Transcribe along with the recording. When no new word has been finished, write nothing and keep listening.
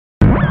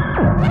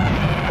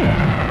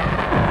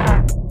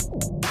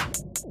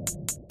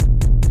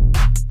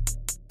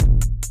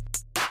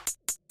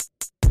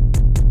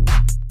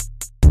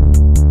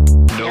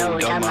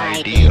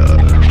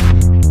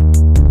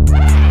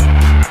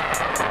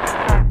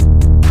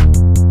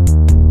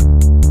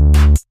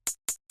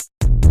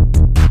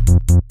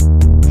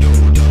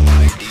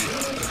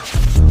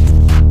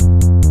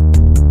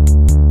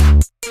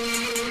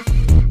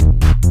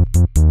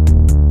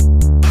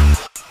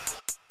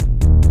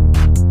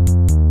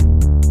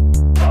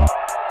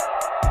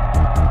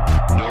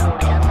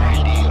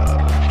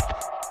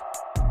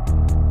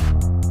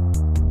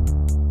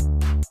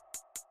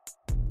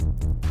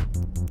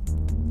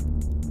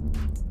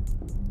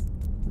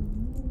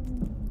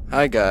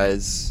Hi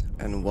guys,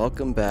 and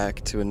welcome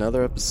back to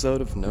another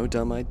episode of No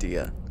Dumb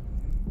Idea.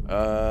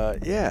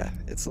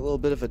 It's a little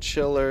bit of a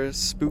chiller,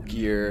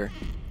 spookier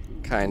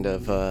kind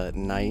of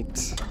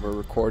night. We're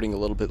recording a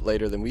little bit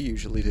later than we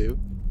usually do.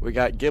 We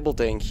got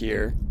Gibbledang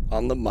here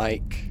on the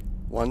mic,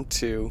 1,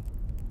 2,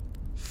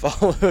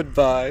 followed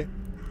by...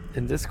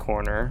 In this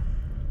corner,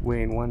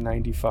 weighing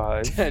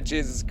 195.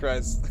 Jesus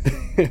Christ.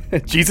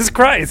 Jesus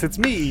Christ, it's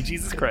me,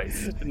 Jesus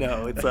Christ.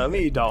 No, it's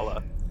me,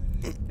 Dala.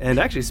 And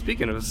actually,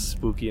 speaking of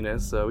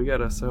spookiness, we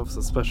got ourselves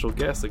a special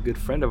guest, a good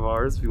friend of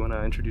ours. If you want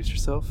to introduce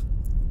yourself.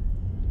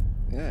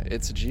 Yeah,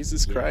 it's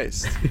Jesus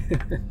Christ.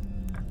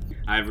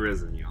 I've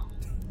risen, y'all.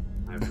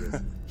 I've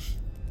risen.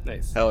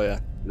 Nice. Hell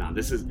yeah. Nah,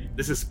 this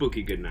is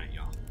Spooky Goodnight,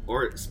 y'all.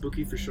 Or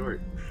Spooky for short.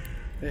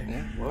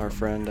 Yeah, our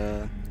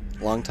friend,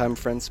 longtime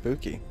friend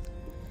Spooky.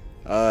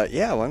 Why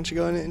don't you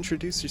go ahead and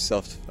introduce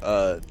yourself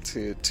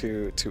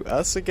to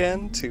us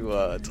again,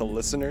 to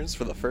listeners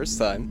for the first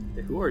time.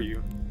 Hey, who are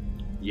you?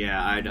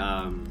 Yeah,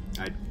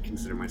 I'd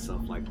consider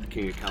myself like the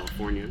king of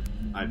California.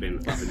 I've been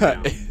up and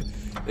down.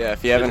 Yeah,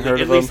 if you haven't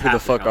heard of him, who the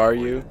fuck are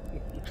you?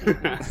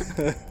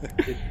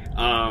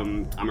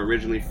 I'm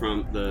originally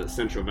from the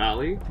Central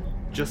Valley.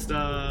 Just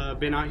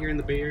been out here in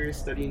the Bay Area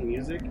studying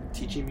music,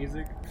 teaching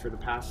music for the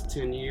past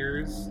 10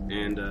 years,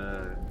 and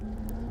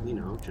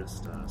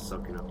just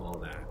soaking up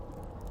all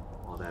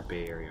that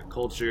Bay Area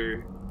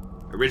culture.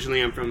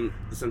 Originally, I'm from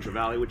the Central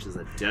Valley, which is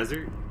a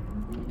desert.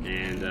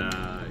 And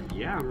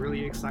I'm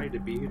really excited to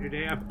be here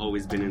today. I've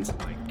always been into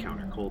like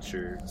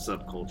counterculture,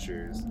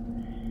 subcultures.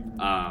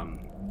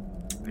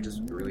 I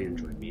just really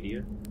enjoy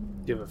media. Do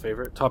you have a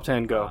favorite? Top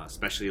 10, go.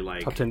 Especially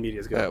like top 10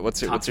 media's go.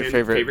 What's your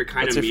favorite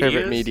kind what's of your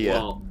favorite media?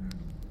 Well,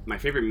 my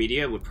favorite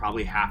media would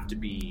probably have to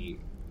be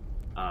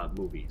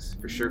movies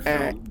for sure.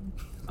 Film.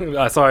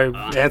 Sorry,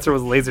 the answer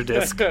was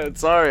Laserdisc.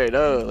 Sorry,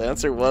 no, the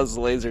answer was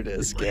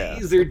Laserdisc. Yeah,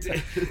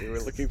 Laserdisc. We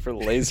were looking for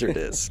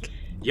Laserdisc.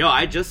 Yo,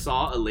 I just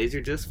saw a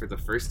Laserdisc for the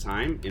first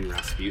time in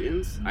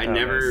Rasputin's. I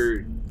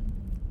never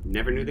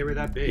knew they were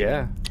that big.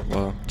 Yeah.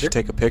 Well, did you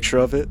take a picture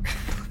of it?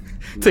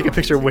 Take a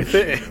picture with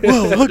it.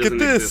 Whoa, look at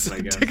this!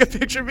 Take a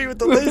picture of me with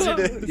the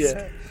Laserdisc.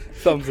 Yeah.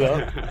 Thumbs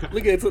up.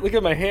 Look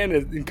at my hand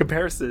in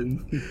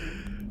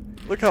comparison.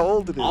 Look how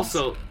old it is.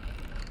 Also,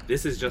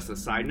 this is just a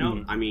side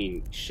note. I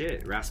mean,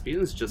 shit,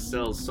 Rasputin's just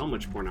sells so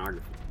much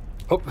pornography.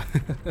 Oh.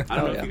 I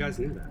don't know if you guys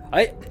knew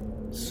that.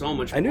 So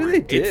much porn. I knew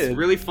they did. It's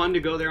really fun to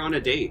go there on a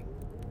date.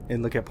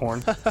 And look at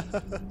porn.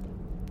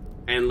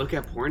 And look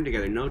at porn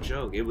together. No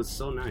joke. It was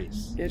so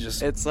nice.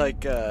 It's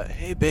like,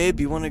 hey babe,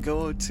 you want to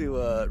go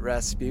to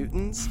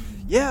Rasputin's?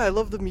 Yeah, I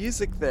love the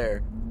music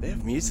there. They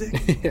have music?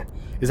 Yeah.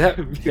 Is that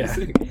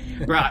music?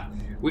 Yeah.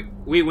 Bro,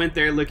 we went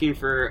there looking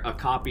for a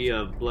copy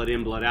of Blood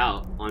In, Blood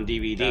Out on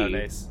DVD. Oh,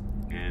 nice.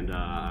 And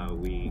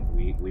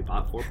we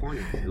bought 4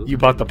 porn. You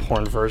bought the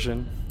porn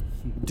version?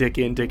 Dick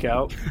in, dick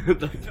out?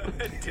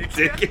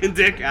 Dick in,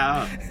 dick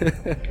out.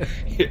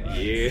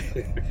 Yeah.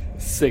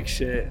 Sick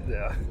shit,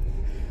 yeah.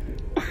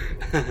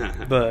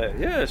 But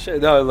yeah,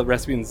 shit. No, the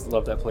Rasputin's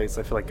love that place.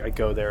 I feel like I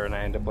go there and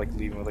I end up like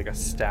leaving with like a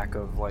stack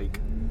of like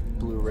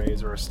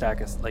Blu-rays or a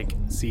stack of like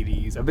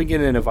CDs. I've been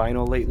getting into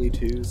vinyl lately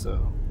too,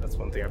 so that's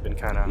one thing I've been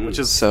kind of, which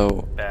is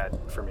so bad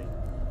for me.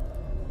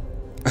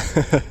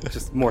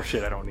 Just more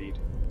shit I don't need.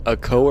 A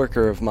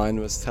coworker of mine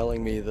was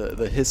telling me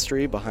the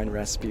history behind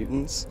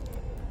Rasputin's,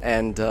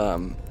 and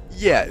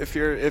if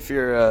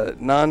you're a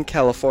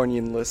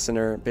non-Californian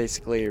listener,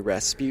 basically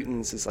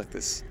Rasputin's is like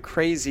this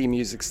crazy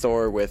music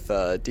store with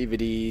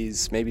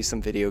DVDs, maybe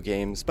some video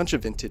games, bunch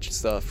of vintage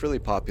stuff, really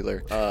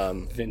popular.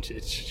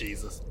 Vintage,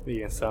 Jesus,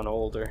 you can sound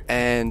older.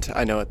 And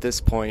I know at this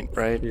point,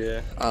 right?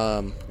 Yeah.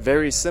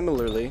 Very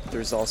similarly,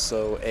 there's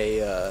also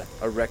a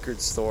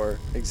record store,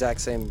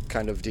 exact same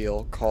kind of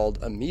deal, called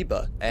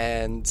Amoeba,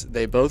 and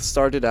they both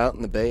started out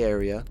in the Bay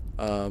Area.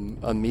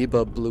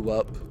 Amoeba blew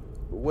up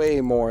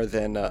way more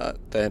than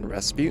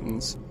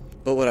Rasputin's.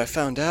 But what I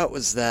found out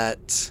was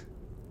that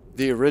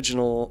the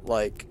original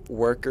like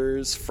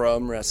workers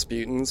from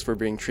Rasputin's were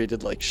being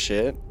treated like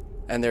shit,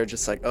 and they're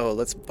just like, oh,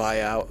 let's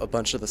buy out a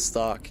bunch of the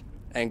stock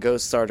and go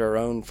start our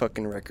own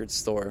fucking record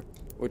store,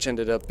 which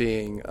ended up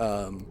being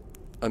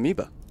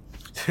Amoeba.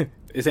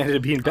 It ended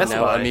up being Best Buy.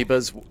 Now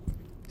Amoeba's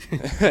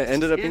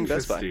ended up being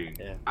Best Buy.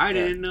 Yeah. I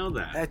didn't know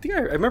that. I think I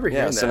remember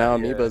hearing that. Yeah, so now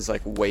Amoeba's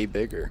like way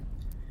bigger.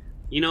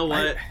 You know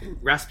what?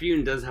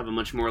 Rasputin does have a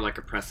much more like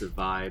oppressive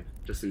vibe,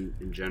 just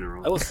in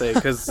general. I will say,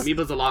 because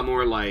Amoeba's a lot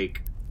more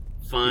like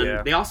fun.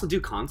 Yeah. They also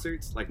do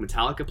concerts. Like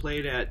Metallica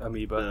played at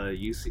Amoeba,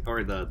 the UC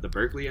or the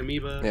Berkeley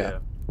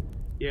Amoeba.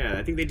 Yeah,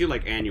 I think they do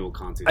like annual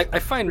concerts. I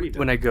find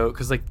when I go,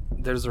 because like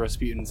there's the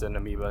Rasputins and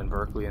Amoeba in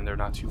Berkeley, and they're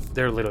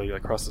literally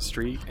like across the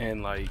street,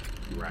 and like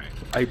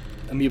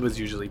Amoeba's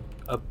usually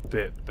a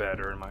bit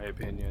better in my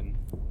opinion.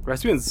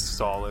 Rasputin's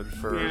solid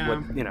for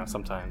what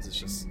sometimes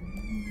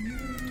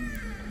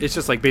it's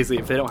just like basically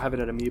if they don't have it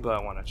at Amoeba,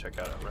 I want to check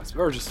out a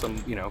Rasputin or just some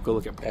go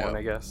look at porn,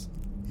 I guess.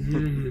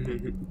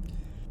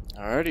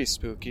 Alrighty,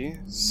 Spooky.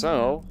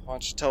 So why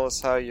don't you tell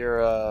us how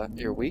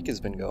your week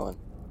has been going?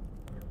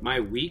 My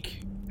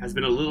week has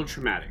been a little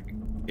traumatic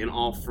in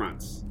all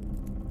fronts.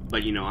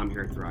 but I'm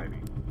here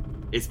thriving.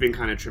 It's been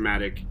kind of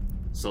traumatic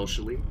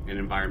socially and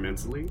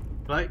environmentally,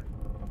 but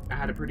I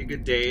had a pretty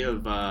good day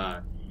of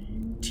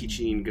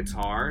teaching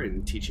guitar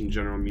and teaching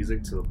general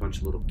music to a bunch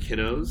of little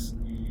kiddos,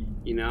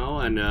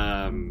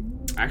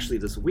 and actually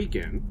this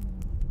weekend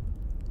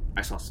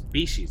I saw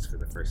Species for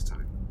the first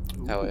time.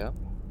 Hell yeah.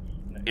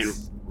 Nice.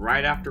 And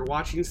right after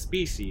watching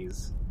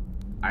Species,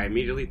 I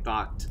immediately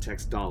thought to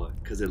text Dala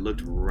because it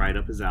looked right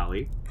up his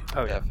alley.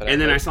 Oh yeah. Definitely.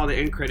 And then I saw the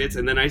end credits,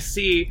 and then I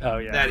see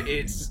that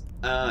it's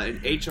an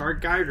H.R.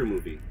 Geiger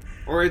movie,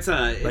 or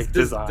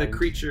the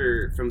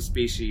creature from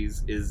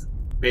Species is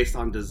based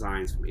on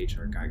designs from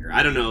H.R. Geiger.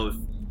 I don't know if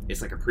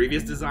it's like a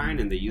previous design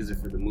and they used it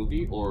for the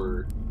movie,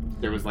 or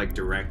there was like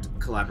direct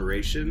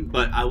collaboration.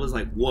 But I was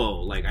like, whoa!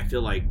 Like I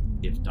feel like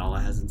if Dala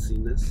hasn't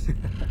seen this,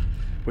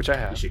 which I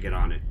have, you should get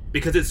on it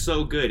because it's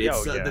so good.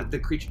 It's the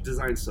creature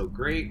design's so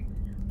great.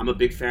 I'm a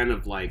big fan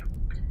of like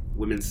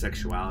women's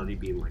sexuality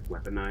being like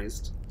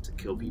weaponized to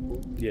kill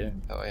people. Yeah.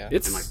 Oh yeah.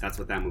 And like that's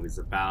what that movie's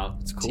about.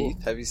 It's cool.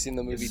 Teeth. Have you seen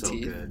the movie It's so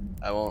Teeth? good.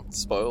 I won't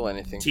spoil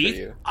anything Teeth?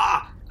 for you.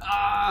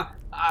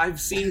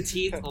 I've seen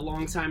Teeth a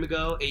long time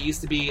ago. It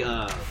used to be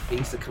it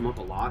used to come up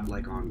a lot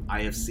like on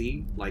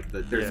IFC. Like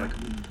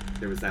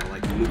there was that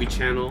like movie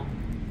channel.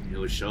 It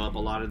would show up a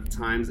lot of the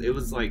times. It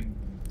was like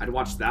I'd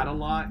watch that a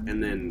lot,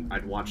 and then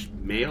I'd watch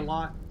May a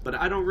lot, but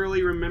I don't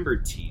really remember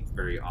Teeth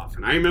very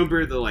often. I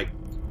remember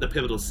the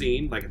pivotal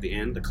scene, like at the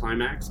end, the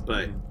climax,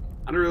 but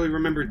I don't really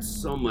remember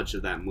so much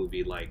of that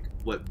movie, like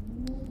what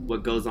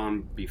goes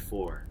on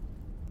before.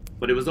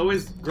 But it was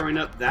always growing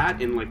up that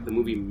in like the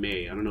movie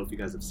May. I don't know if you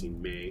guys have seen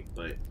May,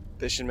 but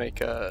They should make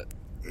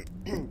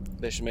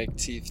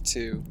Teeth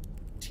 2.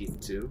 Teeth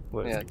 2?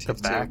 What, Yeah, the Teeth 2,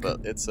 back?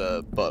 but it's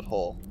a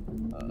butthole.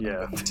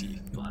 Yeah. With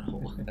teeth.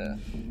 Butthole. Yeah.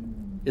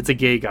 It's a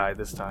gay guy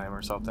this time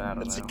or something. I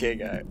don't It's know. a gay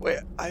guy. Wait,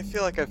 I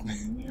feel like I've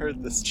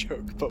heard this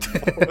joke before.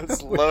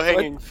 It's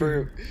low-hanging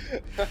fruit.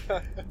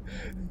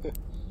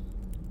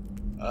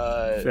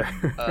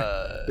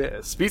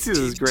 Yeah, Species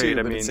is Teeth great. 2,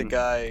 I but mean, it's a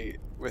guy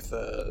with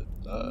a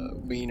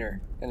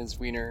wiener, and his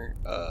wiener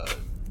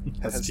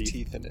has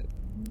teeth in it.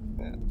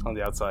 Yeah. on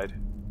the outside,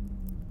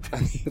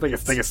 like a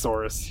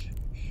Stegosaurus.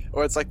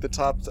 Or it's like the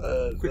top,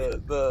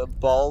 the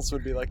balls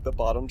would be like the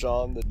bottom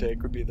jaw, and the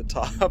dick would be the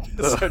top.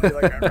 So it'd be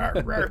like,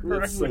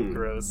 It's so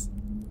gross.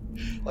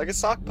 like a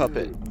sock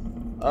puppet.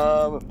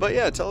 But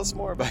yeah, tell us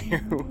more about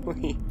your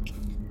week.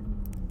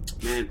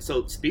 Man,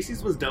 so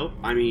Species was dope.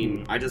 I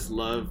mean, I just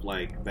love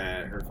like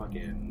that her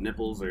fucking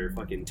nipples are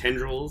fucking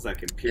tendrils that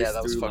can pierce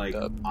that was through fucked like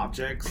up.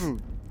 objects.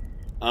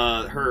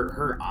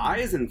 Her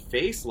eyes and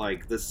face,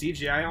 like the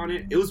CGI on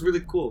it, it was really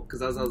cool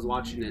because as I was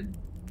watching it,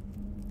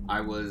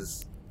 I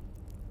was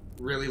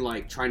really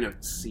like trying to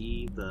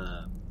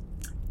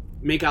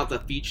make out the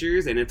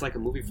features, and it's like a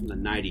movie from the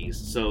 90s,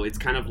 so it's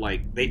kind of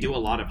like they do a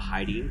lot of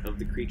hiding of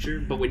the creature,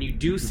 but when you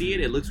do see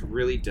it, it looks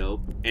really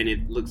dope, and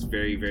it looks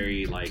very,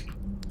 very like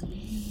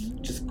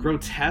just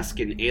grotesque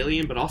and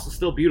alien, but also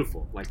still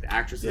beautiful. Like the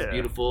actress is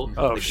beautiful,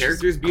 Oh, the she's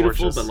character is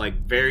beautiful, gorgeous. but like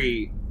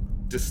very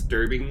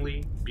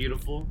disturbingly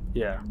beautiful.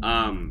 Yeah.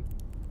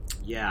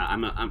 Yeah,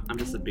 I'm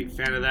just a big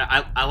fan of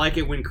that. I like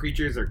it when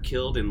creatures are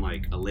killed in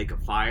like a lake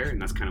of fire, and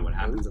that's kind of what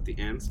happens at the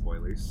end.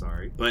 Spoilers,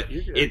 sorry, but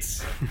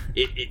it's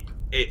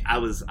I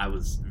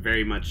was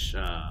very much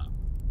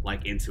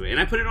like into it, and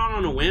I put it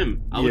on a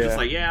whim. I was just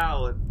like,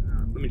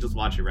 let me just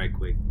watch it right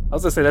quick. I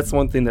was gonna say that's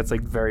one thing that's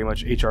like very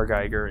much H.R.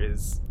 Geiger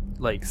is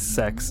like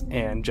sex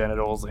and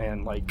genitals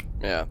and like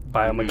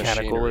biomechanicalism,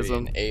 Machinery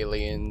and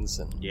aliens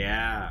and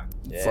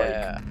It's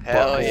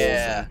hell buttholes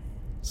yeah.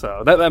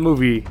 So that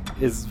movie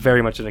is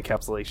very much an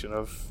encapsulation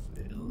of,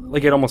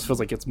 like, it almost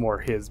feels like it's more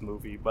his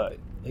movie, but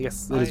I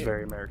guess it is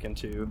very American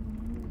too.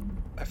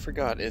 I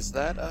forgot. Is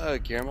that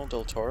Guillermo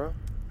del Toro?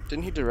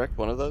 Didn't he direct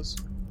one of those?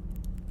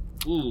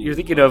 Ooh. You're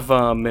thinking of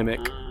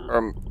Mimic,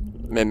 Or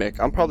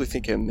Mimic? I'm probably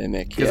thinking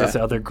Mimic. because that's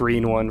the other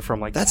green one from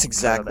like. That's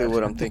exactly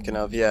what I'm thinking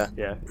of. Yeah.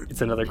 Yeah,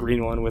 it's another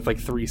green one with like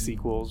 3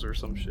 sequels or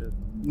some shit.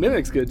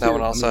 Mimic's good too. That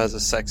one also has a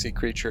sexy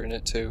creature in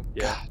it too.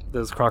 Yeah,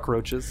 those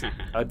cockroaches.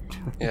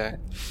 Yeah.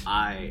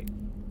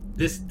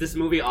 This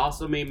movie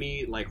also made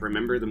me like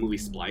remember the movie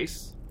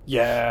Splice.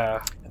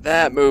 Yeah.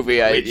 That movie,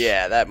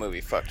 that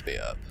movie fucked me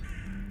up.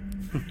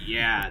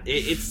 Yeah,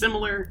 it's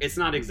similar. It's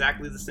not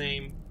exactly the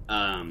same.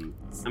 I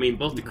mean,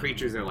 both the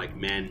creatures are like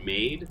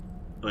man-made,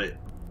 but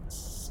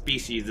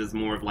Species is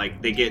more of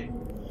like they get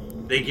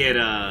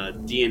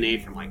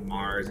DNA from like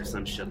Mars or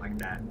some shit like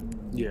that.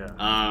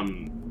 Yeah.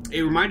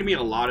 It reminded me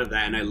a lot of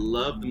that, and I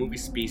love the movie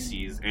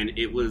Species. And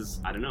it was,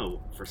 I don't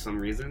know, for some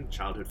reason,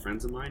 childhood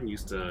friends of mine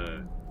used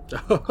to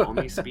call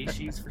me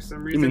Species for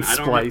some reason. You mean I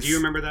don't. Splice? Do you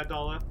remember that,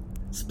 Dala?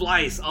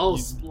 Splice. Oh,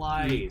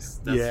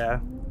 Splice.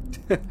 Yeah.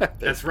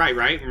 That's right.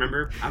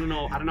 Remember? I don't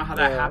know how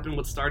that happened.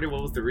 What started?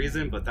 What was the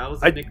reason? But that was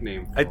the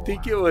nickname. I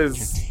think it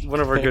was one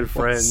of our good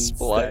friends.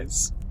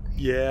 Splice.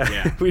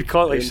 Yeah. We'd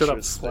call it like "Shut Up,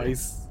 Interesting.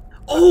 Splice."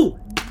 Oh,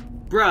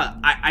 Bruh,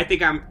 I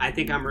think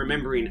I'm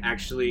remembering.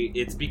 Actually,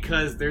 it's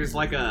because there's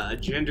like a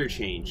gender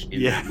change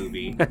in that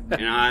movie,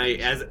 and I,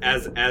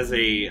 as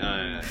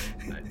a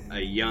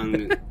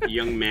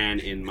young man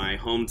in my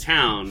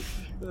hometown,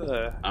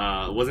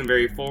 wasn't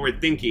very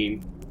forward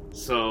thinking.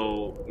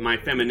 So my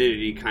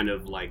femininity kind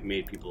of like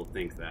made people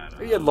think that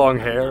you had long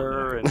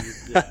hair and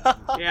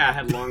yeah, I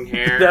had long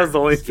hair. That was the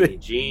only thing.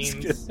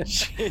 Jeans.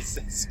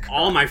 Jesus Christ.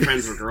 All my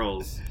friends were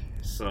girls.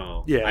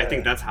 So yeah, I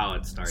think that's how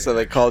it started. So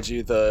they called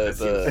you the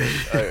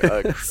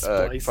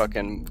Splice.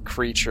 fucking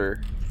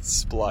creature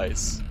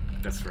Splice.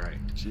 That's right.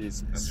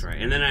 Jesus. That's right.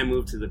 And then I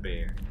moved to the Bay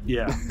Area.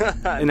 Yeah.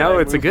 And And now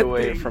I it's a moved good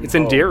away thing. from It's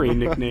home. endearing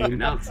nickname.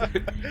 Now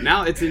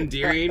it's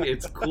endearing.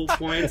 It's cool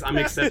points. I'm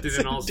accepted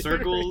in all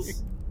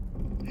circles.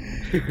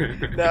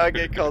 Now I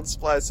get called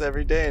Splice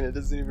every day, and it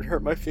doesn't even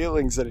hurt my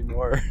feelings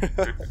anymore.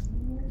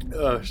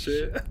 Oh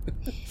shit.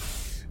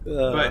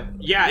 But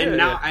yeah, and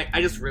now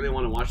I just really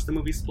want to watch the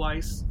movie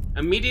Splice.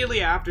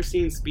 Immediately after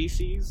seeing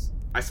Species,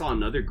 I saw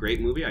another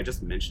great movie. I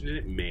just mentioned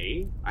it,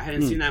 May. I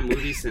hadn't seen that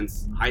movie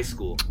since high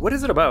school. What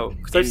is it about?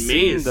 Because I've And May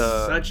seen is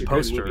the such a good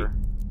poster. movie.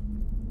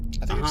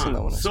 I think I've seen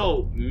that one.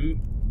 So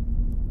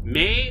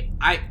May,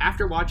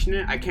 after watching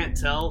it, I can't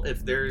tell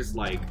if there's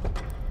like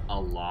a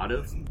lot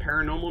of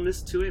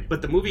paranormalness to it,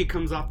 but the movie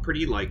comes off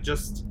pretty like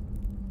just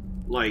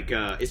like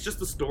it's just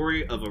the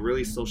story of a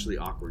really socially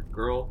awkward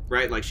girl,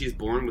 right? Like she's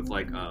born with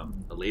like a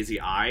lazy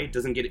eye,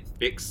 doesn't get it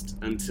fixed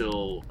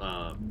until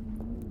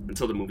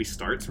the movie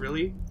starts,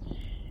 really,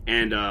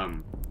 and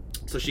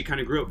so she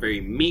kind of grew up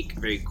very meek,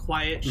 very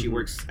quiet. She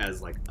works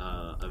as like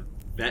a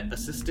vet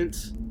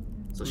assistant,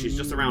 so she's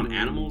just around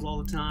animals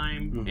all the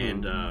time,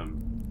 and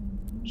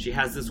she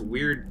has this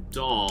weird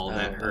doll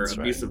that her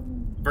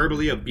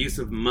verbally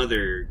abusive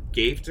mother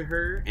gave to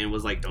her and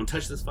was like, don't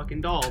touch this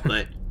fucking doll,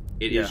 but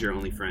it is your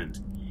only friend.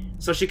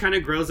 So she kind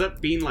of grows up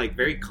being like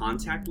very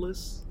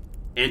contactless,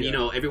 and you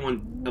know,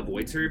 everyone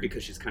avoids her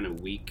because she's kind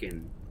of weak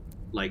and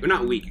like, or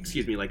not weak,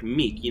 excuse me, like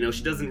meek. You know,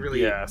 she doesn't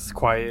really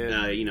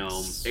quiet, you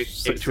know,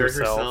 exert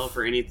herself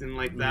or anything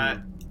like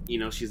that. You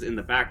know, she's in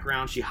the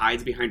background. She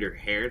hides behind her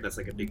hair. That's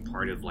like a big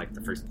part of like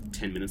the first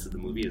 10 minutes of the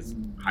movie is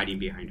hiding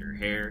behind her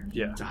hair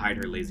to hide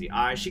her lazy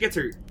eye. She gets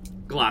her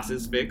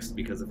glasses fixed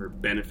because of her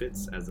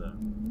benefits as a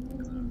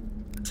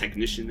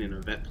technician in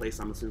a vet place,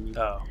 I'm assuming.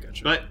 Oh,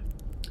 gotcha. But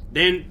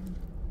then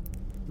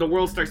the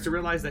world starts to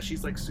realize that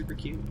she's like super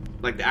cute.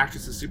 Like the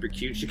actress is super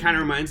cute. She kind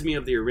of reminds me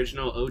of the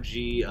original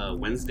OG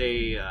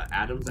Wednesday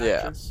Addams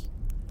actress.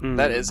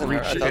 That isn't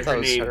her. I thought that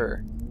was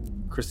her.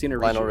 Christina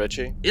Ricci. Lionel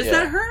Richie. Is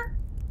that her?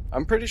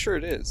 I'm pretty sure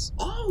it is.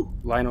 Oh.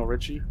 Lionel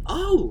Richie?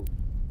 Oh.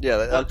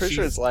 Yeah, I'm pretty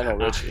sure it's Lionel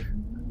Richie.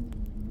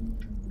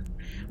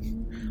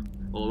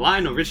 Well,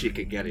 Lionel Richie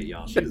could get it,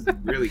 y'all. She's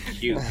really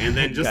cute. And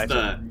then just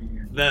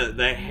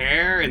the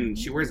hair, and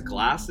she wears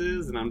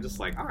glasses, and I'm just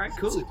like, all right,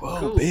 cool. Whoa,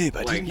 cool. babe,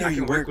 I like, didn't know you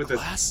can wear work with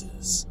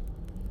glasses.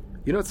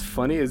 You know what's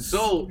funny is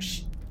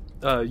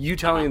you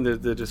telling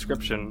the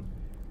description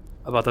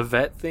about the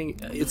vet thing.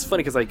 It's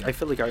funny because like I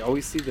feel like I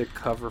always see the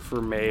cover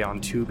for May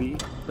on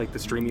Tubi, like the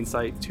streaming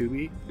site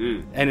Tubi,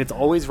 and it's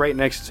always right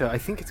next to, I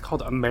think it's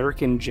called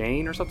American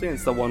Jane or something.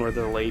 It's the one where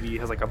the lady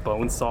has like a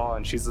bone saw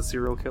and she's a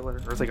serial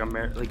killer, or it's like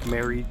American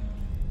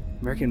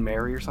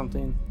Mary or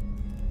something.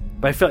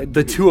 But I feel like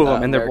the two of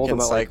them, and they're both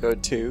about Psycho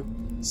like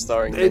 2,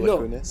 starring Mila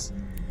Kunis.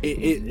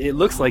 It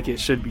looks like it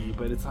should be,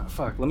 but it's not.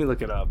 Fuck, let me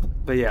look it up.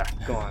 But yeah,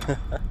 go on.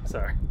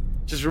 Sorry,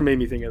 just made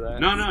me think of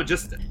that. No,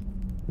 just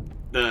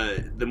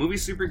the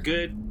movie's super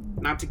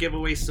good. Not to give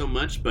away so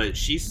much, but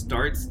she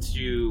starts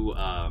to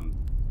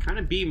kind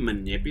of be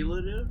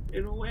manipulative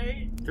in a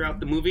way throughout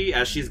the movie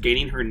as she's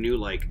gaining her new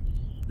like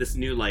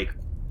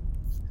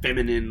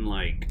feminine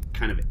like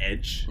kind of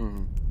edge.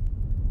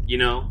 You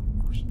know,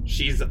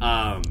 she's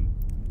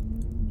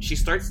she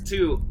starts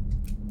to.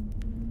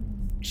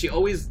 She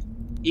always,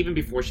 even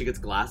before she gets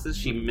glasses,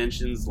 she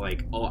mentions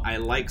like, oh, I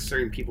like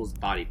certain people's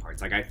body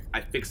parts. Like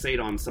I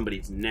fixate on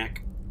somebody's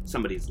neck,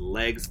 somebody's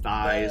legs,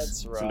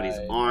 thighs, somebody's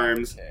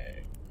arms.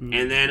 Okay.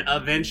 And then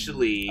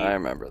eventually, I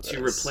remember this.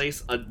 to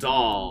replace a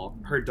doll,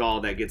 her doll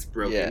that gets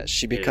broken. Yeah,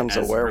 she becomes a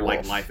as werewolf. Her,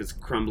 like, life is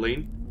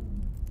crumbling.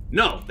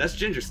 No, that's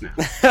Ginger Snap.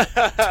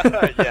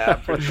 Yeah,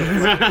 for sure.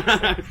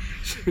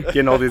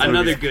 Getting all these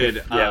Another movies. good.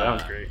 Yeah, that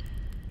was great.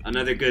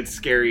 Another good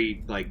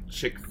scary like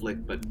chick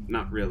flick, but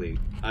not really.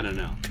 I don't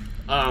know.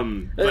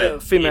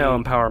 But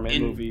female empowerment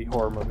movie,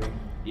 horror movie.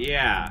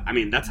 Yeah, I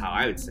mean that's how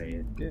I would say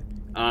it.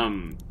 Yeah.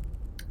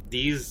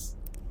 These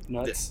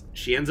nuts.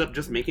 She ends up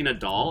just making a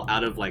doll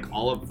out of like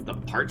all of the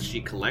parts she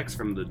collects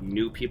from the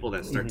new people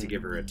that start to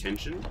give her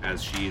attention,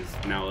 as she's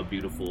now a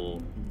beautiful,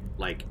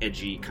 like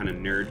edgy kind of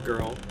nerd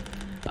girl.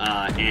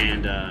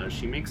 And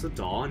she makes a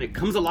doll, and it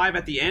comes alive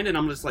at the end, and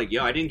I'm just like,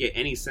 yo, I didn't get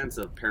any sense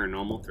of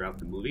paranormal throughout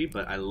the movie,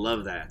 but I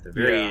love that at the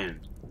very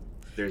end.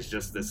 There's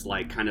just this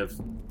like kind of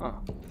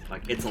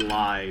like it's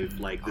alive,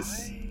 like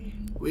this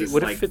Wait, this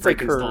what like if it's like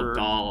Frankenstein her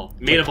doll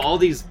made of all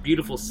these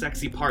beautiful,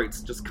 sexy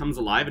parts just comes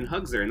alive and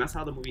hugs her, and that's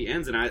how the movie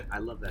ends. And I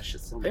love that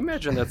shit so much. I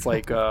imagine that's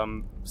like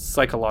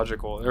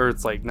psychological, or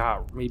it's like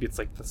not. Maybe it's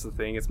like that's the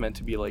thing. It's meant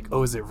to be like,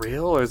 oh, is it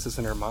real or is this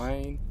in her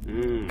mind?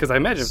 Because I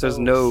imagine if there's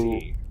no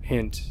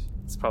hint,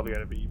 it's probably got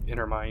to be in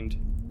her mind.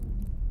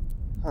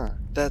 Huh.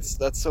 That's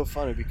so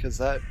funny because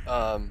that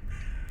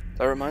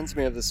reminds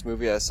me of this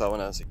movie I saw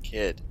when I was a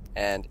kid,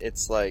 and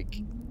it's like.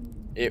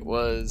 It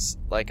was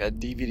like a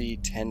DVD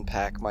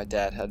 10-pack my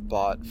dad had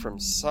bought from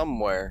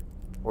somewhere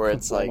where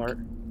it's like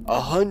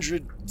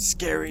 100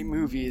 scary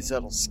movies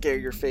that'll scare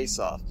your face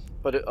off.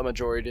 But a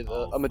majority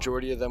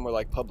of them were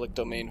like public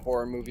domain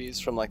horror movies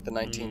from like the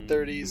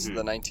 1930s,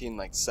 the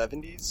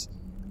 1970s.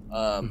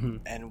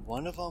 And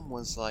one of them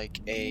was like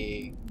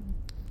a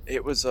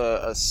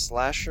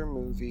slasher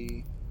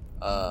movie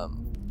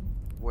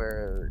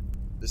where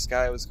this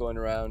guy was going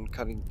around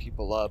cutting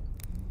people up.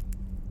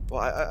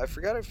 Well, I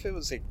forgot if it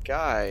was a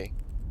guy,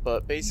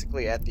 but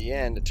basically at the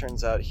end, it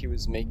turns out he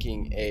was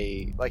making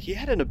he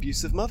had an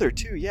abusive mother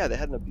too. Yeah, they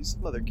had an abusive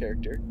mother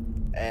character,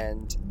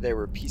 and they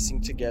were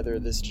piecing together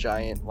this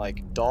giant,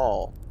 like,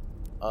 doll.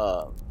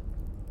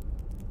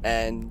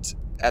 And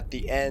at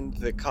the end,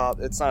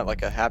 it's not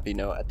like a happy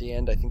note. At the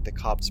end, I think the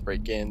cops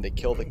break in, they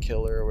kill the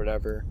killer or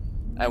whatever,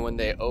 and when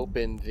they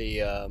open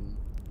the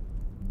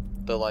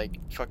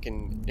like,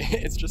 fucking,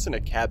 it's just in a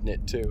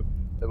cabinet too.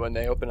 That when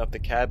they open up the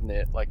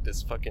cabinet, like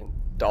this fucking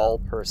doll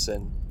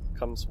person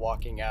comes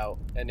walking out,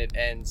 and it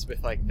ends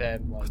with like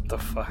them like what the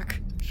fuck,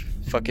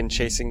 fucking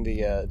chasing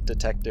the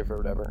detective or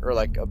whatever, or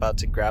like about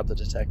to grab the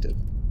detective.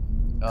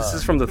 This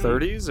is from the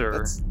 30s,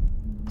 or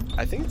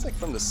I think it's like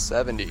from the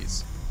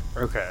 70s.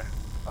 Okay,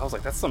 I was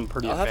like, that's some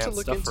pretty advanced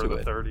stuff for the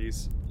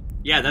 30s.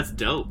 Yeah, that's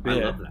dope. I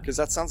love that because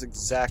that sounds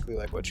exactly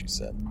like what you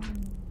said,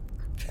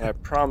 and I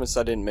promise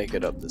I didn't make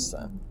it up this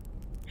time.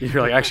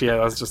 You're like, actually, yeah,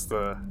 that was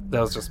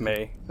just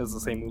May. It was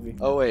the same movie.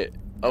 Oh wait,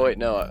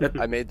 no,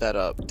 I made that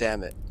up.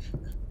 Damn it.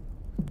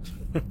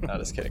 No,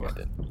 just kidding, I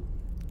didn't.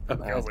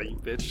 Okay, I was like, you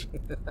bitch.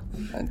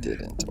 I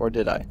didn't, or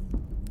did I?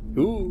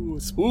 Ooh,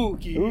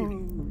 spooky.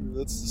 Ooh,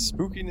 that's the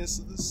spookiness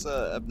of this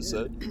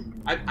episode.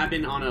 I've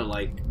been on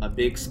a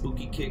big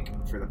spooky kick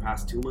for the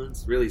past 2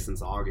 months, really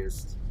since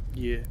August.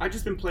 Yeah. I've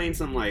just been playing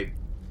some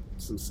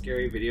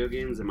scary video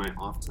games in my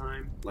off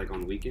time, like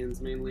on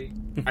weekends mainly.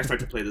 I start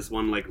to play this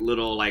one like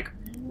little like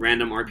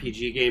random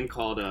RPG game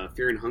called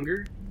Fear and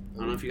Hunger. I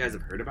don't know if you guys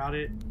have heard about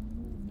it.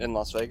 In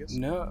Las Vegas?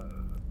 No.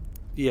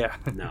 Yeah.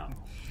 No.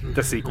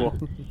 The sequel.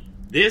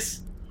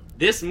 This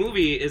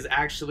movie is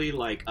actually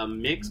like a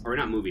mix, or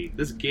not movie.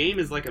 This game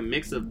is like a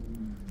mix of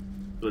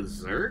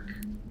Berserk,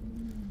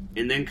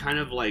 and then kind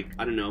of like,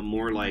 I don't know,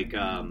 more like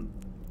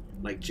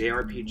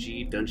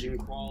JRPG dungeon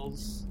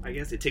crawls, I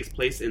guess. It takes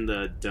place in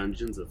the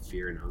dungeons of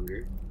Fear and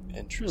Hunger.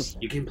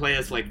 Interesting. You can play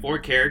as like 4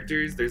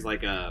 characters. There's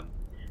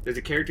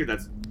a character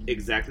that's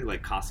exactly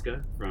like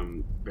Casca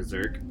from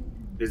Berserk.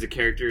 There's a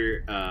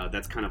character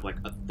that's kind of like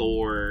a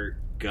Thor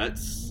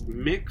Guts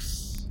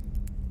mix.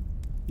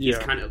 Yeah.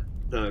 He's kind of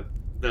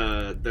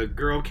the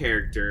girl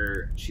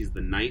character. She's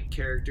the knight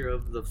character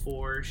of the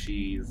 4.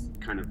 She's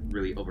kind of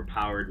really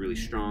overpowered, really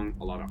strong,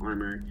 a lot of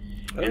armor.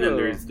 And then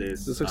there's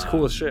this. This looks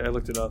cool as shit. I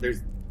looked it up. You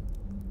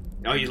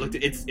looked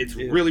at it's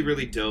really,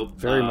 really dope.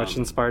 Very much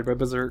inspired by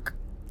Berserk.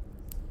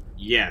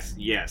 Yes.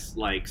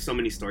 Like so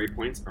many story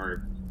points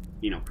are,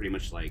 pretty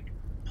much like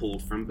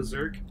pulled from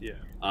Berserk. Yeah.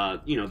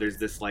 There's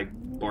this like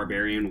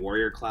barbarian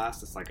warrior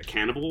class that's like a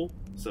cannibal.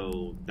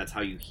 So that's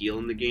how you heal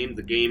in the game.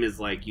 The game is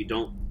like you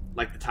don't,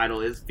 like the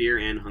title is, Fear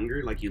and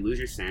Hunger. Like you lose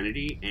your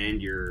sanity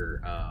and you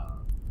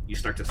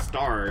start to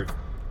starve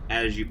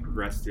as you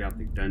progress throughout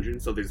the dungeon.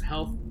 So there's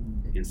health,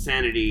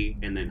 insanity,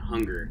 and then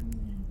hunger.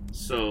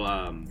 So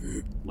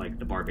like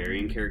the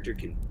barbarian character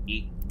can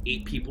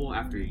eat people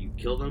after you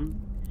kill them.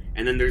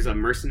 And then there's a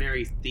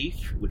mercenary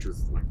thief, which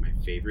was like my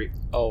favorite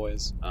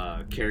always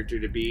character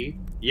to be.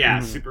 Yeah,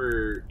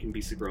 can be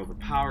super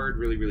overpowered,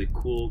 really, really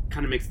cool.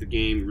 Kind of makes the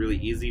game really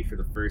easy for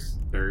the first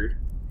third.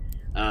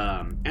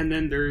 And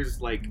then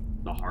there's like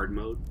the hard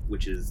mode,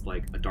 which is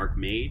like a dark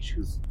mage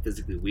who's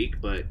physically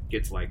weak but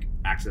gets like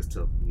access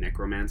to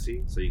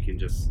necromancy, so you can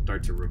just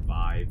start to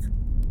revive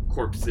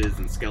corpses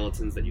and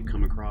skeletons that you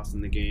come across in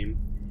the game.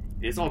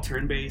 And it's all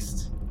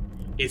turn-based.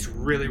 It's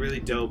really, really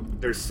dope.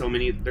 There's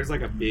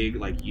like a big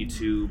like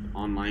YouTube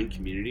online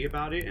community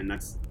about it, and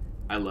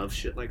I love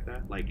shit like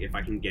that. Like if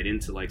I can get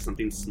into like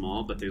something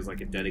small but there's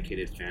like a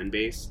dedicated fan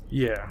base,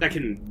 that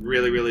can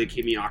really, really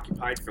keep me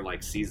occupied for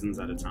like seasons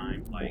at a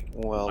time.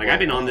 I've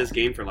been on this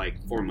game for like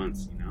 4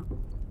 months,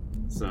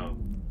 So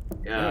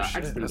I've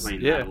just been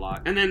playing that a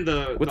lot. And then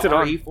the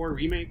RE4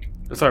 remake.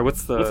 Sorry,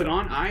 what's it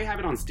on? I have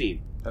it on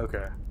Steam.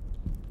 Okay.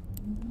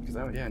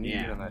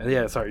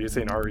 Yeah, sorry, you're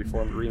saying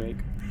RE4 remake?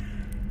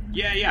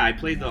 Yeah, I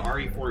played the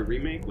RE4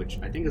 remake, which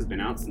I think has been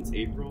out since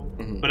April.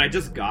 Mm-hmm. But I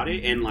just got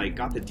it and like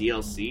got the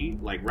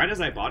DLC. Like right as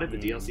I bought it, the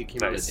DLC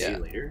came out a day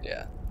later.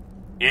 Yeah.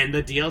 And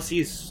the DLC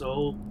is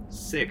so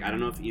sick. I don't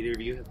know if either of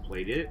you have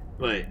played it,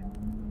 but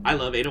I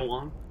love Ada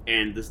Wong,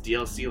 and this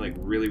DLC like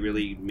really,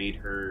 really made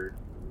her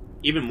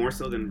even more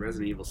so than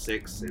Resident Evil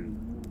 6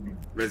 and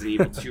Resident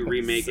Evil 2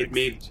 remake. It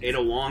made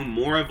Ada Wong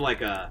more of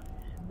like a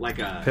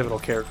pivotal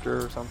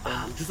character or something.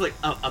 Just like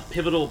a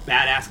pivotal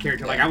badass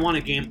character. Like I want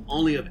a game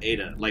only of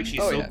Ada. Like she's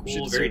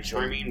cool, very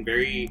charming,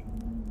 very.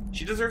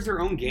 She deserves her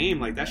own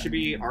game. Like that should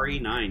be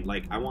RE9.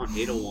 Like I want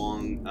Ada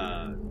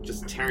Wong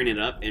just tearing it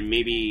up, and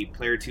maybe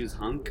Player 2's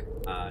Hunk.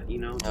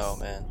 Oh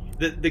man.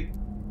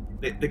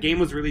 The game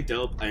was really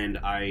dope, and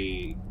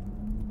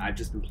I've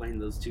just been playing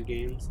those two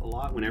games a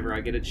lot whenever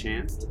I get a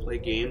chance to play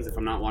games if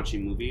I'm not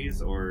watching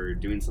movies or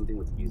doing something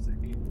with music.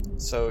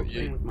 So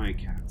playing with my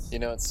cats.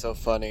 It's so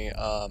funny.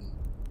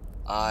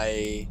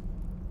 I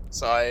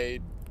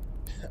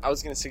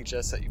was gonna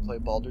suggest that you play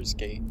Baldur's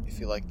Gate if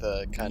you like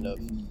the kind of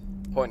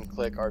point and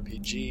click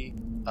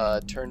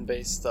RPG,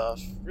 turn-based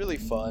stuff. Really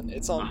fun.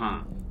 It's on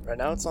right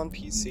now. It's on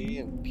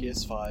PC and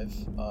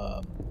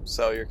PS5.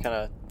 So you're kind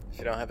of, if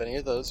you don't have any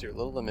of those, you're a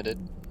little limited.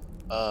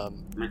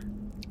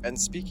 And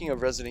speaking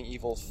of Resident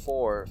Evil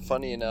 4,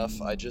 funny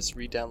enough, I just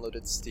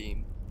re-downloaded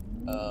Steam.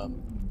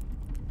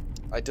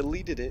 I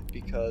deleted it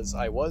because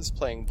I was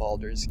playing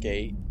Baldur's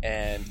Gate,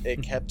 and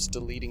it kept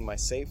deleting my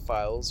save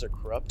files or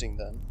corrupting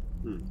them.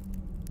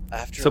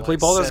 After play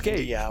Baldur's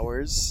 70 Gate.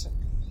 hours.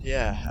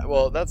 Yeah,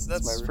 well, that's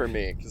for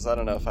me, because I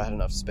don't know if I had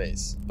enough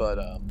space.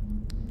 But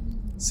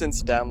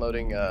since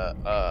downloading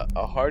a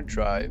hard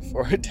drive,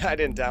 or I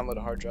didn't download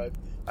a hard drive,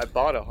 I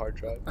bought a hard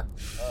drive.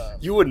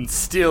 You wouldn't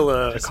steal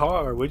a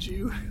car, would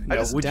you? I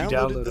just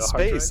downloaded the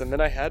space, and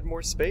then I had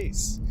more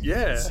space.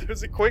 Yeah. It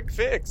was a quick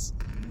fix.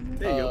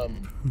 There you go.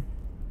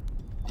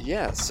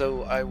 Yeah,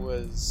 so I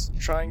was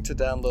trying to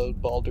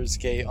download Baldur's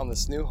Gate on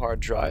this new hard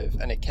drive,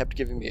 and it kept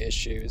giving me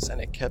issues, and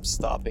it kept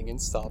stopping,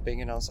 and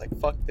I was like,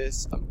 fuck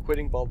this, I'm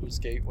quitting Baldur's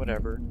Gate,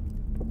 whatever.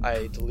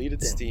 I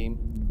deleted Steam.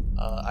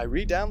 I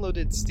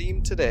re-downloaded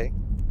Steam today.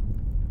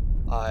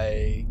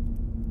 I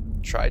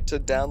tried to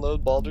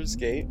download Baldur's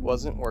Gate,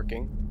 wasn't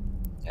working,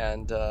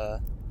 and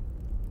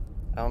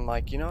I'm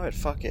like, you know what,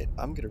 fuck it,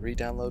 I'm gonna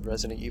re-download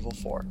Resident Evil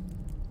 4.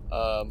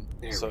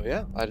 So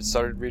yeah, I just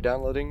started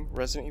re-downloading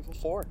Resident Evil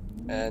 4,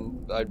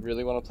 and I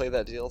really want to play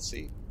that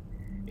DLC.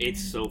 It's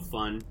so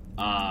fun.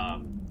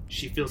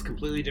 She feels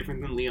completely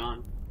different than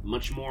Leon.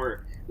 Much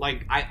more,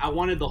 like, I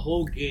wanted the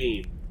whole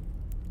game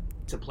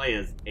to play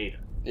as Ada.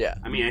 Yeah.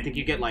 I mean, I think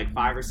you get like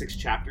 5 or 6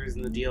 chapters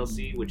in the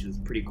DLC, which is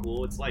pretty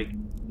cool. It's like,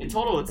 in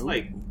total, it's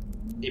like,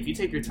 if you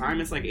take your time,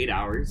 it's like 8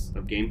 hours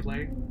of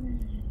gameplay.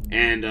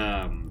 And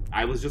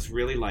I was just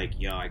really like,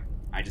 yo,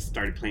 I just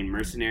started playing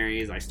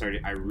Mercenaries. I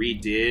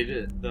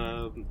redid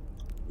the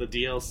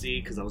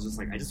DLC because I was just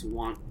like, I just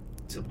want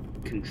to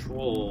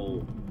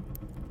control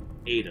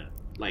Ada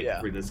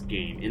for this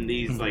game in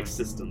these like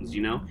systems,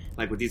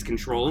 like with these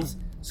controls.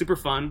 Super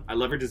fun. I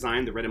love her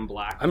design, the red and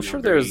black. I'm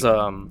sure there's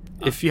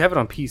if you have it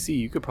on PC,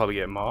 you could probably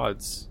get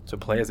mods to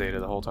play as Ada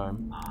the whole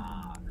time.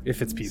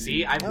 If it's PC.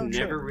 See, I've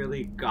never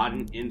really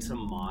gotten into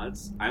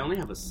mods. I only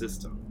have a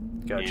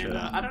system. Gotcha. And,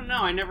 I don't know.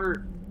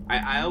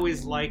 I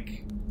always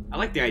like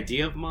the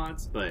idea of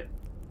mods, but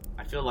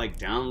I feel like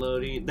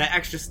downloading that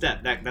extra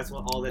step. That's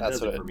what all that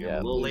does it for me. I'm a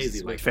little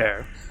lazy. Like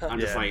fair. I'm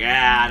just like,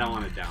 I don't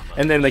want to download.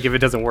 And then like if it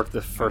doesn't work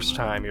the first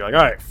time, you're like,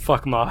 all right,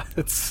 fuck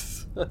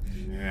mods.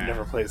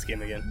 Never play this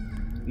game again.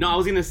 No, I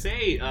was gonna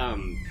say,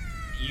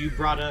 you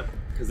brought up,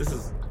 because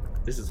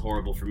this is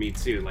horrible for me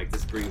too. Like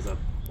this brings up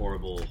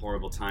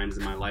horrible times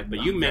in my life.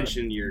 But you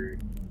mentioned your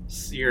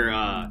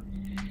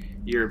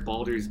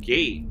Baldur's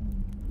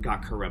Gate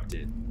got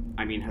corrupted.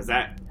 I mean, has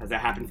that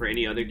happened for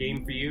any other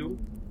game for you?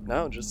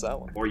 No, just that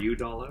one. Or you,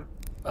 Dala?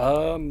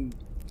 I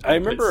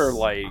remember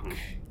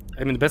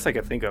I mean, the best I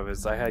could think of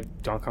is I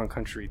had Donkey Kong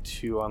Country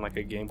 2 on like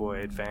a Game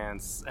Boy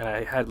Advance, and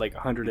I had like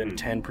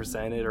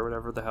 110% it or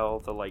whatever the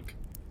hell to like,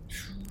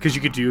 because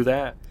you could do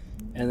that.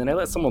 And then I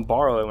let someone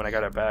borrow it. When I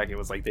got it back, it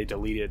was like they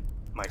deleted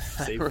my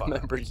save file. I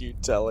remember you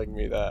telling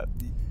me that.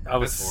 I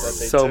was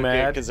they so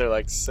mad because they're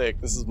like, sick,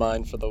 this is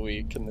mine for the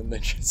week, and then they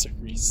just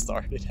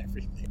restarted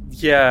everything.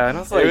 Yeah, and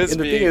I was like, it was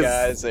and the me, thing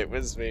guys. Is, it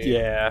was me.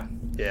 Yeah.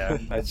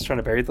 I was trying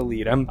to bury the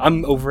lead.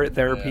 I'm over it.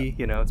 Therapy.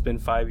 Yeah. It's been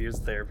 5 years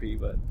of therapy,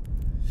 but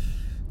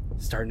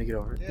starting to get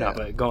over it. Yeah. No,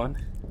 but go on.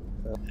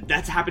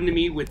 That's happened to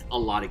me with a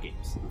lot of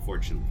games,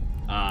 unfortunately.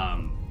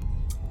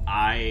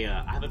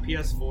 I have a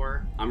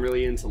PS4. I'm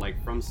really into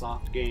like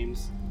FromSoft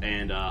games,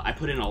 and I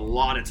put in a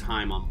lot of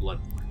time on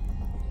Bloodborne.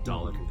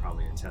 Dala can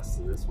probably attest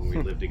to this when we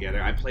lived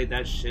together. I played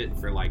that shit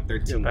for like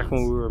 13 months. Back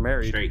when we were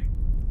married. Straight.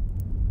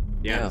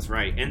 Yeah, that's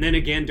right. And then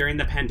again, during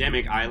the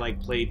pandemic, I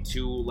like played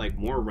 2 like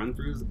more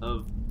run-throughs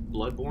of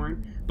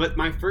Bloodborne. But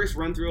my first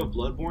run-through of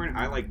Bloodborne,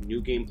 I like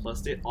New Game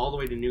Plus'd it all the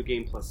way to New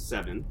Game Plus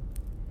 7,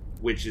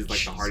 which is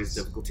like the hardest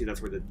difficulty.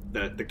 That's where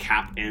the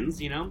cap ends,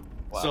 Wow.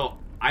 So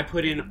I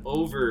put in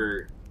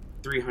over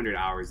 300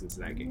 hours into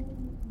that game.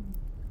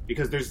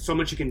 Because there's so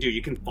much you can do.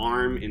 You can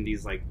farm in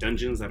these like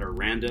dungeons that are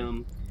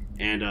random.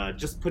 And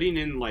just putting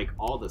in like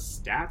all the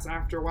stats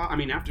after a while. I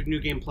mean, after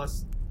New Game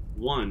Plus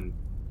 1,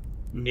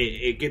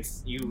 it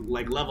gets you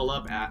like level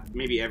up at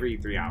maybe every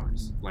 3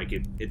 hours. Like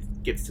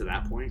it gets to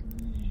that point.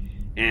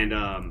 And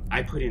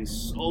I put in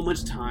so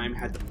much time.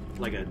 Had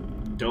like a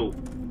dope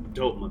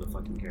dope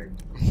motherfucking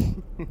character.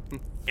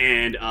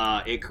 And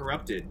it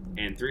corrupted,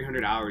 and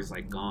 300 hours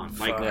like gone,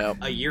 like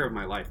a year of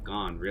my life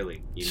gone,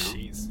 really, you know.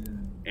 Jeez.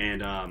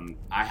 And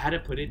I had to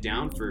put it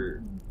down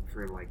for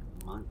like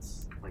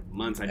months.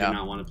 I did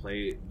not want to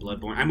play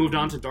Bloodborne. I moved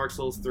on to Dark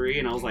Souls 3,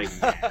 and I was like,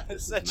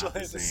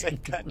 essentially the same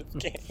kind of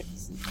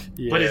games.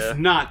 Yeah. But it's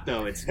not,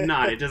 though. It's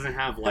not. It doesn't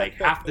have like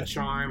half the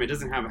charm. It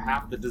doesn't have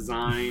half the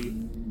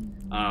design.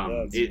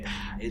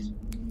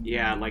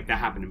 Yeah, like that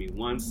happened to me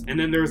once. And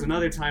then there was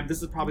another time.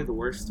 This is probably the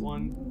worst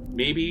one.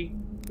 Maybe.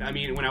 I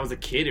mean, when I was a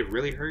kid, it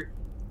really hurt.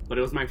 But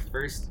it was my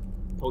first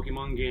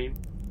Pokemon game.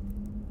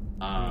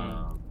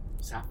 Pokemon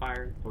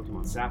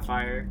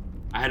Sapphire.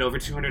 I had over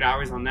 200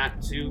 hours on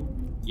that too.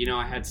 You know,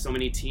 I had so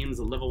many teams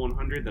of level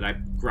 100 that I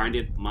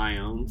grinded my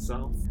own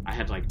self. I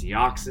had like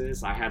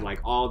Deoxys. I had like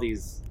all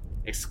these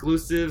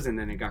exclusives, and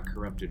then it got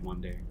corrupted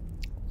one day.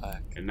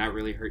 And that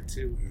really hurt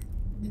too.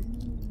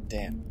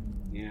 Damn.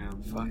 Yeah.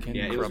 Fucking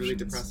it was really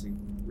depressing.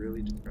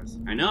 Really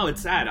depressing. I know,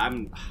 it's sad.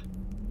 And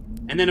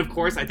then, of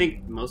course, I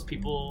think most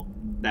people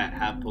that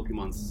have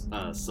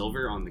Pokemon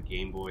Silver on the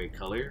Game Boy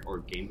Color, or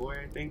Game Boy,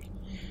 I think,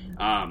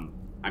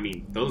 I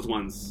mean, those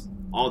ones,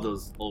 all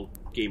those old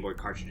Game Boy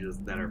cartridges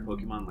that are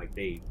Pokemon, like,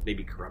 they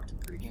be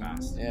corrupted pretty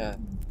fast. Yeah.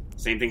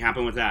 Same thing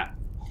happened with that.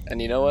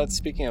 And you know what?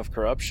 Speaking of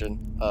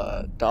corruption,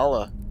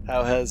 Dala,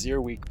 how has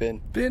your week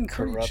been? Been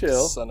pretty Corrupt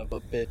chill. Son of a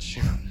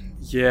bitch.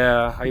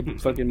 Yeah, I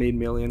fucking made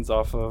millions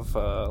off of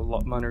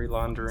money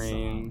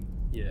laundering.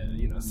 Yeah,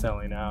 you know,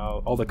 selling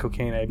out. All the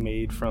cocaine I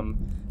made from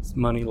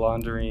money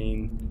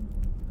laundering.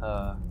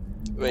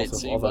 Wait,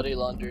 so you money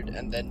laundered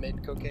and then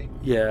made cocaine?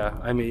 Yeah,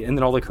 I mean, and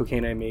then all the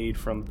cocaine I made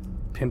from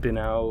pimping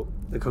out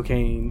the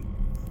cocaine.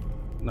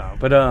 No,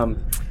 but the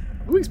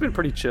week's been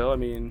pretty chill. I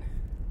mean,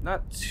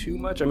 not too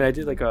much. I mean, I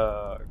did like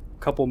a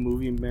couple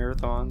movie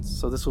marathons,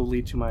 so this will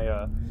lead to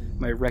my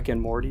my Rick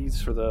and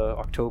Morty's for the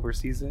October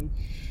season.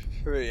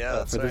 Yeah,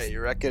 that's right. You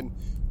reckon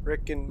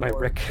Rick and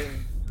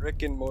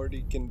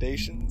Morty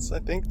conditions, I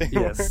think they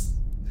were. Yes.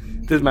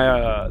 This is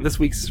my this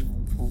week's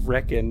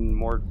Rick and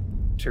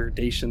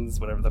Mortardations,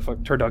 whatever the fuck,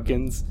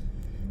 Turduckins.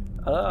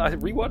 I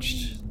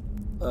rewatched.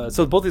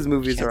 So both these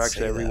movies are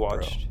actually I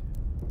rewatched.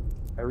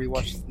 I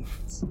rewatched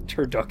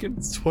Turduckins.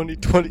 It's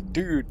 2020,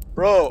 dude,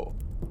 bro.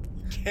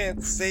 You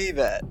can't say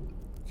that.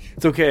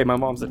 It's okay. My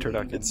mom's a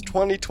turducken. It's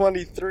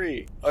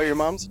 2023. Oh, your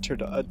mom's a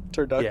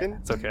turducken? Yeah,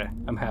 it's okay.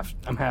 I'm half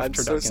I'm turducken.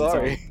 so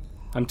sorry. So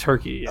I'm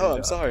turkey. Oh,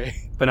 I'm sorry.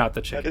 But not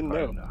the chicken. I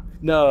didn't part,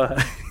 know. No.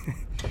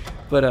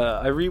 But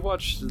I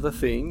rewatched The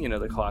Thing. You know,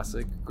 the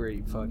classic,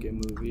 great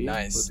fucking movie.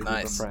 Nice. With a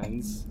group of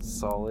friends.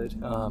 Solid.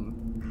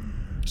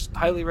 Just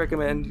highly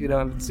recommend. You know, I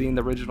haven't seen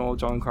the original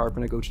John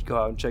Carpenter. Go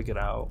out and check it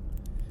out.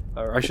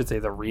 Or I should say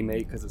the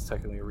remake, because it's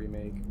technically a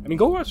remake. I mean,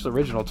 go watch the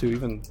original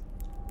too.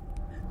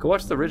 Go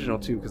watch the original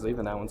too, because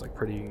even that one's like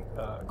pretty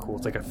cool.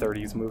 It's like a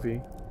 30s movie.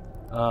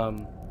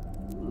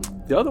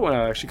 The other one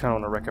I actually kind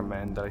of want to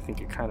recommend that I think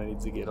it kind of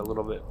needs to get a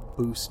little bit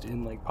boost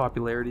in like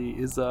popularity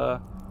is so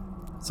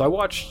I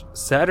watched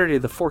Saturday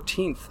the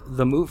 14th,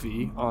 the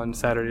movie on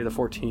Saturday the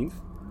 14th,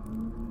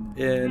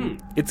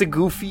 and it's a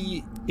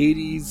goofy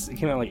 80s. It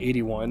came out in like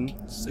 81.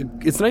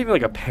 It's not even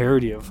like a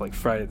parody of like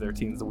Friday the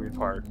 13th. Is the weird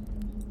part,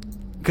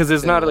 because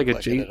there's not like a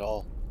at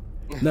all.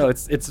 No,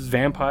 it's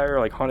vampire,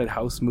 like haunted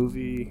house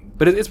movie,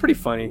 but it's pretty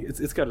funny.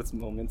 It's got its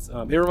moments.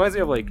 It reminds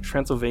me of like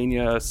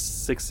Transylvania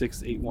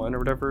 6681 or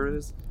whatever it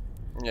is.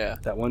 Yeah,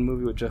 that one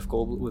movie with Jeff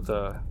Goldblum with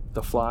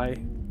the Fly.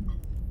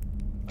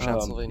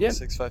 Transylvania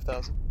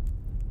 65000.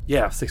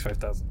 Yeah,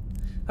 65000.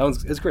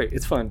 It's great.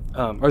 It's fun.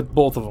 Or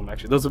both of them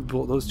actually.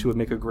 Those two would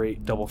make a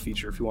great double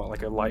feature if you want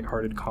like a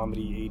lighthearted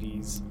comedy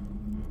 80s,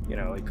 you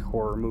know, like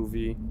horror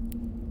movie.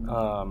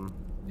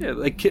 Yeah,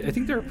 like I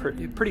think they're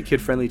pretty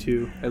kid friendly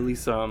too. At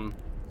least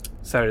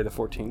Saturday the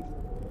 14th.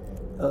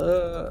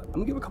 I'm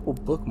gonna give a couple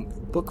book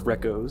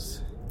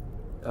recos.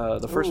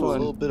 The first one, a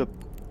little bit of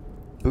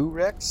Boo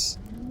Rex.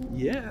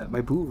 Yeah,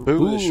 my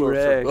Boo is short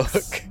Rex. for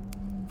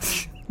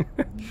book.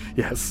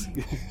 Yes,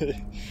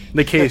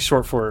 the K is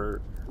short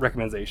for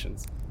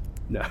recommendations.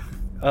 No,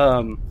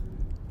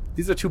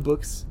 these are two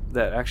books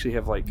that actually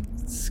have like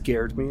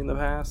scared me in the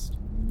past.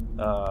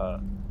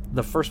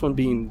 The first one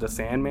being The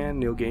Sandman,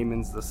 Neil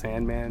Gaiman's The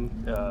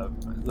Sandman,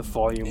 the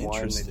volume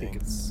 1. I think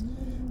it's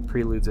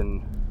Preludes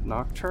and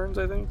Nocturnes,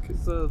 I think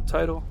is the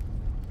title.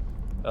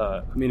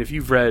 I mean, if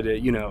you've read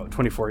it, you know,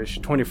 24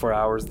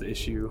 hours, the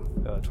issue,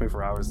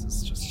 24 hours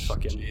is just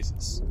fucking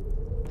Jesus.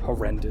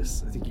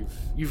 Horrendous. I think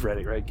you've read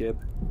it, right, Gib?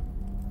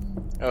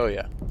 Oh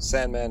yeah,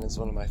 Sandman is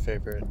one of my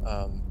favorite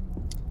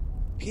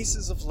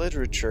pieces of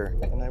literature,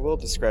 and I will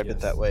describe it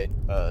that way.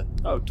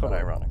 Totally.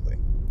 Unironically.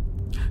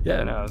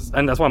 Yeah, no,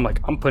 and that's why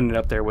I'm putting it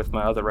up there with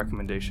my other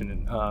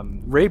recommendation.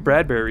 Ray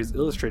Bradbury's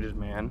Illustrated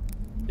Man,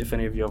 if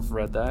any of you have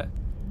read that.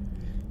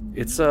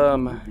 It's I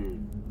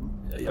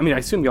mean, I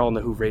assume y'all know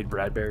who Ray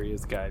Bradbury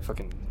is. The guy,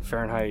 fucking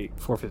Fahrenheit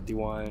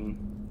 451.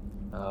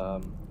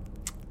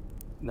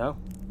 No,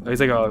 he's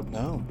like a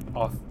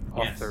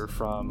author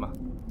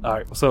from. All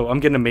right, so I'm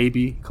getting a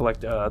maybe.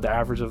 Collect the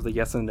average of the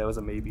yes and no is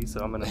a maybe,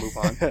 so I'm gonna move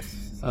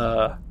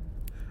on.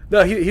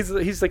 No,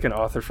 he's like an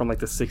author from like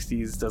the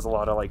 60s, does a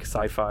lot of like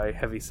sci-fi,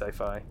 heavy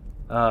sci-fi.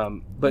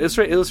 But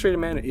Illustrated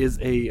Man is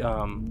a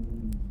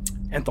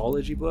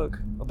anthology book,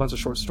 a bunch of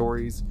short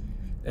stories,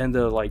 and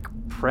the like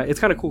it's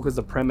kind of cool because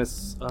the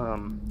premise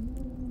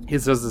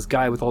is there's this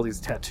guy with all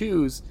these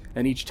tattoos,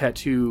 and each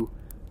tattoo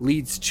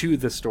leads to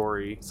the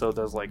story. So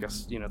there's like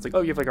it's like,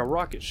 oh, you have like a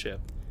rocket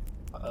ship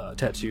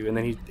tattoo, and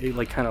then it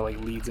like kind of like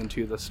leads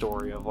into the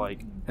story of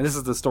like, and this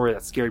is the story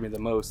that scared me the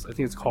most. I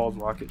think it's called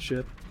Rocket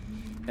Ship,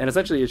 and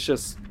essentially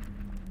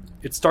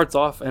it starts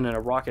off and then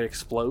a rocket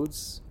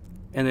explodes,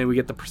 and then we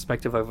get the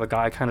perspective of a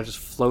guy kind of just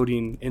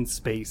floating in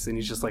space, and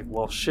he's just like,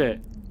 well,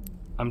 shit,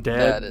 I'm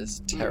dead. That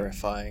is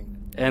terrifying.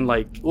 And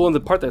like, well, and the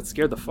part that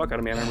scared the fuck out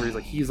of me, I remember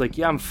he's like,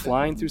 yeah, I'm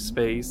flying through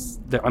space.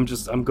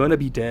 I'm gonna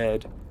be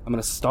dead. I'm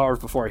gonna starve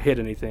before I hit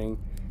anything.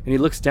 And he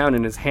looks down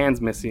and his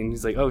hand's missing.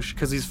 He's like, oh,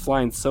 because he's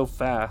flying so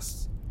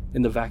fast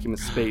in the vacuum of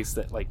space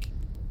that like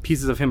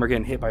pieces of him are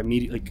getting hit by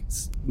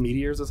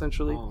meteors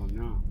essentially. Oh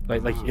no!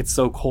 Like it's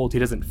so cold he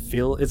doesn't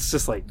feel. It's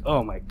just like,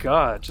 oh my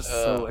god, just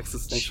so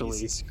existentially.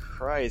 Jesus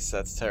Christ,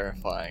 that's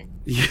terrifying.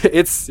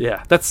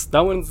 Yeah,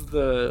 that one's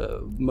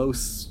the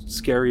most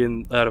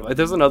scary out of.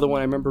 There's another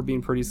one I remember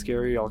being pretty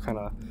scary.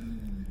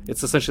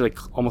 It's essentially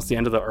like almost the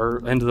end of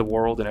the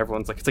world, and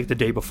everyone's like, it's like the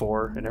day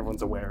before, and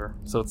everyone's aware.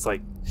 So it's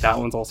like that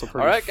one's also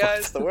pretty. All right,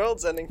 guys, the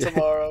world's ending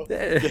tomorrow.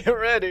 Get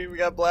ready, we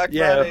got Black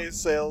Friday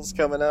sales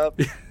coming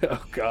up.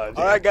 Oh god.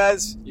 All right,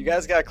 guys, you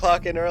guys got to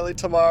clock in early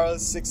tomorrow,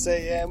 6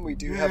 a.m. We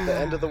do have the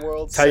end of the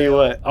world sale. Tell you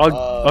what,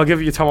 I'll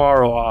give you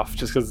tomorrow off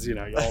just because y'all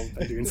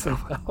are doing so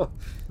well.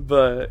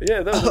 But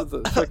yeah, that was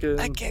the fucking.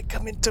 I can't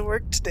come into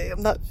work today.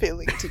 I'm not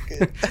feeling too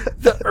good.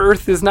 The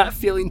Earth is not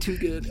feeling too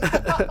good.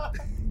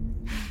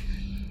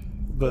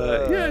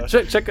 But yeah,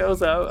 check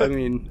those out. I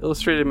mean,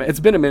 Illustrated Man. It's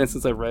been a minute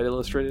since I've read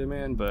Illustrated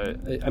Man, but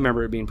I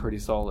remember it being pretty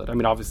solid. I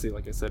mean, obviously,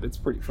 like I said, it's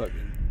pretty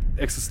fucking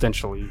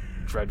existentially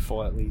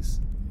dreadful, at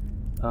least.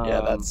 Yeah,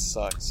 that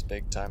sucks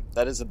big time.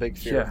 That is a big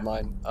fear of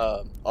mine.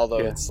 Although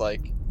it's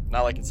like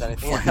not like it's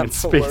anything I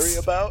have to worry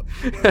about.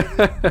 You know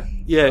what I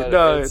mean? Yeah, but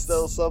no, it's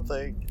still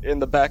something in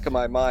the back of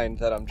my mind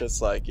that I'm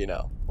just like,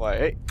 why?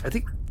 Hey, I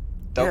think.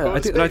 Don't go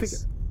to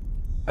space.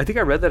 I think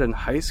I read that in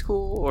high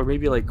school or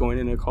maybe like going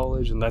into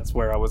college, and that's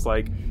where I was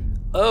like,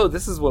 oh,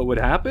 this is what would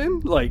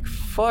happen? Like,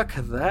 fuck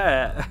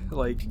that.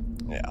 Like,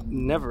 yeah,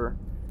 never.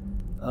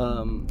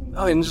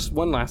 And just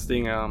one last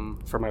thing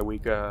for my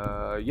week.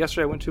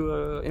 Yesterday I went to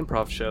a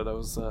improv show that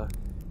was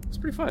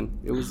pretty fun.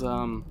 It was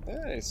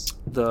nice.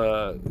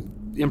 The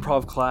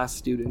improv class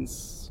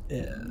students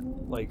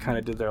like kind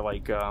of did their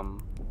like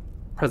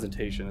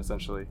presentation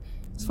essentially.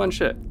 It's fun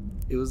shit.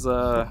 It was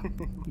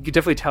you could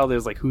definitely tell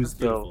there's like who's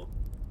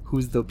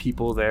the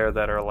people there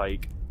that are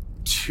like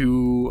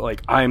too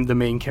like I'm the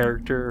main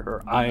character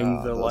or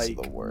I'm the like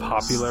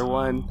popular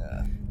one.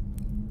 Yeah.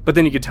 But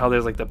then you could tell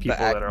there's like the people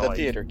that are the like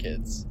theater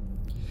kids.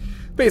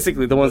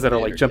 Basically the ones that are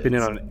like jumping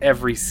in on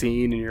every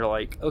scene, and you're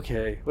like,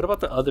 okay, what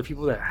about the other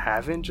people that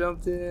haven't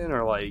jumped in?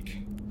 Or like,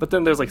 but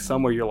then there's like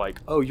some where you're like,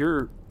 oh,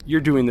 you're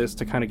doing this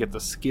to kind of get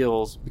the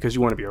skills because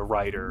you want to be a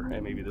writer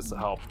and maybe this will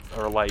help.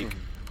 Or like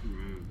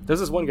there's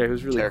this one guy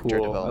who's really character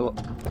cool.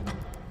 Development.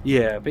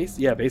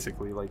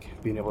 Basically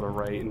like being able to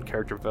write and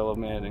character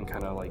development and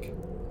kind of like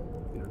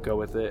go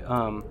with it.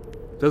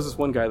 There's this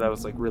one guy that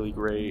was like really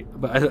great,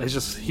 but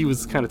he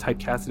was kind of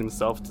typecasting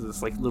himself to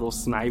this like little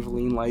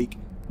sniveling like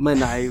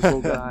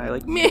maniacal guy,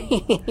 like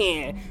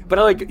me.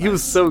 But he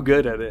was so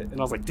good at it,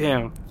 and I was like,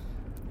 damn,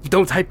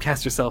 don't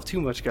typecast yourself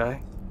too much,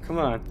 guy. Come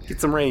on,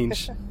 get some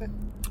range.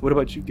 What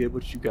about you, Gib?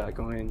 What you got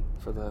going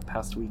for the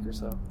past week or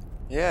so?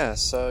 Yeah,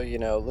 so,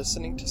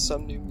 listening to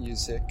some new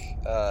music,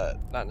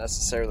 not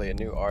necessarily a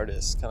new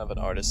artist, kind of an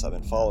artist I've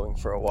been following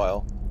for a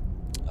while.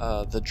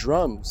 The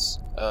Drums.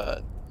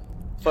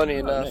 Funny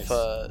enough,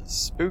 nice.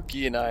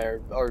 Spooky and I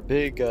are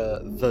big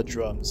The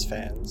Drums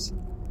fans.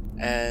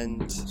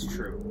 And it's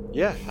true.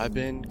 Yeah, I've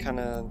been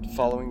kind of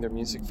following their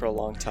music for a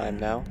long time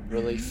now.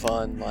 Really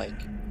fun, like,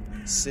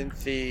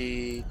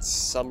 synthy,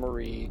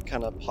 summery,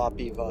 kind of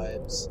poppy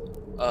vibes.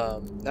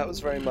 That was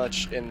very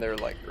much in their,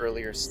 like,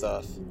 earlier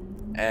stuff.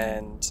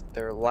 And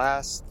their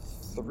last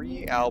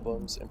 3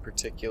 albums in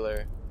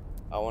particular,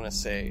 I want to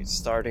say,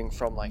 starting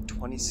from like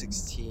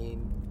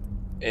 2016.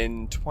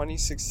 In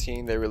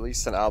 2016, they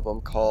released an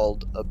album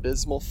called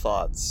Abysmal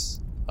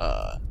Thoughts,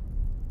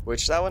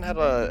 which that one had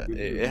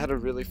a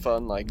really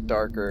fun, like,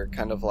 darker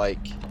kind of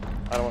like,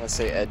 I don't want to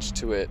say edge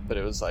to it, but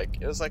it was like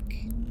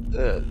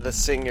the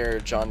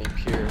singer Johnny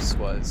Pierce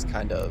was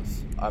kind of,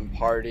 I'm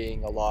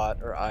partying a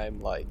lot, or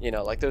I'm like,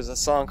 like there's a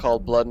song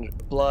called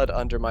Blood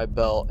Under My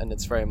Belt, and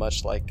it's very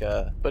much like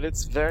but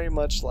it's very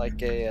much like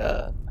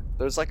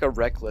there's like a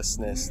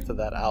recklessness to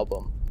that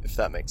album, if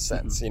that makes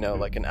sense.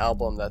 Like an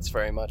album that's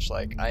very much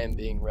like, I am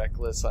being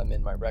reckless, I'm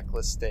in my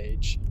reckless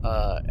stage.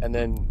 And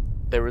then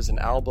there was an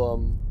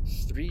album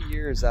 3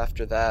 years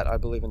after that, I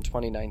believe in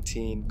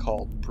 2019,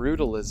 called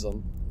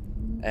Brutalism.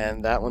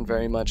 And that one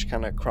very much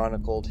kind of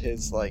chronicled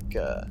his like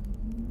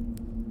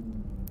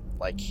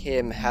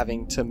him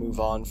having to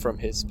move on from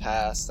his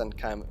past and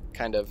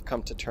kind of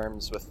come to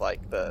terms with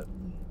like the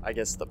I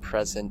guess, the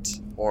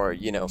present or,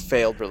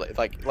 failed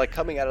like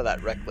coming out of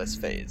that reckless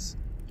phase.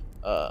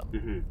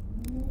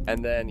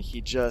 And then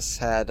he just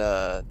had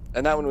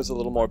and that one was a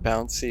little more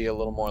bouncy, a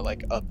little more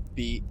like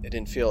upbeat. It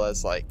didn't feel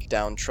as like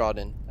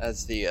downtrodden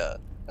as the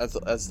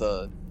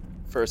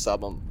first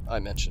album I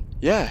mentioned.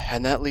 Yeah,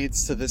 and that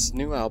leads to this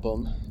new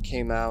album.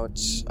 Came out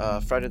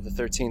Friday the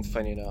 13th,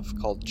 funny enough,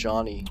 called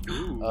Johnny.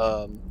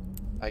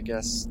 I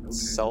guess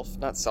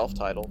not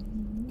self-titled,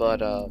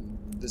 but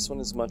this one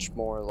is much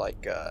more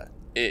like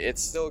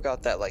it's still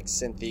got that like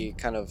synthy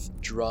kind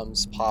of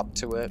drums pop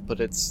to it, but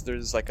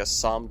there's like a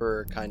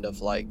somber kind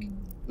of like,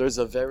 there's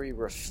a very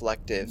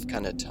reflective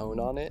kind of tone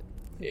on it.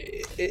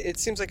 It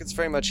seems like it's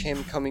very much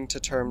him coming to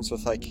terms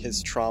with like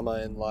his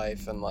trauma in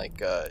life and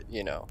like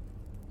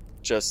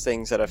just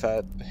things that I've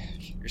had.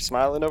 You're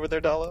smiling over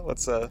there, Dala?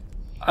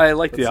 I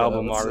like the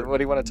album art. What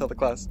do you want to tell the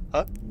class?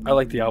 Huh? I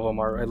like the album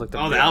art. I looked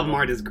at the album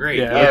art is great.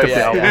 Yeah, I looked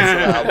at the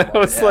album art. I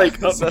was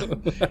like,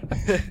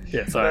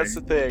 yeah, sorry. That's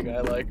the thing. I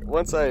like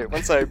once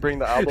I bring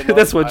the album.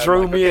 That's what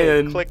drove me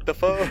in. Click the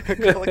phone.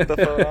 Click the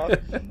phone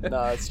off.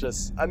 No, it's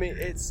just. I mean,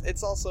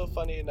 it's also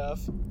funny enough.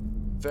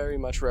 Very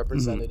much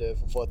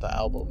representative of what the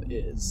album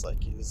is.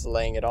 Like he's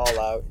laying it all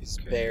out. He's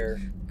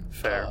bare.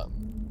 Fair.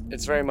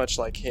 It's very much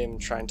like him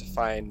trying to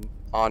find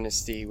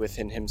honesty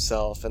within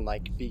himself and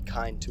like be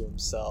kind to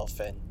himself,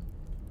 and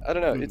I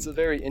don't know, it's a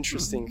very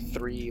interesting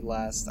 3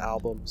 last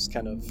albums,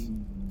 kind of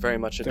very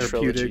much a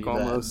therapeutic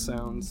trilogy almost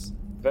sounds.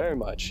 Very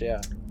much,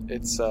 yeah.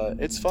 It's fun.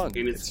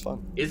 It's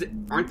fun.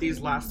 Aren't these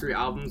last 3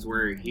 albums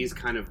where he's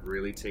kind of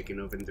really taken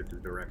over the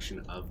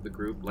direction of the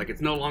group? Like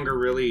it's no longer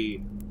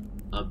really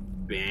a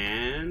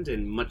band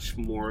and much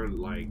more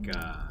like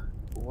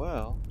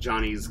well,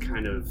 Johnny's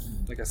kind of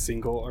like a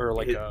single or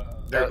like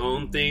their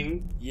own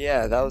thing.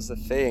 Yeah, that was the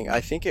thing.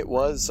 I think it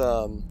was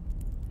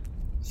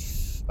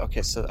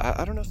okay, so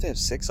I don't know if they have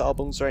 6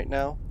 albums right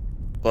now,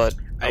 but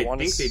I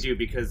think they do,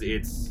 because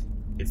it's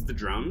the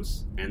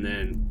drums and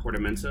then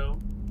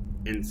Portamento,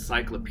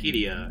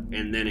 Encyclopedia,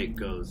 and then it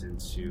goes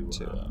into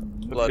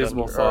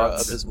Abysmal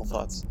Thoughts. Abysmal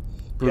Thoughts.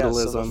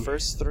 Brutalism. Yeah, so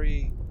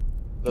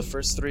the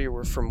first three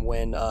were from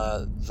when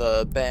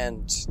the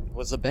band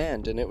was a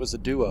band and it was a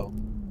duo.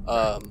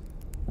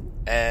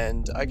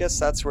 And I guess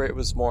that's where it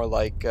was more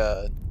like,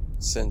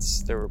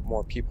 since there were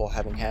more people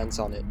having hands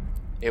on it,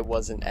 it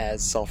wasn't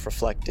as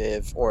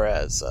self-reflective or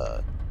as,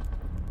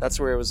 that's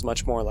where it was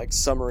much more like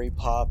summary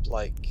pop,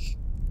 like,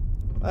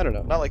 I don't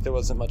know, not like there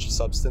wasn't much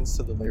substance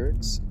to the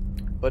lyrics,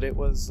 but it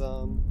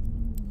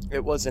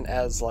wasn't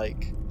as,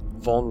 like,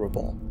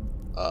 vulnerable.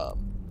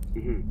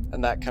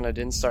 And that kind of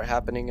didn't start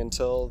happening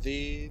until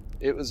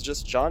it was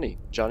just Johnny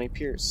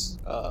Pierce.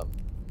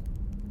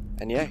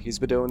 And yeah, he's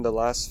been doing the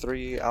last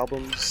 3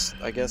 albums,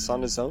 I guess,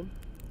 on his own,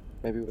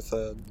 maybe with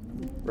a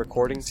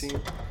recording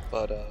team,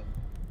 but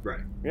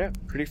right. Yeah,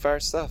 pretty fire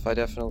stuff. I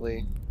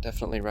definitely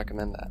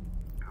recommend that.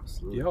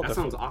 Absolutely. That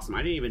sounds awesome. I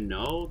didn't even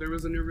know there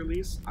was a new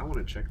release. I want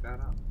to check that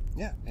out.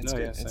 Yeah, it's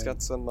good. It's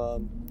got some,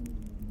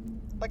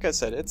 like I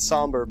said, it's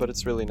somber, but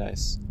it's really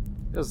nice.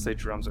 I was say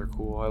drums are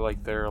cool. I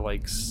like their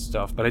like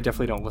stuff, but I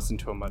definitely don't listen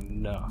to them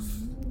enough.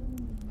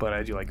 But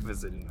I do like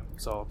visiting them,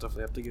 so I'll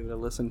definitely have to give it a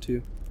listen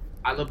to.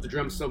 I love the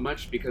drums so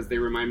much because they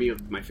remind me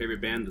of my favorite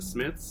band, The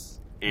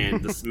Smiths,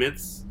 and The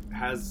Smiths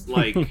has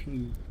like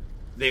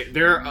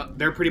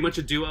they're pretty much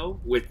a duo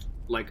with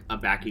like a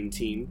backing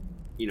team,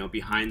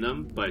 behind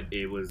them. But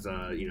it was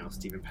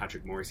Stephen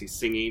Patrick Morrissey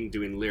singing,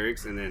 doing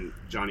lyrics, and then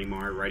Johnny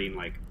Marr writing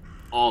like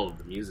all of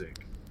the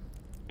music.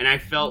 And I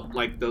felt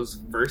like those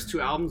first 2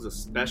 albums,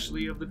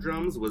 especially of the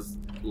drums, was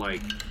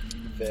like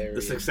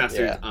the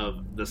successors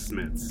of The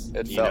Smiths.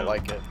 It felt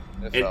like it.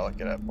 It felt like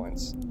it at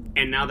points.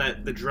 And now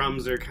that the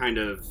drums are kind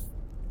of,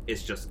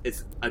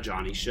 it's a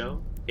Johnny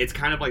show. It's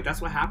kind of like, that's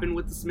what happened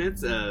with the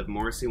Smiths.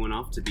 Morrissey went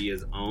off to be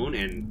his own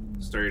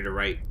and started to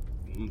write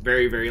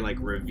very, very like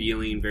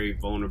revealing, very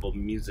vulnerable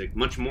music,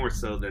 much more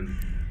so than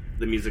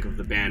the music of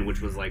the band, which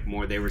was like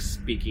more, they were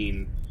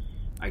speaking,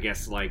 I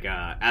guess, like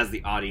as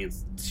the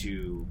audience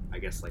to, I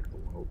guess, like the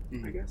world,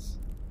 I guess.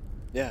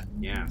 Yeah.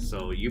 Yeah,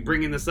 so you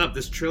bringing this up,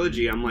 this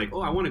trilogy, I'm like,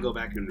 I want to go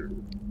back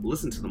and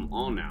listen to them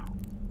all now.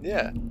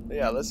 Yeah,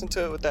 listen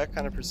to it with that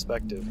kind of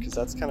perspective, because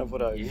that's kind of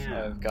what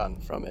I've gotten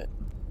from it.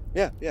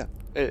 Yeah,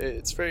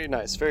 it's very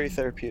nice, very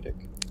therapeutic.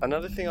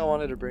 Another thing I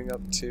wanted to bring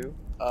up, too,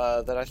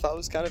 that I thought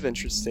was kind of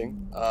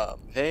interesting,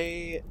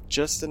 they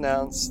just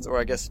announced, or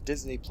I guess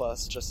Disney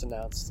Plus just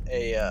announced,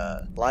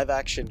 a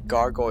live-action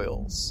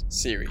Gargoyles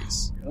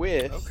series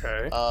with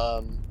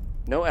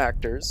no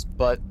actors,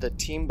 but the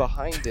team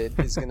behind it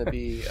is going to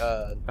be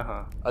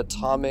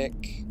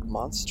Atomic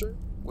Monster,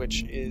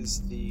 which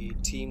is the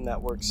team that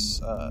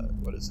works,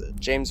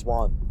 James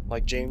Wan.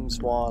 Like James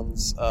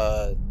Wan's,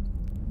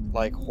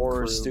 like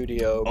horror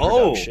studio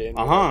production.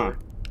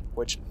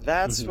 Which,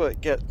 that's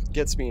what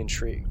gets me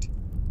intrigued.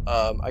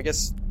 I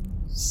guess,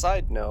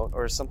 side note,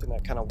 or something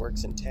that kind of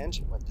works in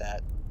tangent with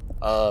that,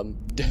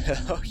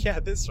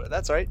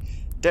 that's right.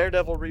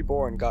 Daredevil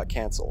Reborn got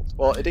canceled.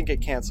 Well, it didn't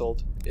get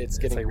canceled. It's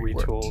getting like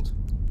retooled.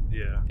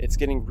 Yeah. It's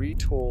getting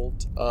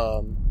retooled.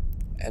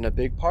 And a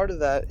big part of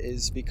that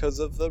is because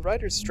of the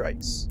writers'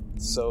 strikes.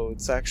 So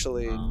it's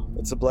actually,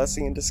 it's a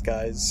blessing in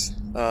disguise,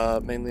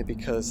 mainly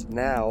because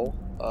now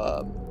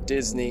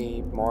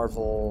Disney,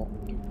 Marvel,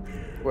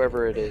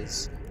 whoever it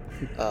is,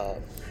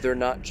 they're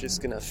not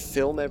just going to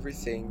film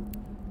everything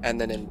and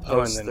then in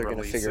post they're going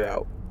to figure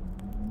out.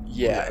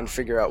 Yeah, and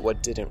figure out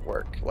what didn't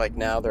work. Like,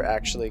 now they're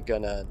actually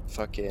gonna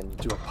fucking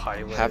do a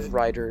pilot, have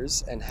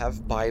writers and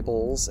have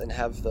Bibles and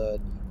have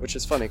which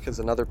is funny because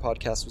another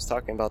podcast was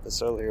talking about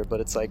this earlier, but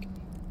it's like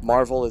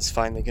Marvel is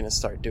finally gonna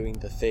start doing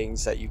the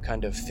things that you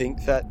kind of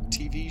think that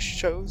TV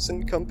shows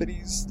and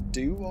companies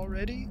do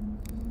already,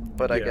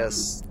 but I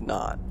guess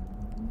not.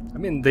 I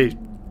mean, they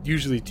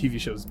usually TV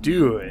shows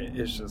do it.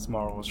 It's just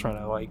Marvel's trying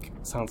to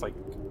sounds like,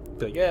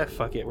 yeah,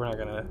 fuck it, we're not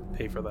gonna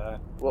pay for that.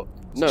 Well,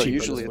 no,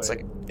 usually it's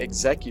like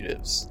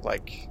executives.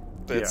 Like,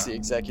 it's the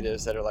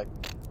executives that are like,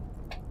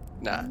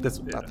 nah,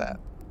 not that.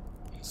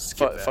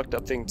 Fucked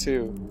up thing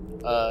too.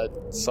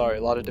 Sorry,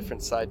 a lot of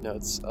different side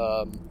notes.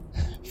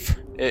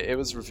 It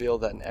was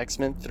revealed that in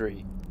X-Men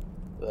 3,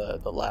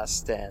 the Last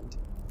Stand,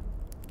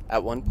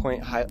 at one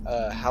point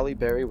Halle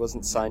Berry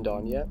wasn't signed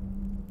on yet.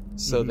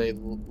 So they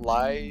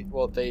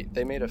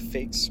made a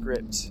fake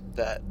script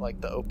that,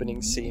 like, the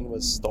opening scene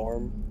was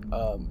Storm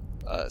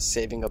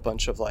saving a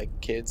bunch of, like,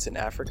 kids in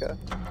Africa.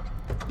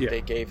 Yeah.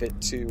 They gave it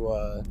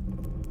to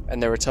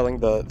and they were telling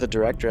the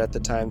director at the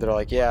time, they're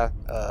like,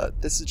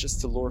 this is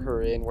just to lure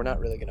her in, we're not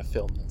really gonna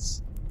film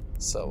this.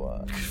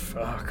 So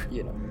fuck.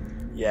 You know.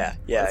 Yeah,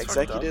 that's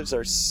executives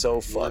are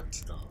so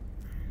fucked.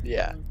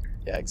 Yeah,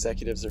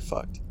 executives are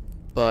fucked.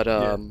 But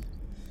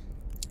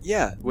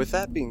yeah, with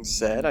that being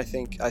said, I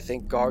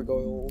think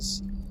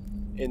Gargoyles,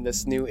 in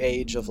this new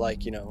age of,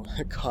 like, you know,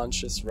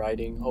 conscious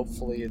writing,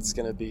 hopefully it's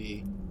gonna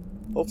be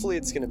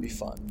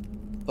fun.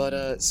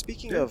 But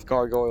speaking of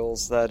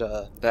gargoyles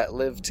that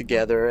live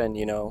together, and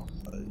you know,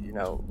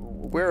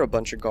 we're a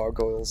bunch of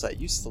gargoyles that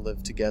used to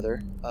live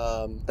together.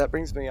 That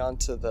brings me on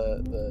to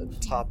the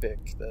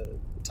topic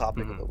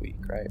of the week,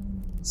 right?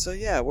 So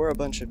yeah, we're a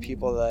bunch of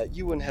people that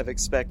you wouldn't have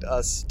expect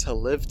us to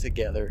live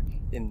together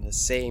in the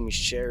same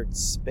shared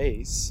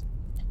space.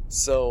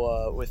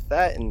 So with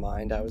that in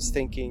mind, I was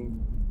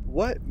thinking,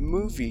 what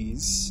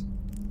movies,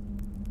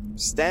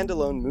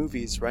 standalone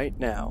movies right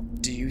now,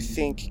 do you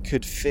think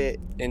could fit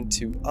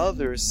into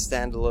other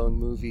standalone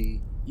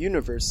movie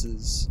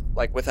universes,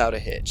 like, without a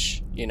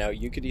hitch? You know,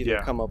 you could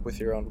either come up with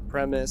your own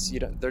premise.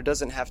 There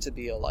doesn't have to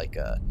be a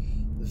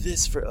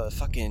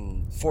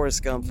fucking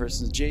Forrest Gump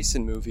versus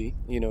Jason movie.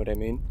 You know what I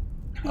mean?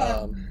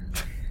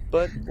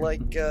 But,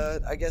 like,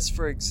 I guess,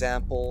 for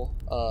example,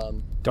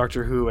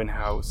 Doctor Who and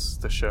House,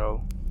 the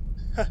show.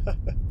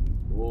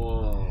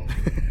 Whoa.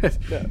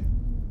 Yeah.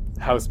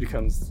 House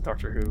becomes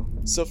Doctor Who.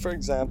 So, for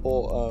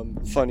example,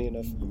 funny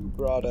enough, you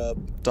brought up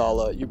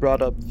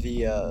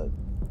the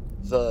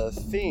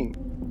Thing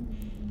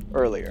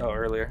earlier. Oh,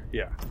 earlier?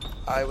 Yeah.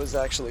 I was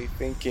actually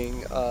thinking,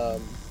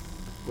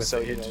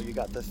 you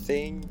got the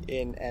Thing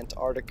in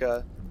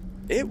Antarctica.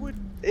 It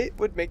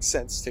would make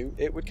sense too.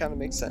 It would kind of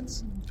make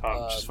sense.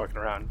 I'm just fucking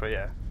around, but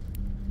yeah.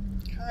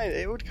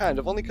 It would kind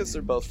of, only because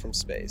they're both from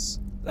space.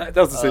 That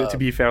was to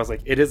be fair. I was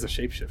like, it is a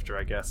shapeshifter,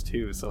 I guess,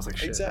 too. So I was like,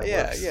 shit,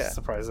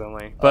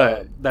 surprisingly.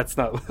 But that's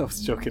not what I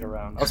was joking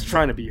around. I was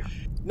trying to be.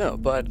 No,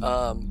 but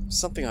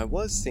something I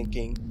was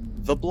thinking,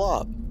 The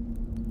Blob.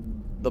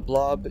 The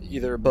Blob,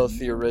 either both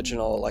the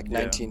original, like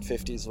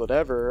 1950s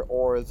whatever,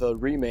 or the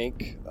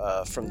remake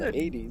from the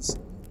 80s,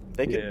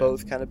 they could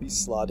both kind of be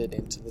slotted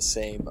into the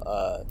same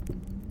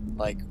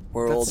like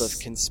world of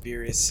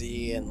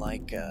conspiracy and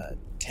like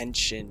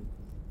tension,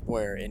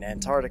 where in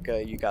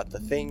Antarctica you got the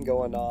Thing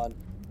going on,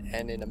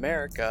 and in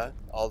America,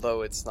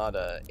 although it's not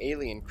a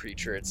alien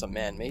creature, it's a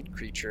man-made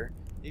creature,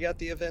 you got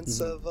the events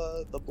of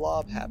the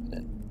Blob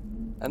happening.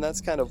 And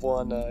that's kind of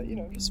one,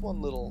 just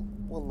one little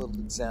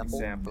example.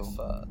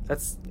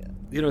 That's,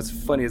 it's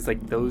funny. It's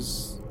like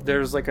there's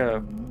like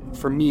a,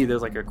 for me,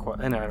 there's like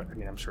and I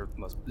mean, I'm sure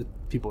most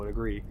people would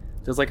agree.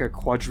 There's like a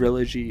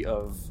quadrilogy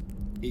of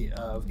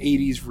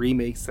 80s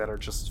remakes that are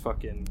just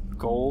fucking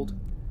gold.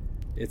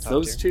 It's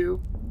those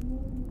two,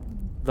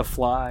 The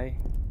Fly,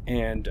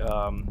 and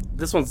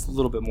this one's a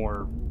little bit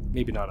more,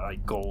 maybe not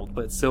like gold,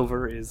 but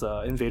silver is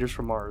Invaders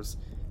from Mars.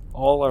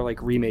 All are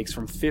like remakes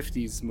from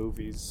 50s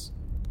movies,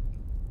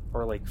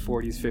 or like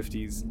 40s,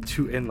 50s,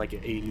 to in like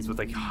 80s with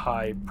like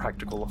high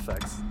practical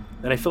effects.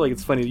 And I feel like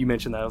it's funny that you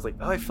mentioned that. I was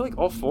like, I feel like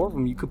all four of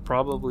them you could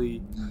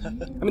probably. I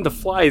mean, The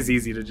Fly is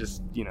easy to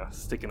just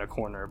stick in a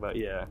corner, but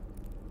yeah.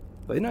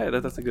 But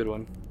that's a good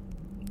one.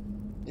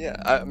 Yeah,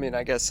 I mean,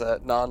 I guess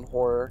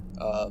non-horror.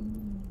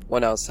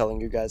 One I was telling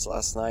you guys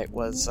last night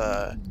was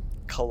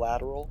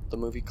Collateral, the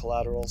movie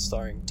Collateral,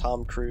 starring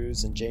Tom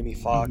Cruise and Jamie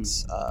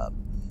Foxx.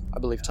 I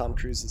believe Tom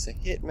Cruise is a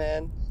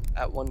hitman.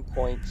 At one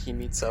point, he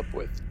meets up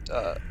with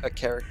a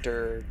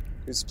character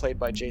who's played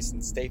by Jason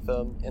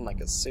Statham in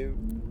like a suit.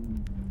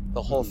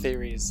 The whole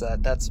theory is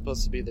that that's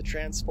supposed to be the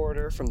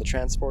Transporter from the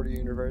Transporter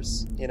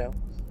universe,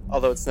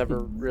 although it's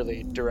never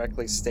really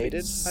directly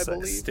stated, I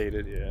believe.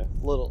 Stated, yeah.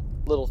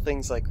 Little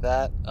things like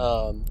that.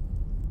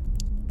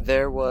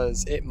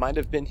 it might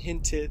have been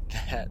hinted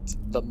that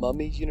the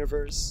Mummy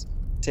universe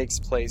takes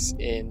place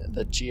in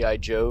the G.I.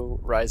 Joe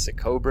Rise of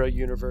Cobra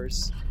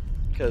universe,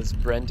 because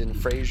Brendan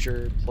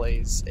Fraser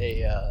plays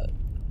a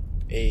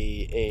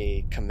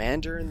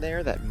commander in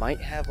there that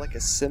might have like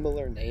a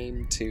similar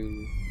name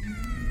to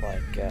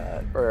like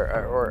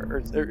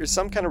or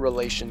some kind of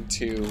relation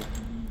to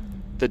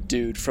the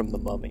dude from the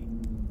Mummy.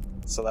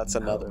 So that's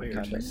another kind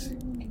of,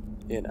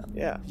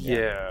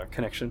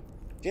 connection.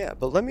 Yeah,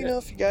 but let me know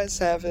if you guys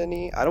have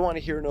any. I don't want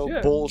to hear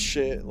no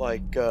bullshit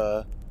like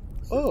I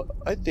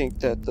think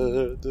that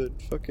the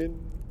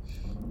fucking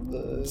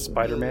the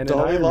Spider-Man the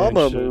Dalai and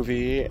Lama Iron Man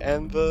movie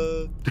and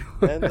the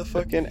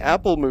fucking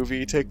Apple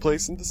movie take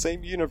place in the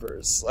same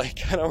universe. Like,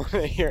 I don't want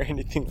to hear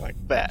anything like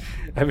that.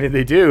 I mean,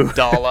 they do.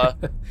 Dala.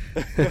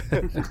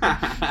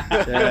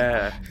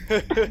 Yeah.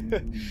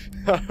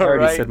 I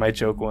already said my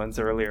joke once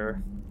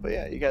earlier. But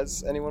yeah, you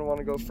guys, anyone want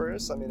to go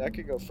first? I mean, I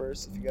could go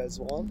first if you guys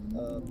want.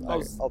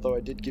 Although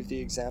I did give the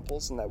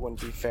examples, and that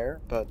wouldn't be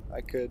fair, but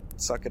I could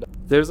suck it up.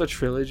 There's a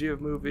trilogy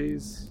of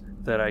movies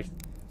that I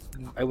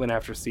went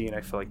after seeing.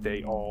 I feel like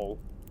they all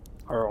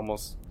are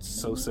almost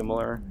so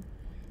similar.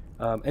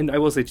 And I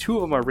will say 2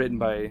 of them are written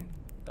by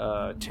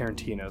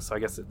Tarantino, so I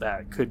guess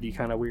that could be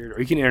kind of weird. Or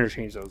you can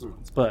interchange those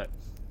ones. But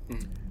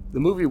the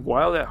movie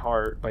Wild at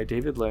Heart by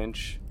David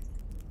Lynch,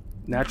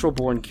 Natural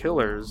Born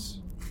Killers,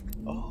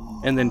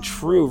 and then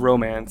True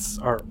Romance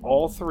are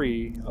all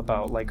 3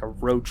 about like a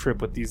road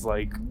trip with these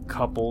like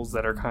couples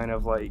that are kind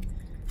of like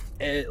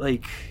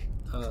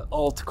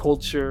alt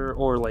culture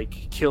or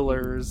like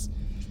killers.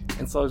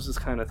 And so I was just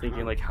kind of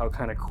thinking like how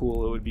kind of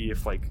cool it would be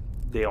if like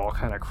they all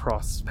kind of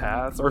cross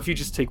paths, or if you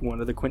just take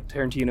one of the Quentin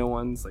Tarantino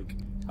ones. Like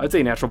I'd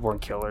say Natural Born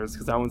Killers,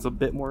 because that one's a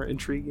bit more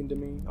intriguing to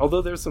me.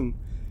 Although there's some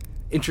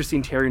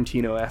interesting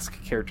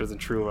Tarantino-esque characters in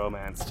True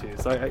Romance too.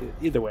 So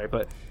either way,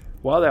 but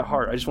Wild at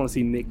Heart, I just want to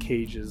see Nick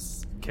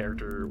Cage's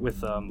character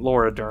with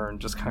Laura Dern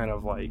just kind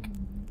of like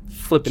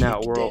flipping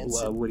out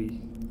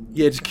Woody.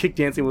 Yeah, just kick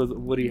dancing with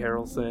Woody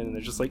Harrelson, and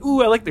they're just like,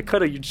 "Ooh, I like the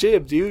cut of your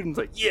jib, dude." And it's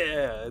like,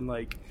 "Yeah," and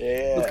like,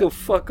 let's go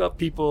fuck up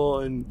people,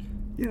 and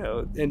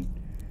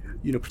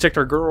protect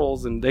our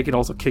girls, and they can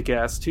also kick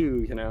ass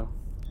too,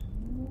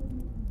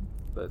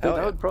 But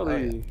that would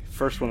probably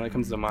first one that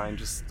comes to mind.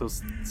 Just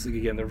those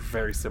again, they're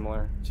very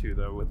similar too,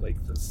 though, with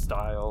like the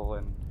style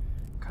and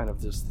kind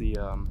of just the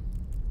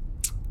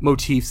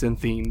motifs and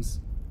themes.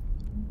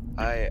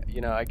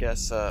 I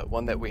guess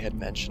one that we had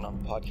mentioned on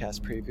the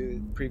podcast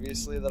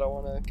previously that I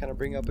want to kind of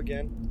bring up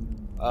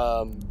again,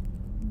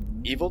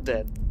 Evil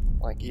Dead,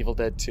 like Evil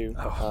Dead 2,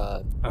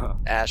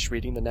 Ash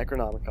reading the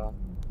Necronomicon.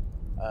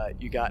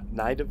 You got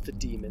Night of the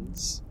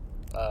Demons,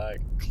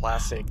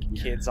 classic.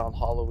 Kids on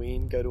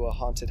Halloween go to a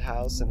haunted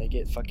house and they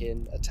get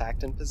fucking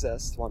attacked and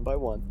possessed one by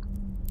one.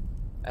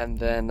 And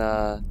then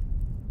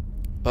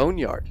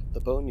Boneyard,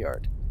 the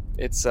Boneyard.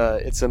 It's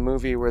a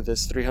movie where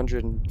this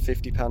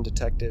 350-pound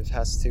detective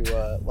has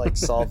to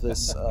solve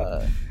this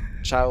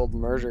child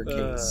murder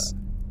case.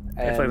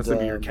 I feel like that's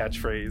gonna be your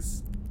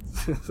catchphrase.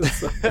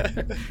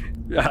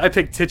 I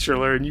picked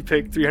titular and you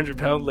picked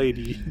 300-pound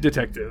lady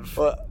detective.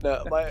 Well,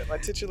 no, my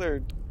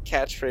titular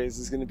catchphrase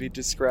is going to be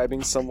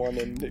describing someone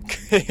in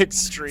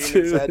extreme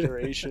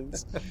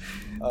exaggerations.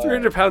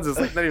 300 pounds is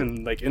like not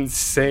even like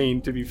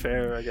insane, to be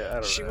fair. I don't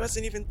know. She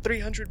wasn't even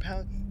 300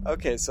 pounds.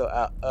 Okay,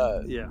 so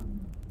yeah.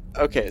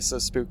 Okay, so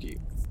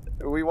Spooky.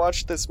 We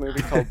watched this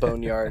movie called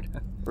Boneyard.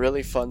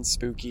 Really fun,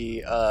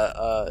 spooky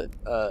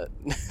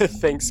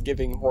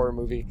Thanksgiving horror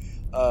movie.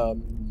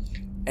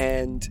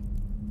 And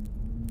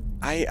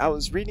I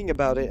was reading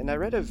about it, and I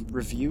read a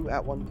review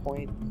at one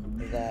point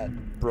that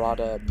brought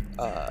up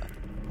and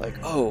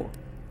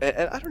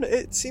I don't know,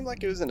 it seemed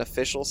like it was an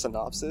official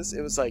synopsis.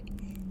 It was like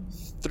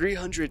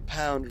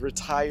 300-pound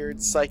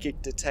retired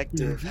psychic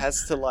detective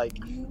has to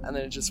and then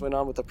it just went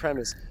on with the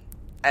premise.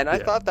 And I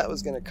thought that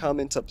was going to come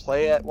into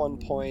play at one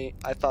point.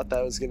 I thought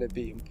that was going to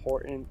be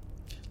important.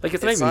 Like,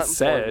 it's not even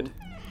said.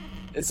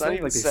 It's not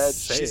even said.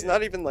 She's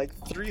not even,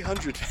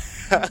 300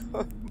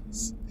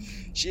 pounds.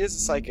 She is a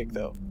psychic,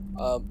 though.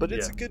 But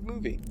it's a good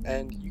movie.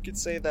 And you could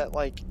say that,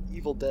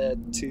 Evil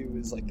Dead 2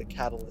 is, the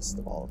catalyst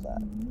of all of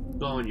that.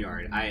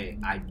 Boneyard.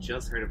 I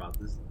just heard about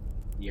this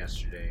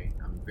yesterday.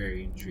 I'm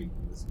very intrigued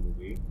in this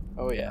movie.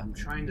 Oh, yeah. I'm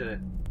trying to...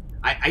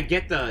 I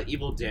get the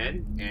Evil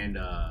Dead and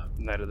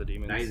Night of the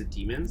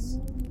Demons.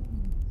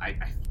 I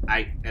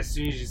as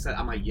soon as you said,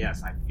 I'm like,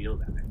 yes, I feel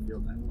that,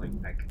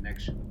 that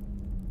connection.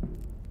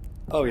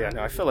 Oh yeah,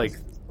 no, I feel like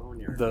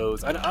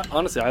those.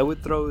 Honestly, I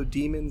would throw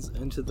Demons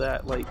into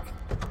that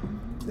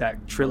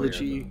that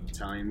trilogy. The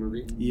Italian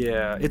movie.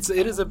 Yeah, it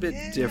is a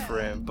bit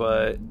different,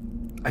 but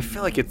I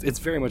feel like it's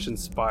very much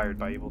inspired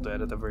by Evil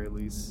Dead at the very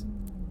least.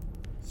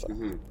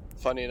 Mm-hmm.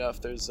 Funny enough,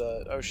 there's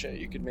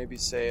you could maybe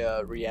say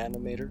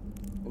Reanimator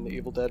in the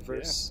Evil Dead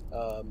verse.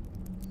 Yeah.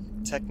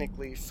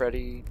 Technically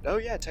Freddy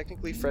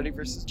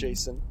versus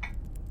Jason,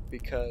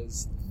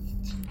 because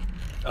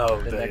the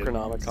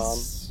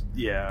Necronomicon.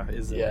 The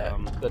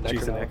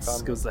Jason Necronomicon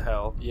X goes to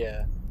hell.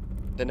 Yeah.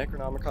 The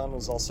Necronomicon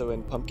was also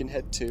in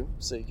Pumpkinhead 2,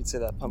 so you could say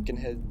that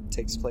Pumpkinhead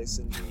takes place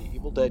in the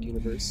Evil Dead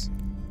universe.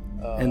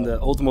 And the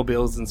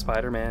Oldsmobiles in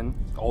Spider-Man,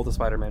 all the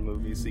Spider-Man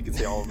movies, so you can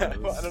say all of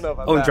those. I don't know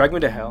about and that. Drag Me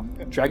to Hell.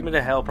 Drag Me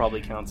to Hell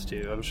probably counts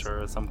too, I'm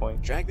sure, at some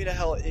point. Drag Me to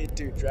Hell,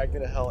 Drag Me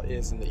to Hell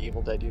is in the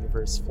Evil Dead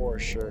universe for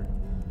sure.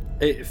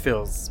 It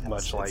feels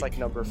much It's like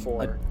number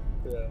 4.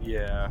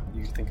 Yeah,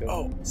 you think of...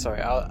 Oh, sorry,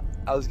 I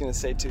was going to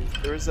say too,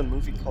 there was a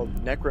movie called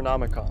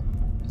Necronomicon.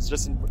 It's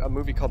just a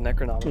movie called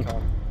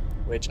Necronomicon,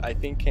 which I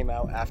think came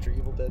out after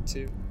Evil Dead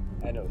 2.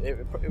 I know,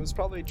 it was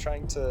probably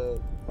trying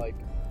to, like,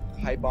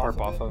 hype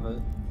off of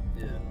it.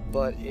 Yeah.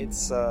 But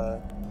it's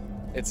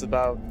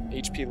about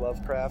H.P.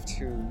 Lovecraft,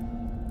 who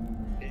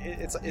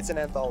it's an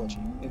anthology.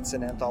 It's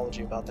an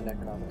anthology about the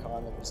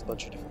Necronomicon, and there's a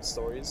bunch of different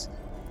stories.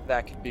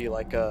 That could be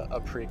like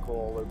a prequel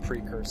or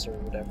precursor or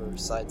whatever,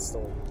 side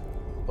story.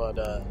 But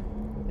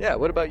yeah,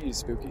 what about you,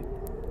 Spooky?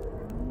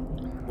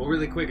 Well,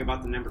 really quick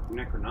about the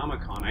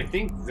Necronomicon, I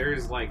think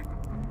there's like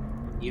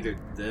either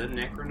the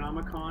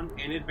Necronomicon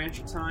in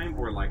Adventure Time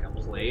or like a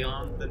play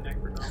on the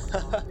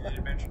Necronomicon in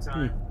Adventure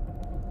Time.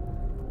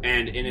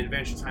 And in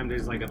Adventure Time,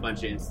 there's like a bunch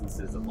of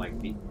instances of like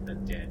the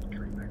dead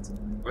coming back to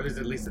life, or there's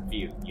at least a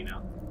few, you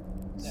know.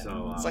 Yeah,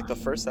 so it's like the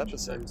first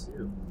episode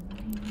too.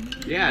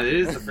 Yeah, it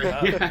is the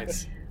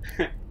first.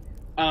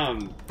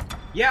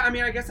 Yeah, I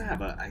mean, I guess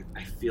I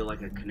feel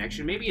like a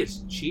connection. Maybe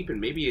it's cheap and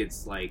maybe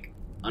it's like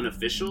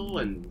unofficial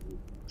and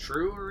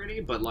true already,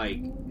 but like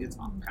it's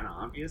kind of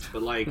obvious.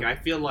 But like I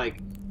feel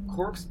like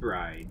Corpse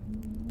Bride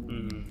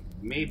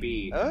may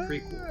be a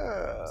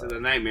prequel to The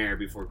Nightmare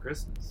Before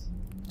Christmas.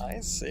 I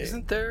see.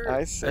 Isn't there?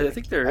 I see. I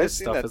think there is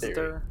stuff, isn't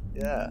there?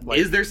 Yeah. Like,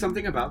 is there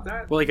something about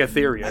that? Well, like a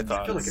theory, I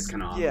feel like it's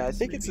kind of obvious. Yeah, I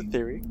think it's a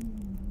theory.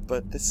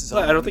 But this is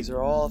these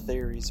are all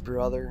theories,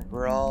 brother.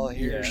 We're all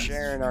here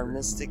sharing our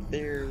mystic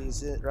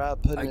theories,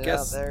 right? Putting it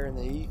out there in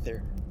the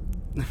ether.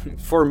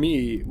 For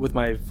me, with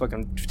my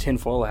fucking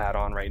tinfoil hat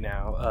on right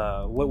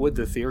now, what would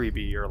the theory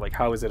be, or like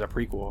how is it a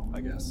prequel?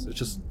 I guess it's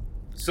just.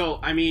 So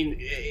I mean,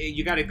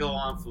 you got to go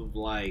off of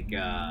like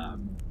the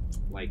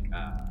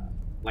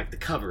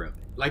cover of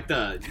it, like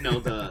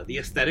the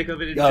aesthetic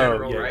of it in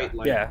general, right?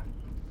 Like,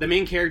 the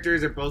main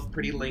characters are both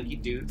pretty lanky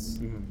dudes.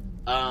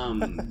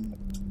 Mm-hmm.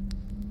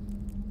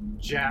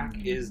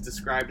 Jack is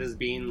described as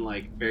being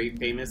like very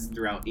famous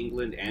throughout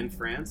England and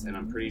France, and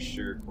I'm pretty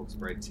sure Corpse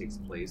Bride takes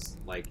place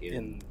like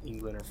in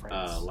England or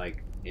France.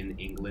 Like in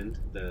England,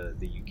 the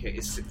UK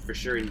is for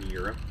sure in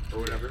Europe or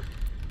whatever.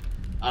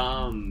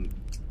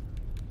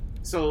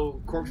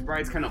 So Corpse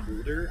Bride's kind of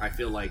older. I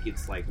feel like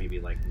it's like maybe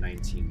like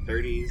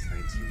 1930s,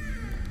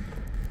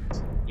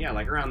 yeah,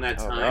 like around that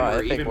time,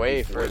 or even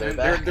way before. further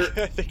back.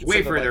 They're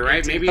way further,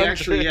 right? Maybe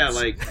actually, yeah,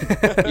 like,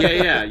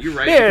 yeah, you're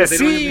right. Yeah,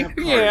 see,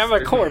 I'm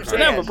a corpse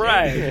and I'm a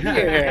bride.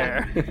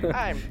 Yeah,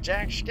 I'm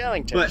Jack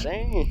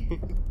Skellington.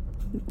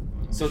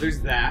 So there's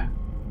that,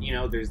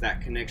 there's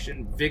that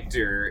connection.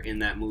 Victor in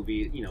that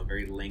movie,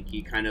 very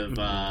lanky, kind of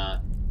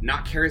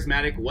not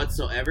charismatic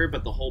whatsoever.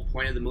 But the whole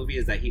point of the movie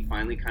is that he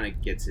finally kind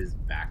of gets his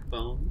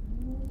backbone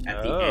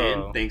at the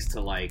end, thanks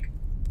to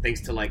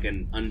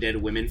an undead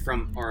woman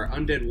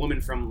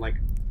from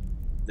like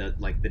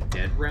the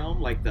dead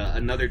realm, like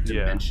another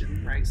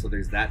dimension, right? So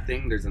there's that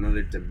thing. There's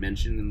another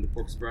dimension in the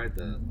Corpse Bride,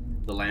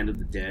 the land of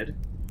the dead,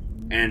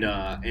 and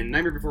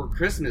Nightmare Before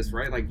Christmas,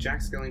 right? Like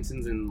Jack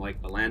Skellington's in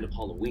like the land of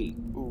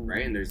Halloween,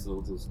 right? And there's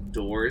those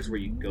doors where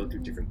you go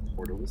through different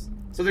portals.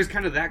 So there's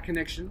kind of that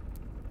connection,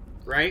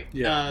 right?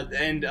 Yeah.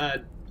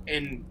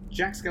 And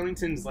Jack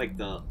Skellington's like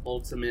the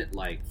ultimate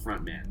like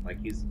front man.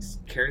 Like he's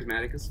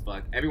charismatic as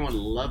fuck. Everyone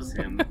loves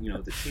him.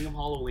 The king of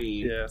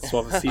Halloween. Yeah,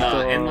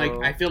 Suavecito. And like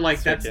I feel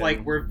like that's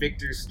like where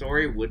Victor's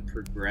story would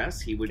progress.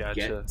 He would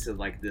get to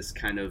like this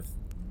kind of,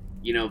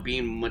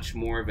 being much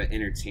more of an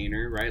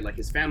entertainer, right? Like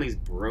his family's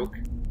broke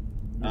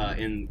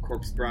in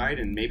Corpse Bride,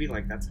 and maybe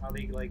like that's how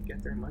they like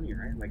get their money,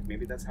 right? Like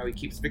maybe that's how he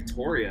keeps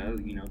Victoria.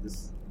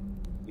 This.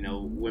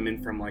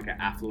 Women from like an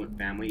affluent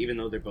family, even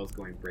though they're both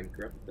going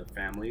bankrupt, the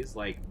families,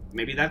 like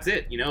maybe that's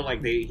it,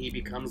 like he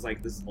becomes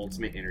like this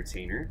ultimate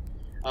entertainer.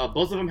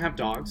 Both of them have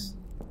dogs,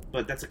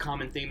 but that's a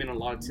common theme in a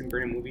lot of Tim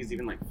Burton movies,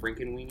 even like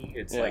Frankenweenie.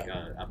 It's like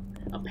a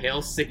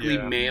pale, sickly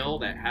male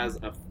that has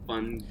a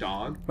fun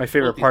dog. My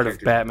favorite part of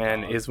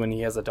Batman is when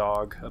he has a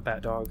dog, a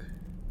bat dog.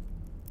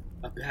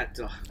 A bat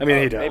dog. I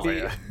mean, he does.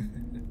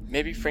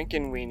 Maybe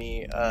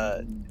Frankenweenie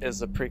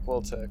is a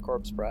prequel to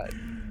Corpse Bride.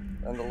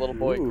 And the little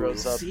boy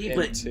grows up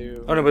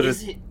into... Oh, no, but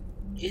isn't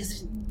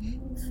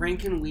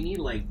Frankenweenie,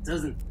 like,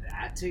 doesn't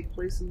that take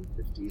place in the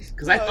 50s?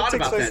 Because I thought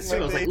about that, too. I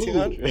was like, ooh.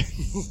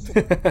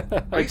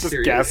 Like, just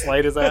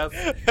gaslight his ass.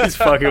 He's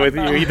fucking with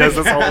you. He does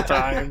this all the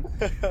time.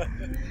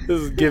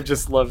 Giv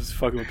just loves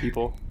fucking with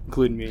people,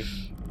 including me.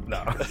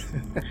 No.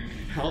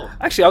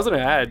 Actually, I was going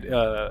to add,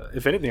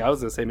 if anything, I was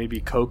going to say maybe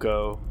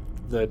Coco,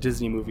 the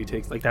Disney movie,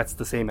 takes... Like, that's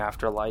the same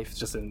afterlife,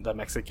 just in the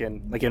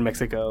Mexican... Like, in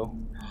Mexico.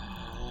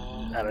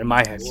 In my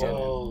head.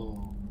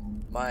 Whoa.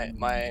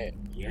 My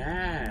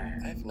yeah.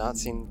 I've not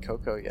seen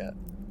Coco yet.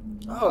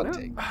 Oh, no.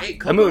 Hey,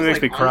 that movie makes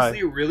me cry.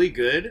 Honestly, really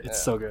good.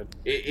 It's so good.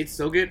 It's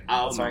so good.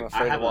 Oh my! I'm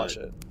afraid to watch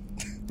it.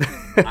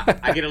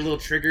 I get a little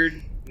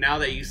triggered now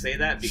that you say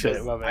that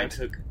because I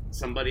took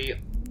somebody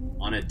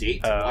on a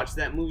date to watch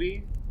that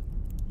movie.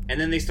 And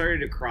then they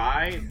started to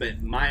cry,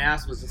 but my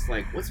ass was just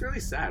like, what's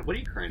really sad? What are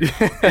you crying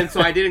about? And so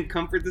I didn't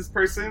comfort this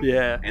person.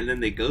 Yeah. And then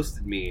they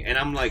ghosted me. And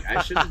I'm like,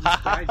 I should have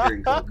just cried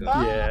during Coco.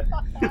 Yeah.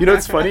 You know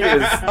what's funny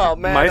is Oh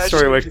man, my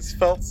story I was just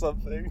felt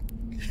something.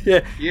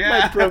 yeah, Yeah.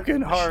 my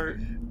broken heart.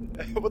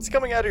 What's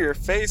coming out of your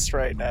face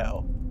right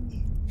now?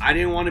 I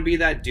didn't want to be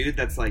that dude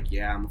that's like,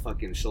 yeah, I'm a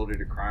fucking shoulder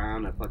to cry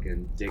on, a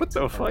fucking dick What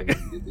the to fuck?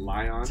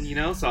 lie on, you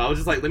know? So I was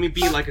just like, let me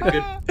be like a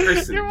good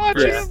person. You're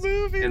watching first. a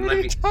movie. And What let are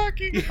you me-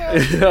 talking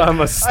about?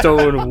 I'm a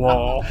stone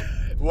wall.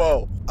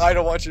 Whoa! I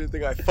don't want you to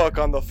think I fuck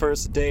on the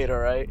first date. All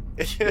right?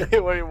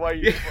 Why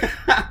you?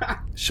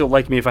 She'll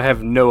like me if I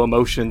have no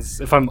emotions,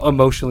 if I'm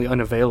emotionally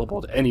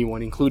unavailable to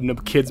anyone, including a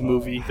kid's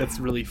movie. That's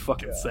really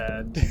fucking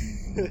sad.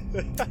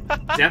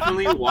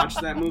 Definitely watch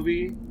that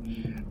movie.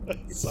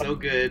 It's so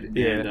good.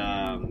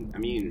 Yeah. And I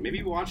mean,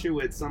 maybe watch it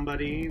with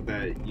somebody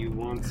that you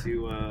want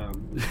to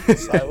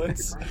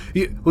Silence.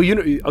 Well, you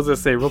know, I was gonna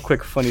say real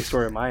quick funny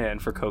story on my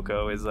end for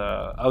Coco is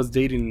I was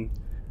dating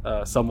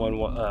someone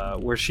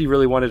where she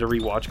really wanted to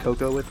rewatch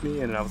Coco with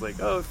me, and I was like,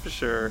 oh, for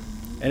sure.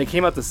 And it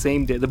came out the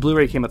same day. The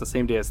Blu-ray came out the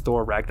same day as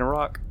Thor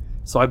Ragnarok,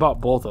 so I bought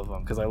both of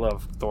them because I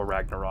love Thor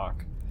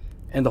Ragnarok.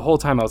 And the whole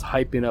time I was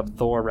hyping up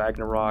Thor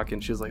Ragnarok,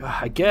 and she was like, oh,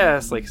 I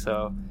guess, like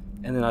so.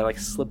 And then I like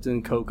slipped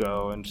in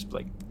Coco, and just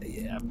like,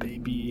 yeah,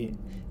 baby,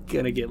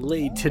 gonna get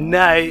laid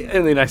tonight.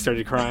 And then I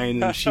started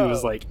crying, and she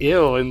was like,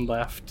 ill, and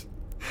left.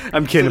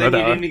 I'm kidding so then about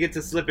you that. didn't get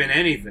to slip in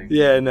anything.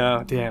 Yeah,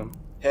 no, damn.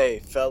 Hey,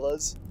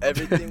 fellas,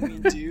 everything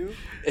we do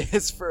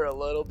is for a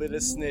little bit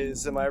of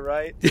sniz. Am I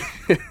right?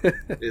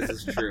 This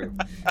is true.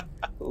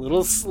 A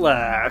little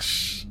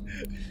slash.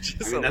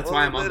 Just I mean, a that's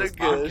why I'm little on bit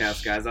this of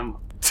gush. podcast, guys. I'm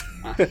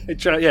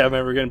Yeah,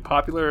 man, we're getting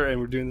popular,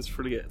 and we're doing this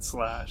for to get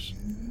slash.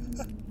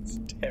 It's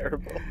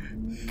terrible.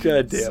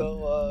 God damn.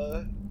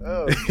 So,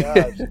 oh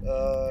gosh,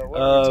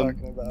 what are we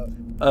talking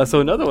about? So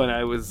another one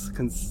I was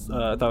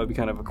thought would be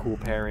kind of a cool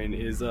pairing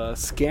is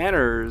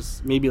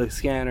scanners, maybe like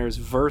scanners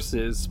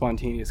versus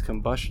spontaneous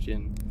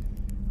combustion.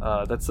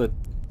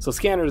 So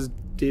scanners.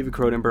 David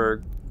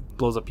Cronenberg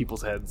blows up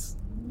people's heads,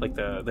 like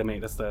the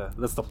main. That's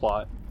the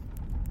plot.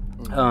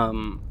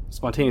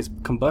 Spontaneous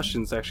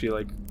combustion is actually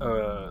like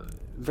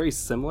very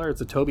similar.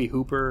 It's a Tobe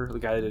Hooper, the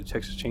guy that did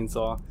Texas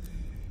Chainsaw.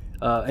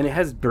 And it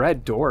has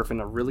Brad Dourif in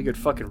a really good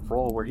fucking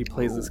role where he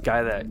plays this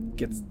guy that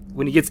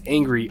when he gets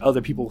angry,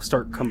 other people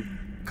start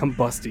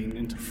combusting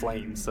into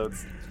flames. So I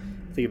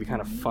think it'd be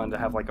kind of fun to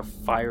have like a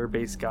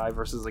fire-based guy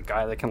versus a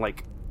guy that can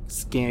like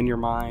scan your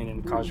mind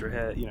and cause your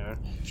head, you know.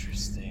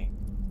 Interesting.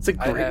 It's a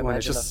great I one.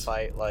 It's imagine just a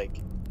fight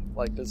like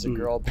there's a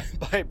girl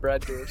by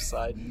Brad Dourif's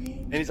side,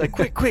 and he's like,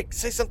 quick,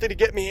 say something to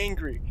get me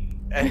angry.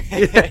 And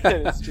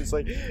it's just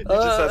like, he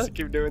just has to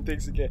keep doing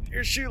things again.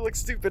 Your shoe looks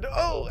stupid.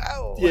 Oh,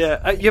 ow.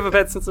 yeah, you have a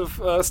bad sense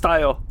of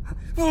style.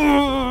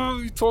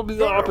 You told me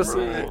the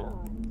opposite.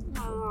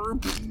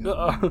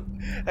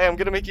 Hey, I'm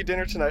gonna make you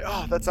dinner tonight.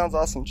 Oh, that sounds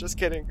awesome. Just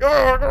kidding.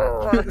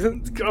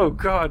 Oh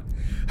God,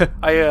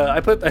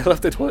 I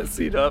left the toilet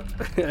seat up.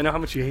 I know how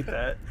much you hate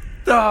that.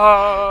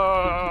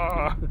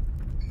 Ah!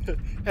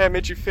 Hey, I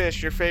made you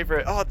fish, your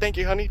favorite. Oh, thank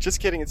you, honey.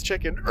 Just kidding, it's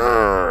chicken.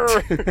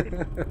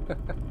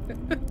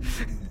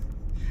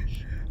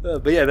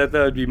 But yeah, that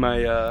would be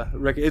my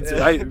record.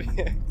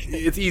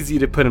 It's easy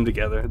to put them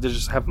together. To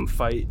just have them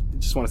fight.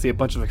 Just want to see a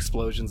bunch of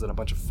explosions and a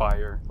bunch of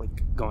fire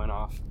like going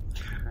off.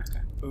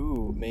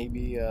 Ooh,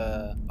 maybe,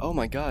 oh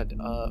my god,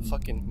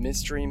 fucking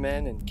Mystery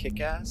Men and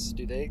Kick-Ass,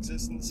 do they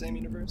exist in the same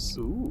universe?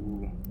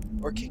 Ooh.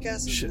 Or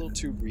Kick-Ass is a little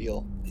too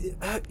real.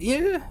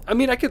 Yeah, I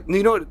mean, I could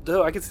see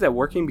that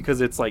working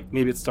because it's like,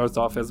 maybe it starts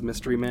off as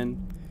Mystery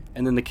Men,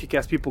 and then the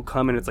Kick-Ass people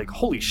come and it's like,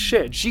 holy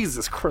shit,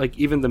 Jesus Christ, like,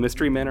 even the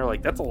Mystery Men are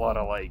like, that's a lot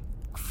of, like,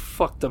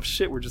 fucked up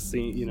shit we're just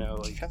seeing, you know,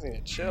 like... You guys need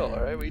to chill,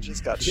 alright? We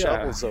just got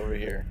shovels over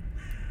here.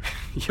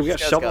 Yeah, we got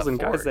These guys shovels got and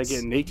guys that forks.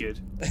 get naked.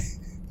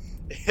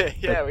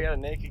 Yeah, we got a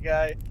naked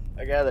guy,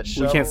 a guy that We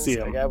shovels, can't see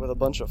him. a guy with a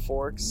bunch of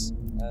forks,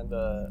 and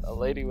a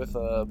lady with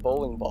a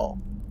bowling ball.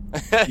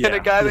 And Yeah. a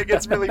guy that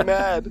gets really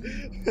mad.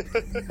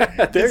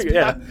 There,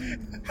 yeah.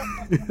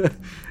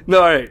 No,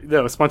 alright,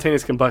 no,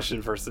 spontaneous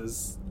combustion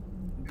versus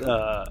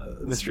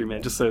Mystery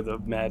Men, just so the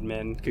mad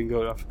men can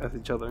go off at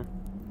each other.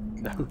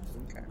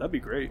 Okay. That'd be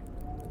great.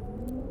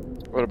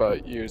 What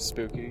about you,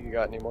 Spooky? You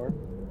got any more?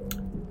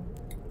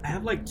 I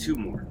have like two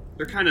more.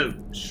 They're kind of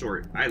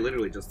short. I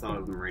literally just thought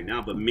of them right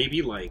now, but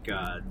maybe like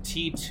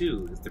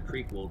T2 is the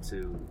prequel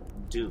to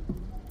Dune.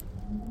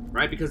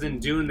 Right? Because in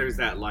Dune there's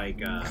that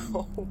like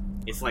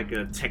it's like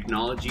a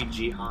technology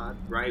jihad,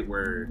 right?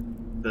 Where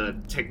the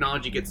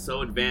technology gets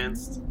so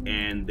advanced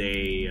and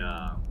the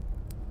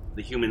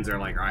humans are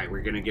like, alright,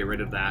 we're gonna get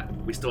rid of that.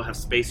 We still have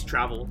space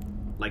travel.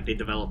 Like they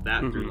developed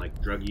that through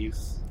like drug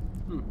use.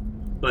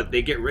 But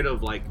they get rid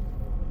of like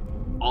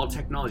all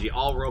technology,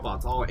 all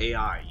robots, all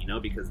AI, you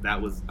know, because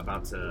that was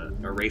about to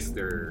erase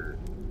their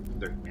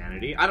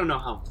humanity. I don't know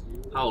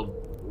how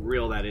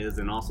real that is,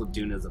 and also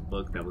Dune is a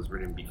book that was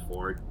written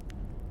before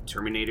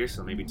Terminator,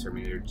 so maybe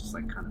Terminator just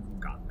like kind of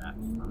got that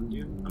from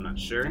Dune. I'm not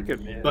sure,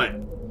 Good man. but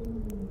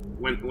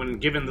when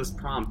given this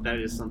prompt, that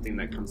is something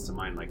that comes to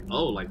mind. Like,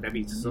 oh, like that'd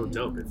be so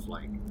dope if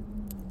like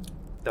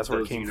that's where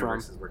it those came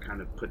universes from. were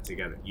kind of put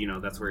together. You know,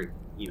 that's where it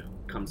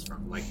comes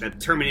from. Like that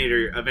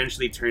Terminator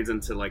eventually turns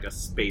into like a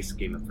space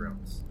Game of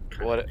Thrones.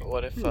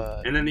 What if?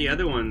 And then the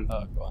other one.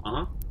 Oh, go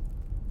on.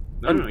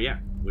 No, yeah.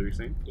 What were you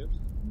saying? Yep.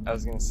 I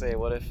was gonna say,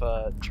 what if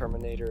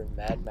Terminator and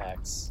Mad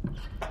Max?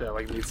 That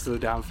like leads to the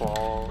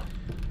downfall.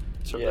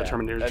 Yeah,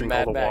 Terminators and drink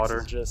Mad all the Max Water.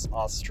 is just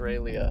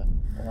Australia.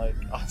 Like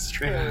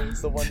Australia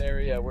is the one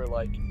area where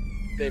like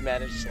they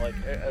managed to like.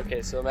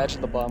 Okay, so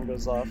imagine the bomb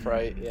goes off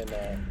right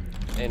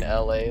in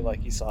LA,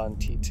 like you saw in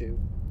T2,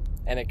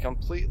 and it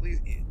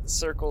completely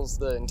circles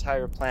the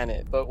entire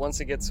planet. But once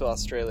it gets to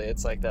Australia,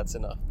 it's like that's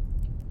enough.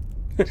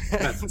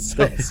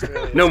 So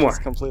Australia No is more.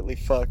 just completely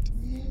fucked.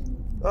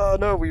 Oh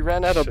no, we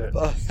ran out Shit.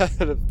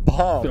 of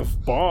bomb. The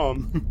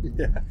bomb.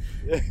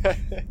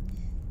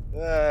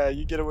 Yeah.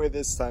 You get away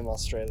this time,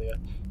 Australia.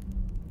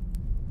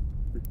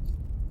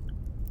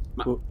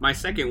 My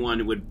second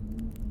one would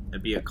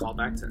be a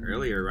callback to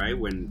earlier, right?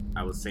 When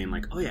I was saying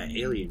like, oh yeah,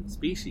 alien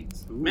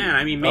species. Man,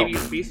 I mean maybe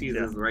species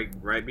is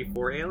right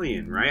before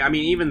alien, right? I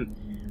mean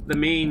even the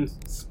main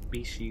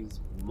species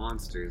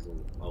monster is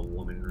a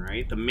woman,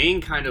 right? The main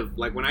kind of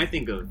like when I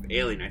think of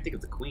alien, I think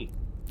of the queen.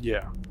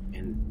 Yeah.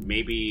 And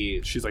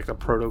maybe She's like the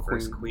proto queen.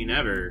 first queen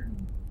ever.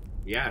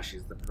 Yeah,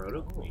 she's the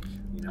proto queen.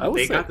 You I know, would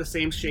they say- got the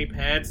same shape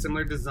head,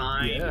 similar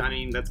design. Yeah. I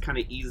mean, that's kind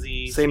of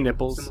easy. Same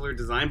nipples. Similar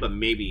design, but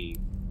maybe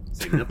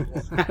same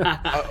nipples.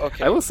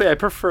 Okay. I will say I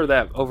prefer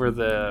that over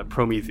the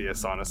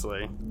Prometheus,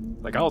 honestly.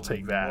 Like I'll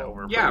take that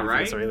over Yeah,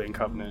 Prometheus right? or Alien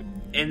Covenant.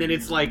 And then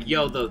it's like,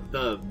 yo,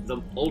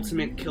 the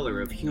ultimate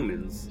killer of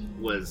humans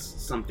was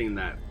something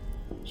that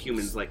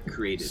humans like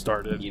created.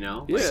 Started. You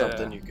know? Yeah.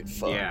 Something you could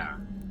fuck. Yeah.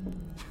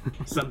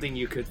 Something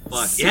you could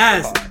fuck. Super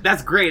Yes! hot.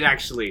 That's great,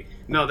 actually.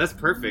 No, that's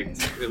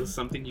perfect. It was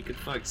something you could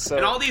fuck. So-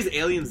 and all these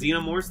alien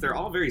xenomorphs, they're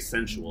all very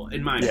sensual,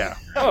 in my Yeah.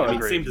 opinion. Oh, I mean,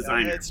 agreed. same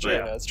designer. It's true.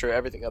 but- No, it's true.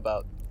 Everything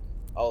about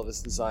all of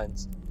his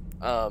designs.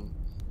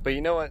 But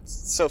you know what?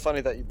 It's so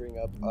funny that you bring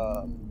up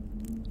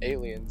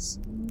aliens.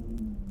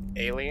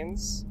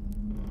 Aliens,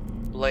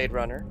 Blade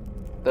Runner.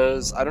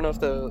 Those I don't know if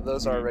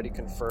those are already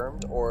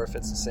confirmed or if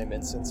it's the same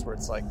instance where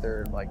it's like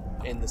they're like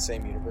in the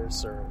same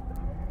universe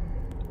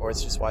or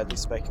it's just widely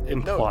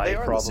speculated. No, Implied, they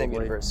are in the same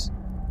probably. universe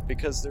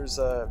because there's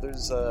a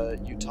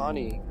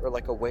Yutani or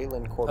like a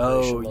Wayland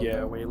Corporation. Oh logo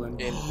yeah,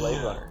 Wayland. in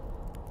Blade Runner.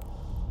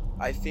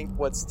 I think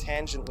what's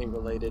tangentially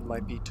related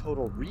might be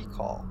Total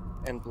Recall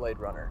and Blade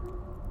Runner.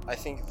 I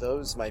think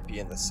those might be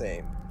in the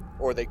same,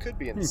 or they could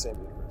be in the same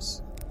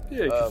universe.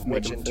 Yeah, you could make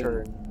Which them in fit.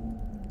 turn,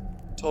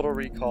 Total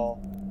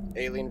Recall,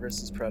 Alien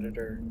vs.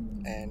 Predator,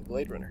 and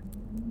Blade Runner.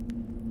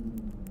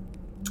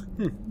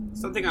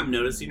 Something I'm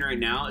noticing right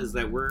now is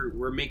that we're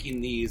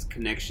making these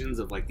connections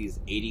of like these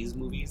 80s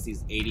movies,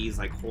 these 80s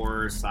like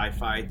horror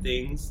sci-fi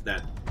things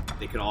that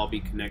they could all be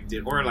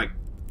connected, or like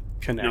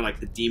Connect. you know like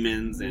the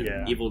demons and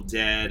Yeah. Evil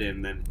Dead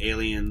and then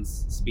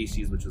Aliens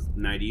Species, which was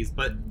 90s.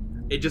 But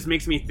it just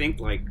makes me think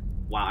like,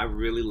 wow, I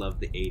really love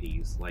the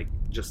 80s. Like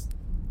just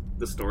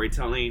the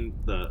storytelling,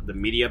 the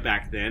media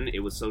back then, it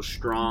was so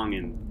strong,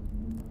 and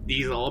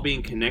these all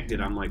being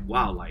connected, I'm like,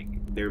 wow, like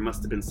there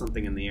must have been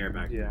something in the air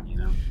back Yeah. then, you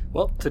know?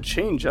 Well, to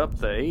change up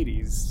the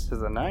 80s to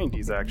the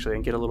 90s, actually,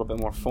 and get a little bit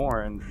more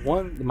foreign,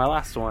 my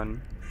last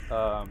one,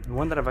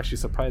 one that I've actually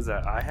surprised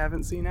that I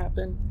haven't seen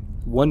happen,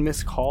 One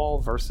Missed Call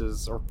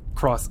versus or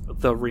cross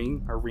The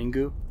Ring, or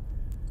Ringu.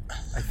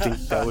 I think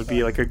that would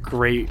be like a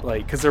great,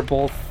 like, because they're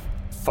both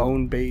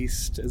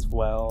phone-based as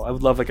well. I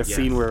would love like a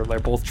scene where they're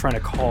both trying to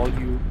call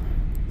you,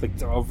 like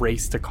a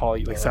race to call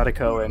you, like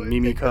Sadako and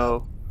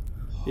Mimiko.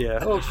 Yeah.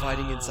 They're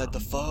fighting inside the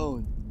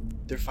phone.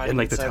 They're fighting And,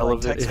 like, the inside like,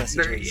 text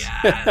television. messages.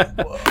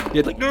 Yeah.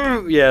 Yeah, like,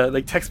 no, yeah,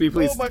 like text me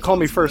please, Oh, my call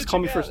me phone's first,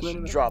 call glitching me out. first.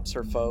 She drops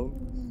her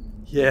phone.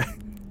 Yeah.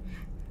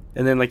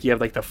 And then like you have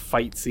like the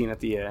fight scene at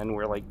the end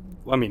where like,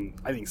 I mean,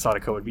 I think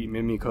Sadako would beat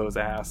Mimiko's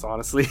ass,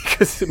 honestly,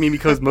 because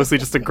Mimiko's mostly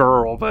just a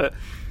girl, but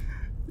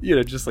you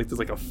know, just like there's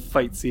like a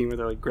fight scene where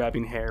they're like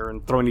grabbing hair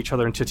and throwing each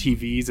other into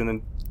TVs and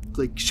then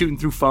like shooting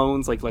through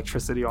phones like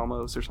electricity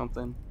almost or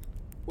something.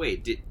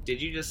 Wait,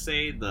 did you just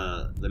say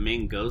the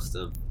main ghost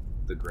of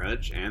The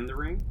Grudge and The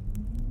Ring?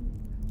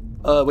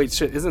 Wait,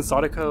 shit, isn't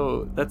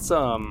Sadako, that's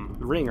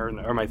Ring or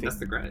am I thinking? That's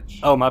The Grudge.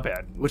 Oh, my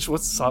bad.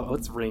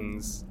 What's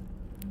Rings?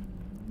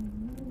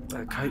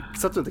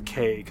 Something with a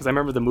K, because I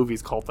remember the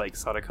movie's called like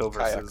Sadako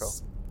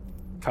versus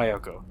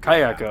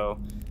Kayako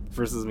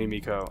versus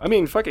Mimiko. I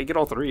mean, fuck it, get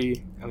all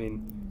three. I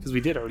mean, because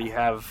we did already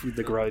have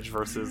The Grudge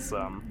versus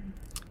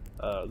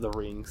The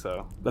Ring,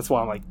 so that's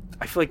why I'm like,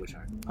 I feel like.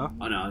 Oh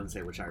no, I was gonna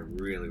say which I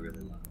really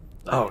really love.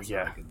 Oh, It's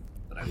yeah. not good,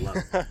 but I love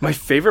it. My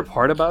favorite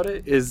part about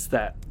it is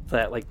that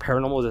like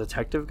paranormal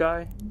detective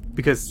guy,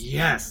 because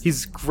Yes.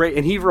 he's great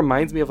and he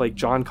reminds me of like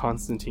John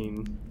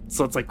Constantine.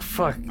 So it's like,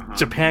 fuck,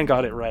 Japan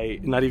got it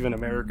right, not even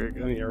America. I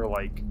mean, or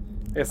like,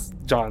 I guess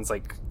John's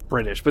like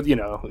British, but you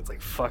know, it's like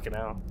fucking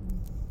hell.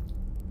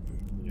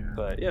 Yeah.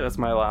 But yeah, that's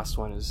my last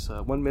one. Is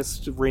One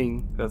Missed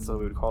Ring. That's what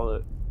we would call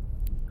it.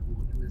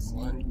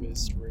 One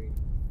missed ring.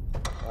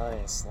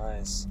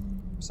 Nice.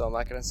 so I'm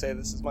not going to say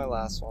this is my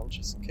last one,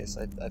 just in case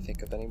I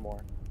think of any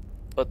more.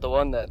 But the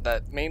one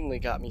that mainly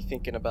got me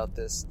thinking about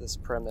this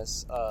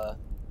premise,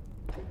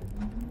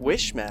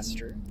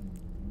 Wishmaster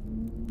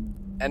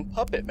and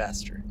Puppet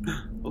Master.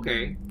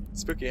 Okay.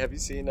 Spooky, have you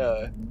seen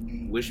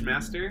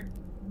Wishmaster?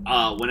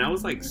 When I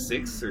was like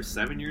 6 or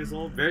 7 years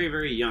old, very,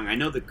 very young. I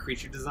know the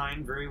creature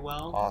design very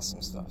well.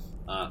 Awesome stuff.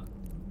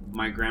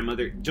 My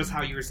grandmother, just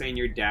how you were saying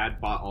your dad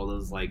bought all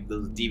those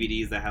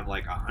DVDs that have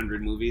like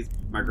 100 movies.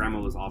 My grandma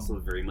was also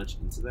very much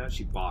into that.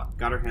 She got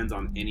her hands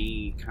on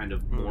any kind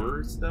of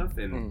horror stuff,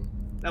 and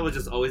that was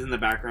just always in the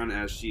background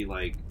as she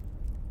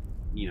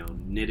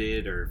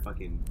knitted or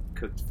fucking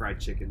cooked fried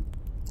chicken.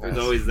 There's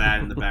always that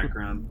in the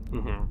background.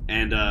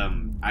 And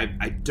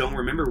I don't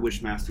remember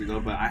Wishmaster though,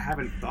 but I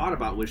haven't thought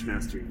about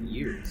Wishmaster in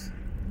years.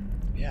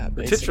 Yeah,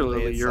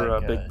 particularly you're a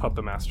big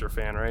Puppet Master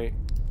fan, right?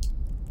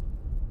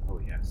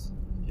 Oh yes.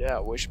 Yeah,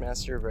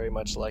 Wishmaster, very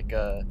much like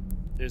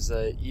there's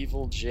a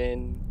evil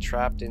djinn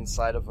trapped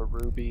inside of a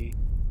ruby,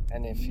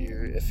 and if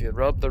you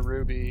rub the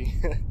ruby,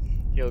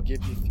 he'll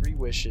give you 3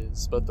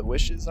 wishes, but the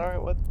wishes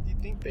aren't what you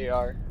think they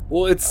are.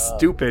 Well, it's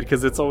stupid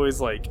because it's always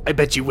like, I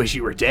bet you wish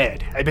you were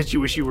dead. I bet you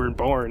wish you weren't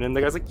born. And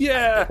the guy's like,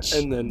 yeah.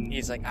 And then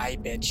he's like, I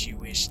bet you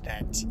wish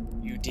that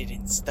you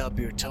didn't stub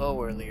your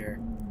toe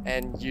earlier.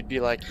 And you'd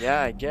be like,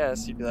 yeah, I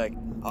guess. You'd be like,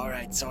 all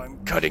right, so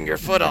I'm cutting your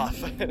foot off.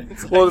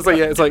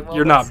 It's like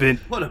you're not been.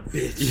 What a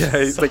bitch. Yeah,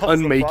 it's like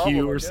unmake problem,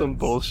 you or some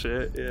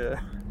bullshit. Yeah.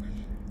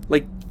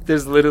 Like,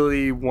 there's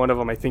literally one of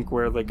them, I think,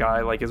 where the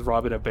guy like is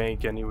robbing a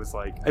bank, and he was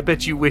like, I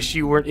bet you wish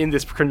you weren't in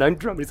this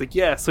conundrum. And he's like,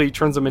 yeah. So he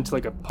turns him into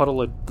like a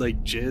puddle of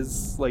like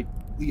jizz, like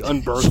he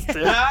unbirthed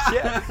him.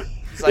 Yeah.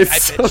 It's like, I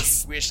bet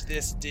you wish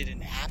this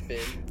didn't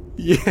happen.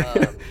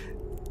 Yeah.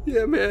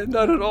 Yeah, man,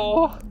 not at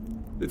all.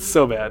 It's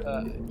so bad.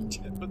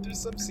 But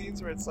there's some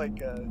scenes where it's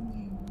like,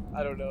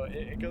 I don't know,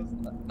 it goes,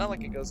 not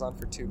like it goes on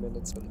for 2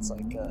 minutes, but it's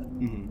like,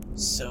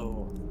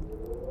 so,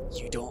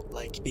 you don't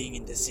like being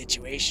in this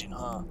situation,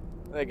 huh?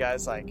 And the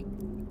guy's like,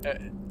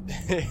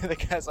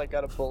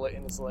 got a bullet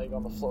in his leg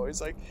on the floor.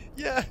 He's like,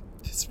 yeah,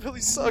 this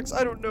really sucks,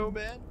 I don't know,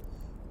 man.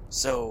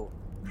 So,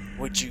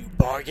 would you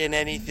bargain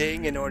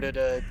anything in order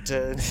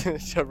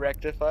to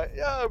rectify?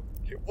 Yeah,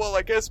 well,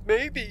 I guess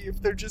maybe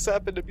if there just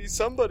happened to be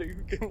somebody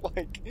who can,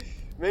 like,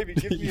 maybe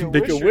give me a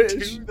wish or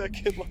two that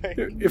can, like...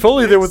 If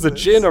only there was a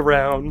djinn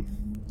around.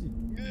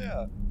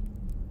 Yeah.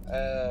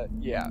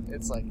 Yeah,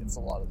 it's a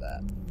lot of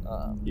that.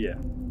 Yeah.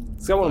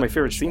 It's got one of my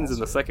favorite scenes in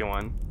the second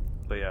one.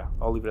 But yeah,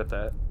 I'll leave it at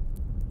that.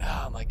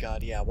 Oh my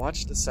god, yeah,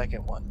 watch the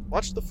second one.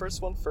 Watch the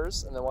first one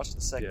first, and then watch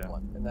the second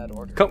one, in that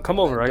order. Come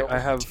over, I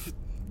have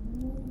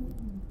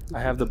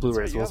the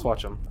Blu-rays, let's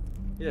watch them.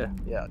 Yeah.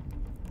 Yeah.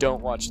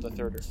 Don't watch the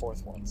third or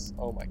fourth ones.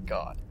 Oh my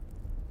god.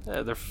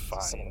 Yeah, they're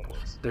fine.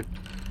 They're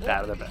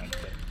bad. They're bad.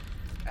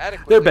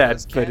 Adequately They're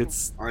bad, but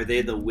it's... Are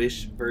they the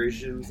Wish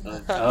versions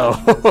of...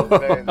 Oh.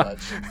 Very much.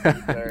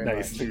 Very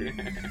nice. much.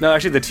 No,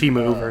 actually the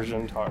Temu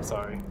version.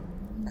 Sorry.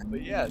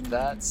 But yeah,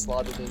 that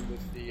slotted in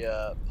with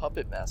the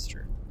Puppet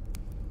Master.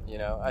 You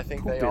know, I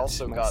think they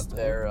also got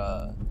their...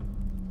 I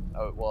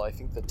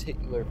think the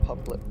titular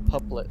Puppet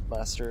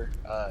Master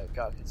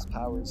got his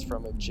powers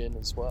from a djinn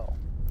as well.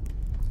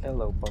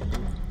 Hello, Puppet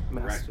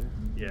Master. Right.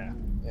 Yeah.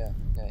 Yeah,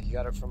 he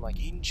got it from,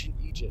 like, ancient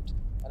Egypt.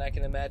 And I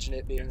can imagine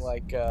it being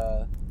like,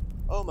 oh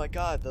my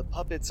god, the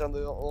puppets are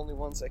the only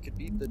ones that could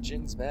beat the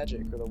djinn's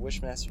magic, or the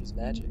Wishmaster's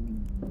magic.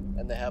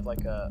 And they have,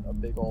 like, a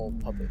big old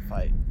puppet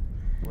fight,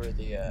 where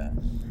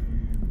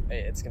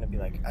it's gonna be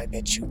like, I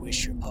bet you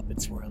wish your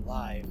puppets were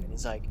alive. And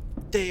he's like,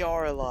 they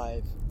are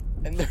alive,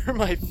 and they're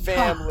my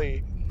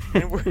family.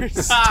 And we're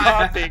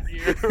stopping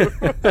you.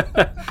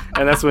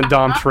 And that's when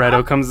Dom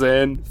Toretto comes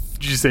in.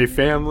 Did you say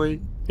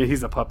family? Yeah,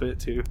 he's a puppet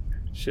too.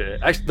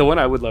 Shit. Actually, the one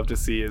I would love to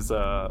see is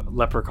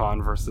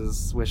Leprechaun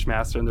versus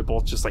Wishmaster, and they're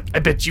both just like, I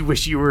bet you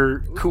wish you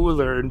were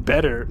cooler and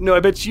better. No, I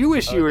bet you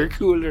wish you were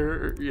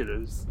cooler. You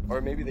know,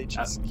 or maybe they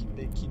just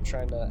keep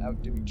trying to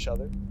outdo each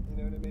other. You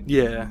know what I mean?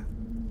 Yeah.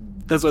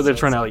 That's why they're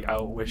trying to like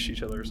outwish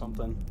each other or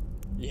something.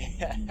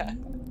 Yeah.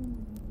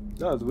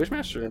 No, the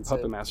Wishmaster and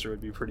Puppet Master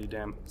would be pretty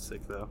damn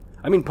sick, though.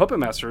 I mean, Puppet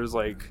Master is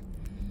like...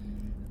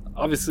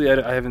 Obviously,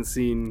 I haven't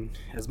seen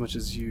as much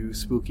as you,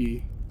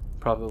 Spooky,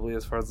 probably,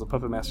 as far as the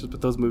Puppet Masters, but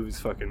those movies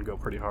fucking go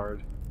pretty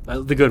hard.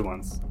 The good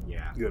ones.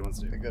 Yeah. The good ones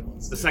do. The good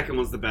ones. The second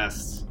one's the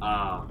best.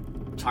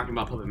 Talking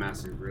about Puppet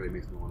Masters really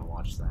makes me want to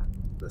watch that.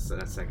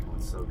 That second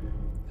one's so good.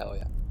 Hell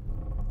yeah.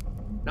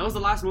 That was the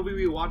last movie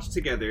we watched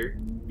together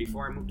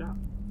before I moved out.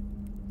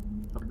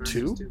 Puppet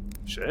Masters 2?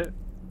 Shit.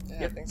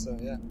 Yeah, I think so,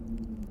 yeah.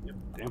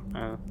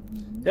 Damn.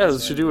 Yeah,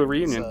 let's should do a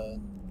reunion.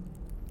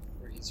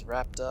 Where he's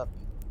wrapped up.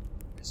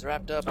 He's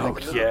wrapped up. Oh,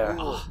 like yeah.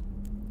 Oh,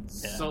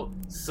 so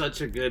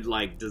such a good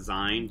like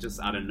design,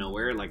 just out of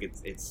nowhere. Like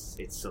it's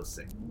so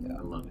sick. Yeah.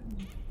 I love it.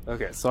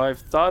 Okay, so I've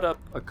thought up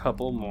a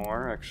couple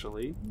more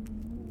actually.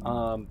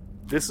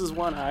 This is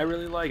one I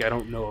really like. I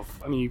don't know if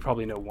you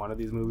probably know one of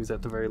these movies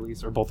at the very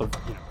least, or both of. I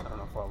don't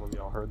know if all of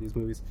y'all heard these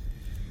movies.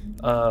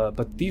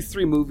 But these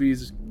 3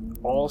 movies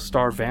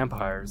all-star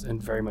vampires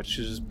and very much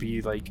should just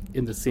be like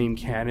in the same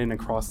canon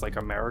across like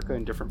America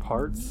in different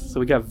parts. So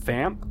we got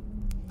Vamp,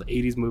 the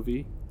 80s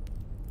movie,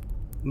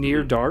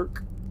 Near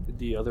Dark,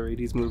 the other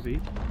 80s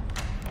movie,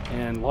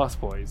 and Lost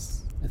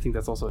Boys. I think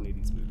that's also an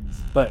 80s movie.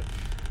 But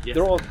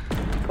they're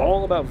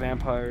all about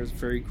vampires,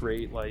 very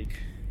great, like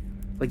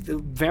the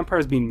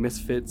vampires being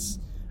misfits.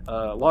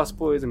 Lost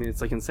Boys, I mean,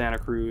 it's like in Santa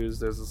Cruz,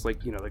 there's this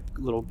like, you know, like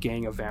little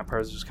gang of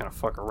vampires just kind of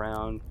fuck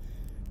around.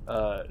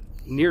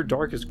 Near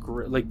Dark is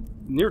great. Like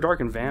Near Dark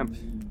and Vamp,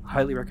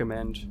 highly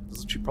recommend. This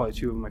is probably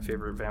two of my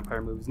favorite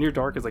vampire movies. Near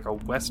Dark is like a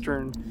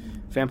Western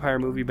vampire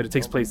movie, but it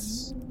takes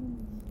place.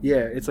 Yeah,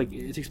 it's like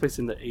it takes place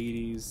in the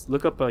 80s.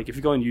 Look up like if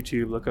you go on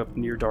YouTube, look up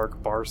Near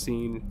Dark bar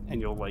scene, and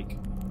you'll like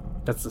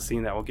that's the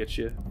scene that will get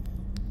you.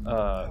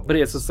 But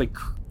yeah, it's just like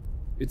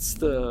it's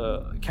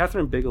the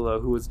Catherine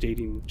Bigelow who was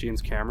dating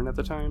James Cameron at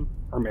the time,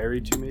 or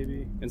married to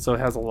maybe, and so it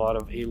has a lot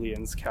of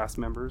Aliens cast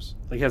members.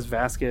 Like it has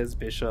Vasquez,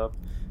 Bishop.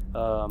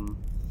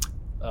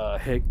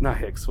 Not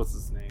Hicks, what's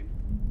his name?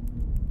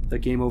 The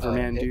Game Over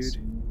Man Hicks.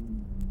 dude.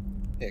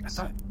 Hicks.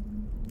 I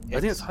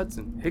think it's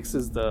Hudson. Hicks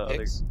is the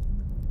Hicks? other.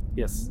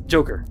 Yes,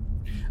 Joker.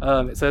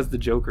 It says the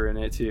Joker in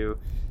it too.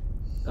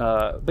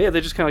 But yeah,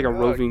 they're just kind of like a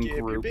roving Gib,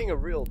 group. You're being a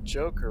real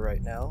joker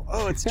right now.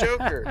 Oh, it's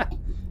Joker.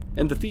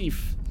 And the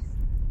thief.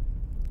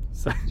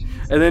 So,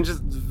 and then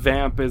just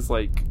Vamp is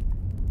like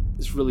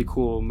this really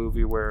cool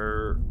movie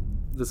where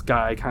this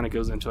guy kind of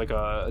goes into like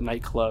a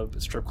nightclub,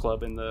 a strip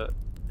club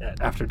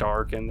after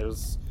dark, and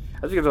there's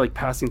I think they're like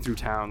passing through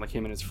town, like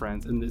him and his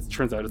friends, and it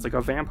turns out it's like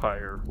a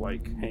vampire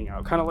like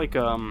hangout, kind of like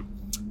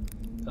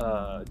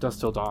Dusk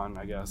Till Dawn,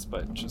 I guess,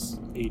 but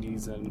just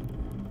 80s and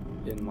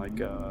in like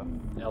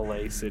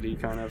LA city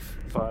kind of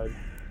vibe.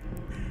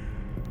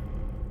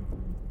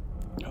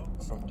 Oh,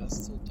 From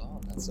Dusk Till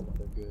Dawn. That's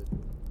another good.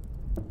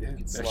 Yeah, You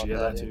could slot actually, yeah,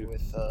 that that in too.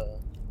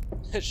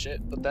 with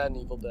shit. Put that in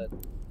Evil Dead.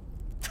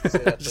 Say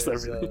that Just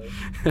there's, everything.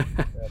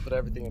 yeah, put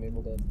everything in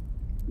Evil Dead.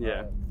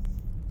 Yeah.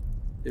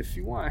 If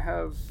you want to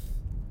have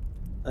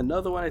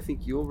another one, I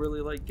think you'll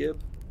really like,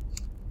 Gib.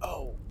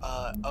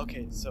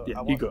 Okay. So Yeah,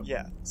 I you want. go.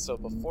 Yeah. So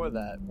before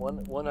that,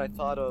 one I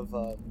thought of.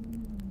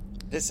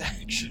 This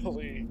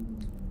actually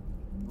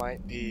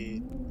might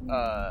be.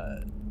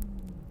 I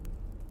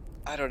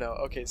don't know.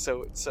 Okay,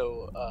 so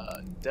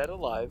Dead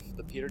Alive,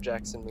 the Peter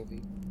Jackson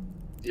movie.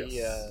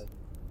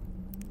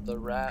 The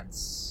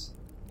rats.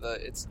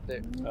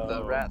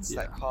 The rats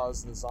that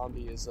cause the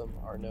zombieism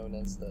are known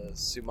as the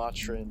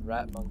Sumatran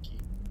rat monkey.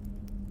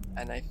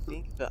 And I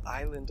think the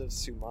island of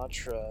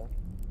Sumatra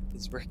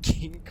is where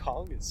King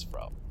Kong is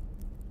from.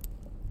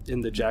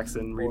 In the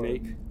Jackson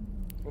remake.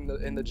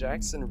 In the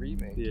Jackson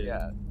remake,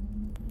 yeah.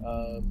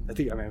 I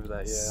think I remember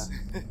that,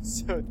 yeah.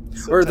 so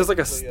or there's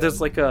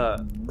like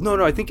a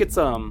no, I think it's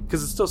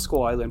because it's still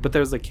Skull Island, but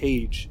there's a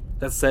cage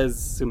that says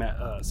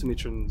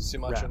Sumatran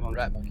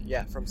rat monkey.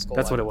 Yeah, from Skull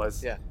That's Island. what it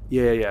was.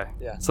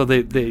 Yeah. So they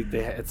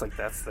it's like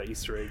that's the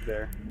Easter egg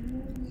there.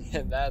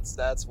 And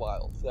that's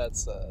wild.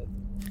 That's fun.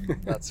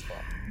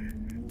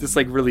 This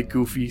like really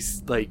goofy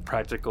like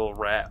practical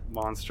rat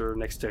monster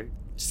next to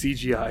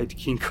CGI'd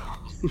King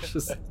Kong,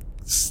 just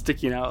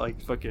sticking out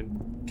like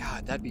fucking.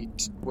 God, that'd be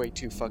way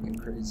too fucking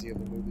crazy of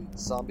a movie.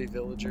 Zombie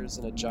villagers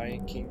and a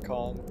giant King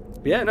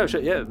Kong. Yeah, no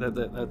shit. Yeah,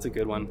 that's a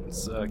good one.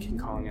 It's King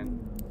Kong and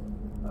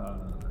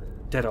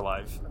Dead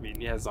Alive. I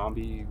mean, yeah,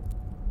 zombie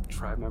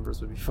tribe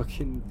members would be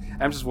fucking.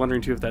 I'm just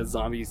wondering too if that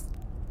zombie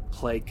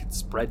plague could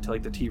spread to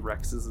like the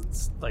T-Rexes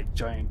and like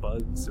giant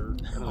bugs, or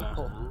I don't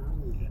know.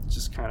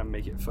 Just kind of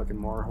make it fucking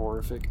more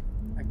horrific.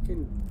 I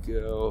can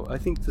go. I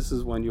think this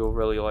is one you'll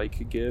really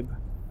like, Gib.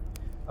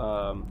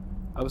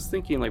 I was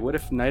thinking, like, what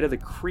if Night of the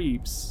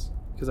Creeps?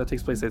 Because that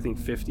takes place, I think,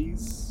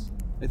 50s.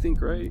 I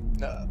think, right?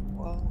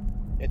 Well,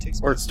 it takes.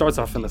 Or it starts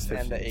off in the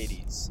 50s and the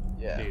 80s.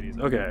 Yeah. 80s.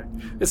 Okay,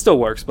 it still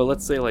works. But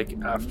let's say, like,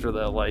 after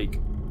the like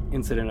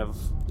incident of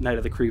Night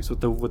of the Creeps with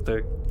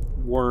the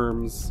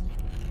worms,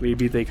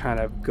 maybe they kind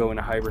of go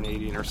into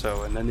hibernating or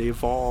so, and then they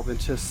evolve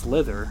into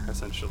Slither,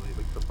 essentially,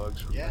 like the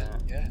bugs from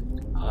that. Yeah.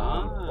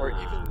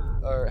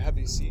 Or have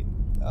you seen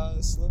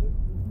Slither?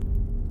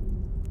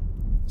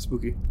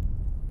 Spooky.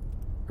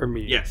 Or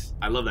me? Yes,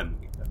 I love that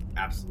movie.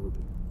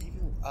 Absolutely.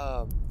 Even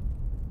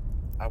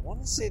I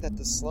want to say that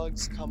the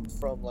slugs come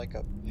from like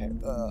a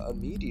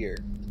meteor,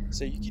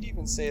 so you could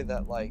even say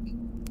that like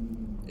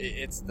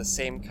it's the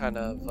same kind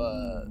of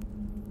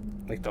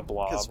like the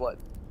Blob. Because what?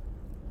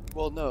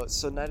 Well, no.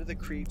 So Night of the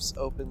Creeps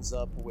opens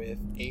up with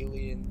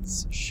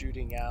aliens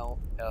shooting out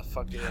a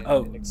fucking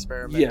an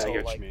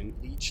experimental like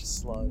leech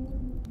slug.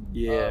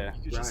 Yeah,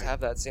 you could just have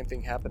that same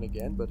thing happen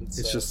again, but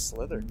it's just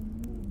Slither.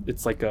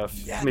 It's like a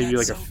maybe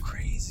like so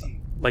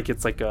crazy. Like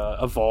it's like a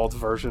evolved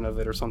version of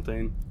it or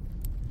something.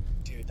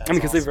 Dude, that's I mean,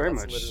 because awesome. they very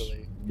that's much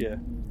literally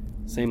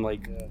same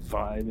like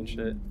vibe and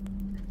shit.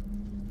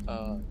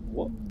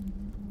 Well,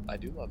 I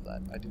do love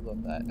that.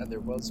 And there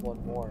was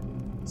one more.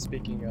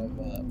 Speaking of,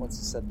 once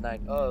you said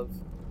Night of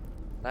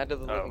the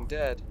Living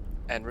Dead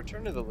and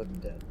Return of the Living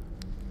Dead.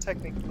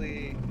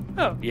 Technically,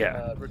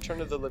 Return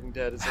of the Living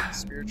Dead is like a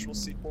spiritual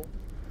sequel.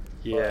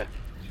 Yeah.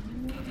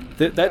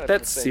 But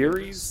That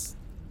series,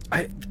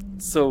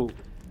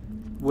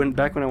 when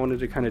I wanted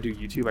to kind of do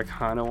YouTube, I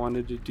kind of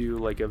wanted to do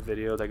like a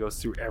video that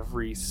goes through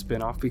every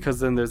spin-off, because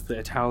then there's the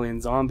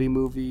Italian zombie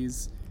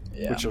movies,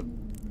 which are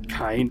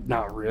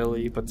not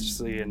really, but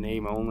just like a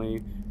name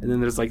only. And then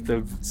there's like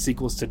the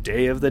sequels to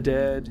Day of the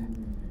Dead,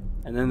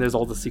 and then there's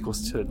all the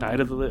sequels to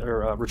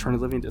Return of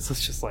the Living Dead. So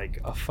it's just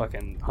like a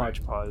fucking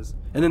hodgepodge.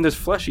 And then there's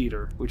Flesh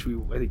Eater, which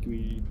I think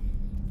we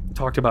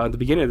talked about at the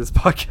beginning of this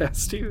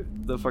podcast too.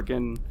 The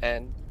fucking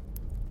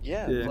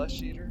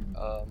Flesh Eater.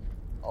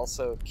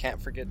 Also,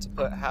 can't forget to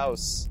put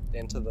House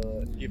into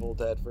the Evil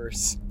Dead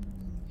verse.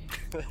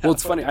 Well,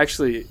 it's funny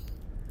actually.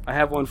 I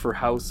have one for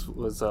House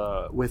was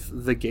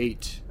with The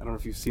Gate. I don't know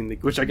if you've seen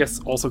which I guess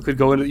also could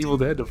go into Evil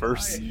Dead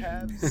verse. I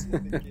have seen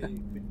The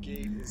Gate. The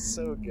Gate is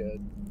so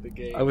good. The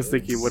Gate. I was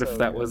thinking, what if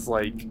that was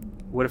like,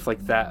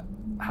 that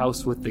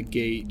house with the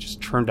gate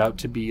just turned out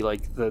to be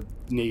like the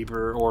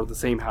neighbor or the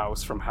same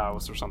house from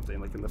House or something,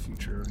 like in the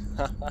future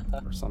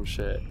or some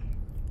shit.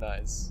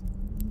 Nice.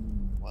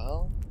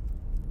 Well,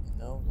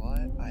 you know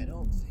what? I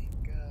don't think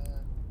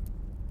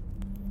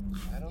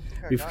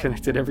we've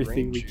connected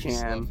everything we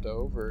can. Left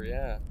over,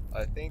 yeah.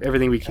 I think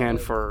everything we can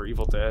for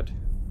Evil Dead.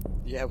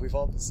 Yeah, we've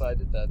all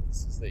decided that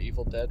this is the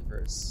Evil Dead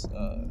verse.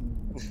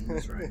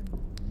 That's right.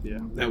 Yeah.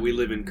 That we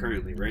live in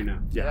currently, right now.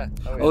 Yeah.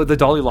 Oh, the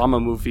Dalai Lama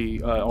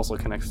movie also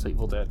connects to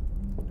Evil Dead.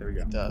 There we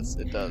go. It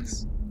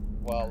does.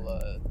 While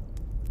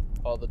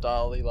the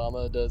Dalai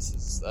Lama does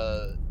his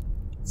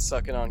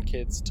sucking on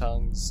kids'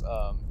 tongues,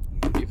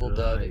 Evil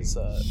Dead is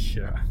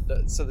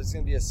so there's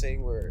gonna be a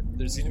scene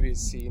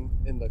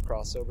in the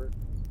crossover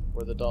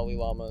where the Dalai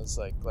Lama is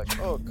like,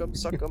 oh, come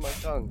suck on my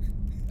tongue,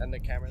 and the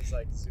camera's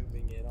like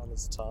zooming in on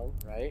his tongue,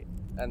 right?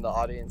 And the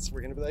audience,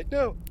 we're gonna be like,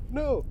 no,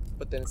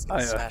 but then it's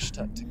gonna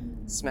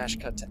smash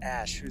cut to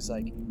Ash, who's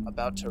like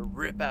about to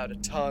rip out a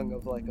tongue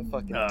of like a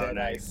fucking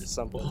deadite or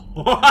something.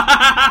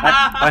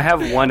 I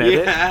have one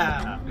edit.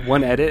 Yeah.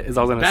 One edit is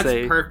all I was gonna say.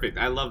 That's perfect.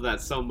 I love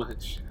that so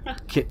much.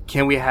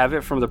 Can we have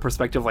it from the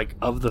perspective like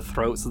of the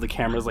throat, so the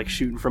camera's like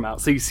shooting from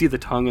out, so you see the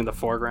tongue in the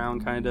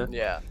foreground, kind of.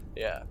 Yeah.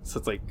 So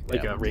it's like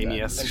a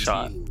Raimi-esque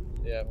shot.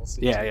 Yeah, we'll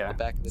see. Yeah. The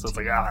back of the so it's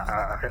like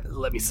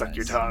let me suck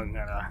your tongue.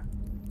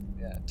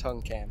 Yeah,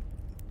 tongue cam.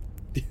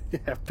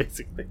 Yeah,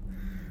 basically.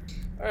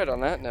 All right.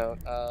 On that note,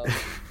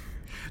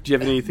 do you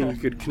have anything you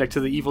could connect to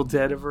the Evil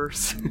Dead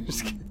verse?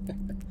 Just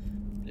kidding.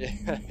 Yeah,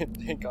 I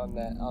think on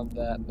that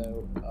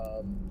note,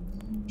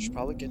 we should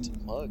probably get to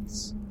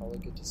plugs. Probably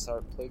get to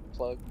start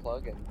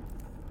plugging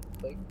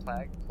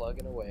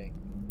away.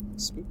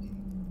 Spooky,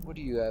 what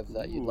do you have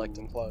that you'd like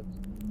to plug?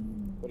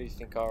 What do you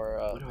think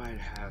what do I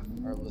have?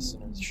 Our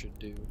listeners should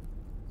do?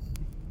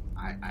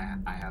 I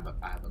have a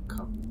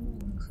couple.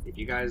 If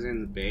you guys are in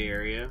the Bay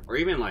Area, or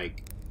even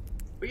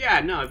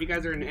if you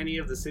guys are in any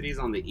of the cities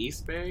on the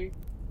East Bay,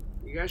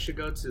 you guys should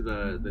go to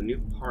the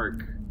new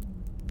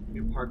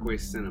Parkway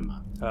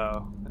Cinema.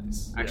 Oh,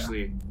 nice.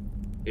 Actually,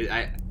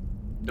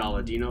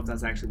 Dala, do you know if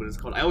that's actually what it's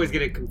called? I always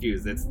get it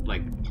confused. It's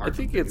like I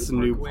think it's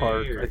New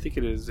Park. I think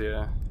it is,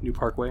 New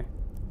Parkway.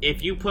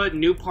 If you put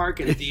New Park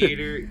in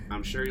theater,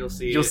 I'm sure you'll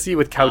see. You'll see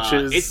with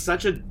couches. It's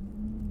such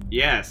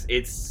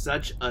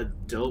a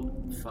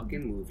dope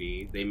fucking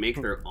movie. They make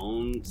their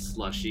own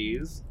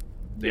slushies.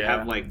 They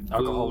have like food.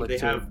 Alcoholic they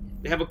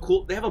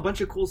have a bunch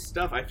of cool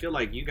stuff. I feel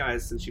like you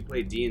guys, since you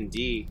play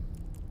D&D,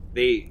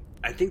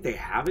 I think they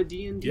have a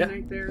D&D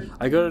night there.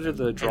 I go to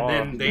the draw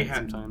and then they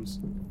have sometimes.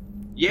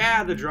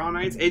 Yeah, the draw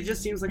nights. It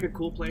just seems like a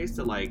cool place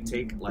to like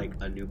take like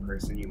a new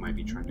person you might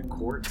be trying to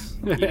court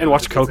and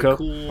watch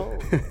Coco.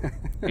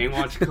 And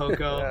watch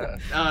Coco.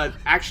 Yeah.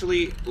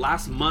 Actually,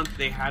 last month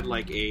they had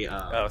like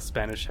a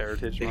Spanish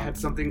Heritage. They had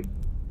something.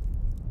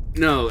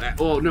 No,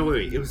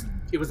 wait. It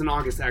was in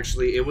August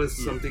actually. It was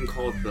something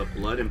called the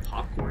Blood and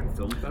Popcorn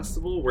Film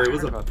Festival, where it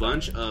was a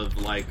bunch of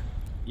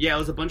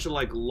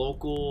like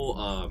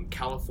local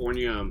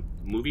California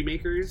movie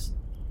makers.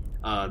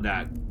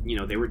 That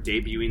they were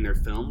debuting their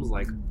films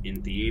like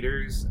in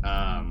theaters,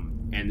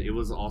 and it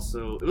was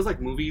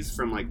like movies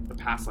from like the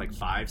past like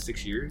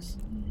 5-6 years,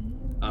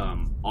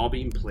 all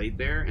being played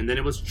there, and then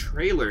it was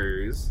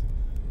trailers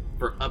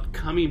for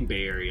upcoming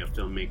Bay Area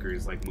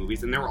filmmakers like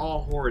movies, and they were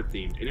all horror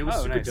themed, and it was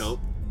super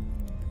dope.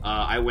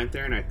 I went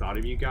there and I thought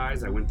of you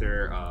guys. I went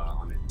there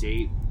on a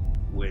date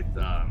with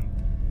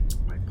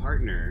my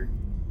partner,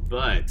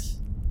 but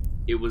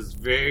it was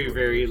very,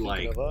 very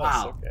like,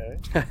 wow.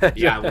 Okay.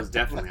 Yeah, it was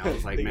definitely. I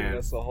was like, man.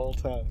 That's the whole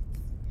time.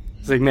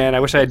 It's like, man, I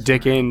wish I had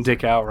dick in,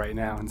 dick out right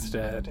now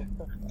instead.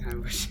 I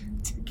wish I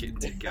had dick in,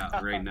 dick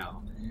out right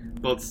now.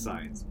 Both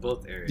sides,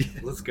 both areas.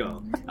 Let's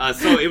go.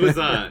 So it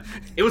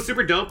was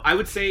super dope. I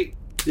would say,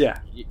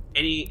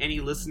 any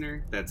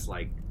listener that's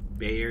like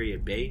Bay Area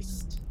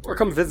based, or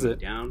come visit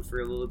down for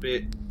a little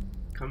bit,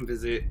 come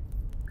visit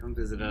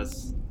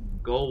us.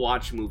 Go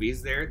watch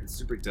movies there. It's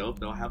super dope.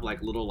 They'll have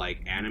like little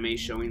like anime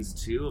showings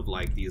too of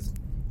like these,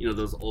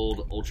 those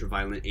old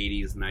ultra-violent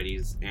 80s,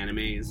 90s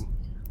animes.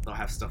 They'll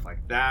have stuff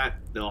like that.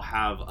 They'll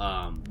have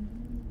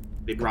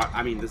They brought.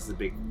 I mean, this is a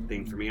big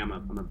thing for me. I'm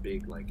a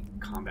big like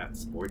combat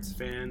sports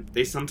fan.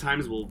 They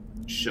sometimes will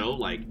show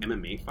like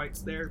MMA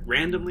fights there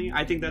randomly.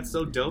 I think that's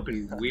so dope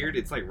and weird.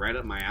 It's like right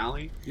up my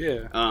alley.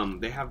 Yeah.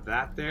 They have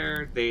that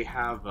there. They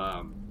have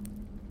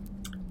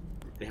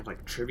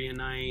like trivia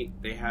night.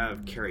 They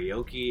have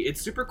karaoke.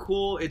 It's super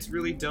cool. It's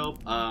really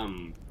dope.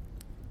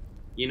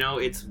 You know,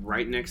 it's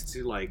right next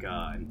to like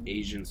an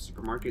Asian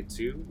supermarket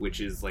too, which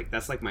is like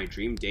that's like my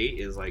dream date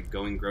is like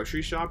going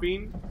grocery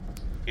shopping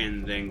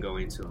and then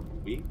going to a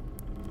movie.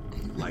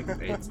 Like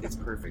it's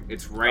perfect.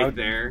 It's right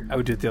there. I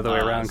would do it the other way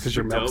around because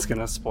your milk's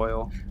gonna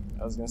spoil.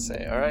 I was gonna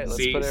say, all right,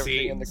 let's put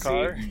everything in the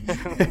car.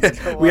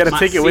 We gotta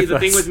take it with the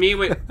us. thing with me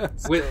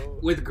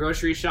with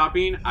grocery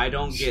shopping, I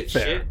don't get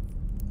shit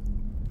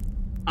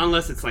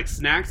unless it's like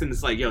snacks and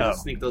it's like, yo,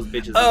 just sneak those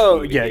bitches.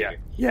 Oh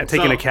yeah,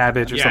 taking a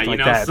cabbage or something like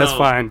that. That's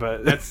fine,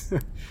 but that's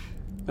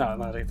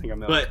not anything I'm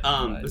not.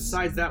 But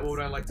besides that, what would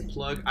I like to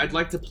plug? I'd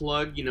like to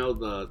plug, you know,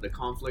 the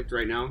conflict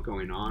right now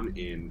going on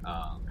in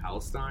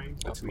Palestine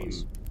between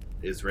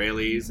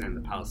Israelis and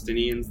the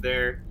Palestinians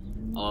there.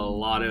 A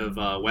lot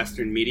of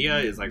Western media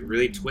is like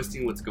really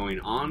twisting what's going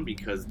on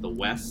because the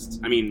West,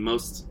 I mean,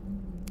 most,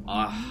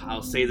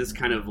 I'll say this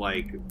kind of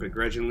like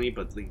begrudgingly,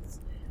 but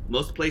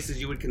most places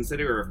you would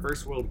consider a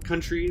first world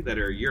country that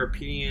are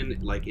European,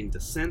 like in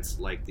descent,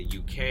 like the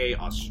UK,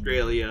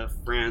 Australia,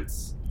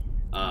 France,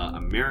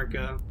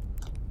 America,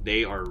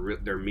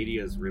 their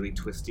media is really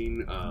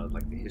twisting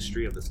like the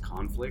history of this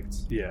conflict.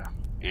 Yeah.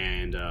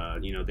 And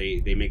you know,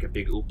 they make a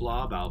big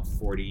hoopla about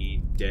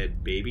 40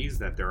 dead babies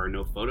that there are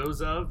no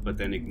photos of, but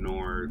then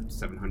ignore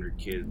 700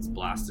 kids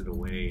blasted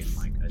away in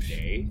like a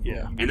day.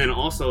 Yeah. And then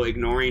also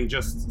ignoring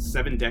just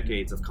 7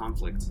 decades of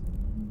conflict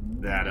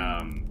that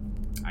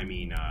I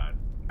mean,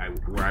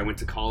 where I went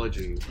to college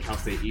in Cal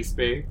State East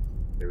Bay,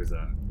 there was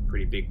a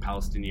pretty big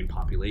Palestinian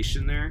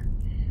population there,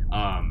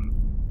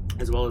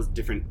 as well as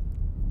different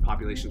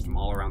populations from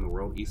all around the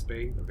world. East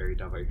Bay, a very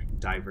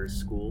diverse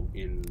school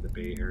in the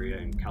Bay Area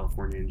and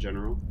California in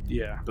general.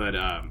 Yeah. But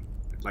I'd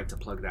like to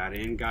plug that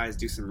in, guys.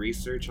 Do some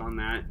research on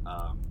that.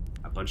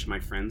 A bunch of my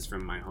friends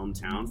from my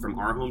hometown, from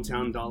our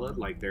hometown, Dala,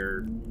 like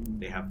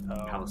they have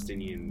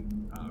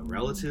Palestinian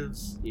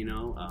relatives. You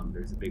know,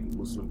 there's a big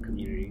Muslim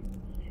community.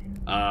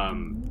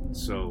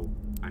 So,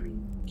 I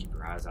mean, keep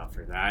your eyes out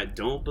for that.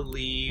 Don't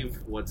believe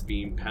what's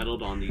being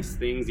peddled on these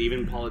things.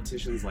 Even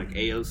politicians like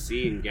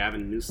AOC and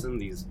Gavin Newsom,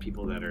 these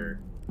people that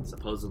are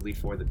supposedly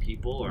for the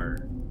people, are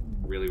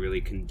really, really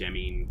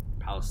condemning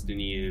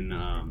Palestinian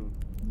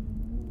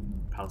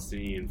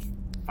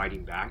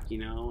fighting back, you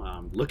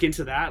know. Look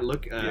into that.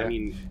 I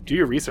mean, do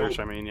your research.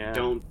 Hamas,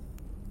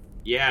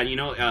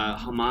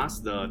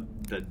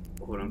 the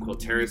quote-unquote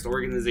terrorist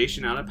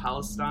organization out of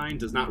Palestine,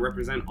 does not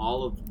represent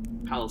all of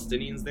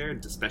Palestinians there,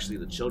 especially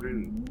the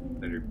children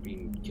that are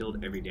being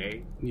killed every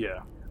day. Yeah.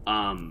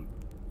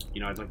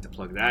 You know, I'd like to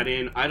plug that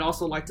in. I'd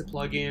also like to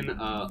plug in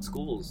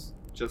schools.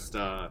 Just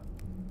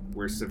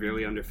we're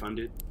severely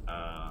underfunded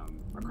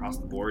across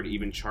the board,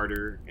 even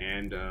charter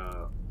and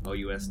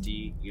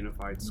OUSD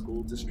unified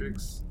school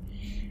districts.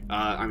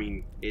 I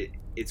mean,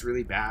 it's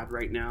really bad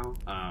right now.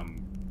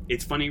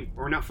 It's funny,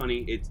 or not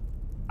funny,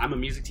 I'm a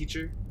music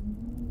teacher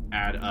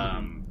at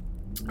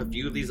a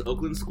few of these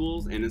Oakland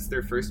schools, and it's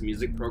their first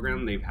music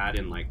program they've had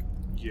in like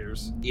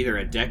years, either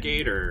a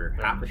decade or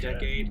half a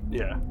decade.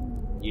 Yeah.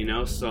 You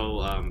know,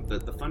 so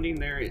the funding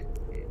there,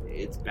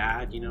 it's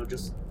bad. You know,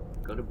 just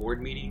go to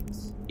board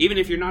meetings. Even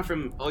if you're not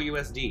from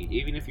OUSD,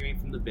 even if you ain't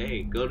from the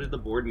Bay, go to the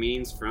board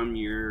meetings from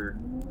your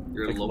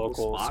like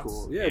local spots.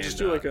 School. Yeah, and just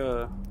do like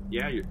a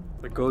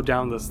like go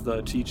down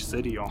to each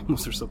city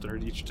almost or something, or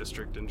to each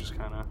district, and just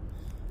kind of,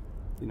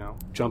 you know,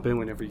 jump in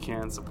whenever you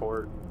can,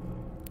 support.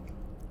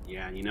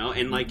 Yeah, you know,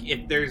 and like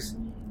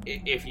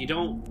if you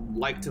don't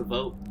like to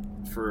vote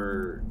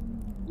for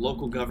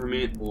local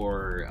government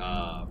or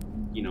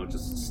you know,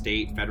 just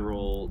state,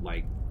 federal,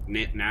 like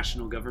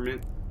national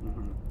government,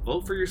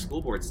 vote for your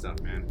school board stuff,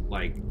 man.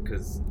 Like,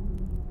 because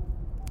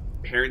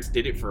parents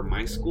did it for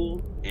my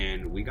school,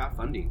 and we got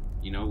funding.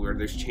 You know, where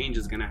there's change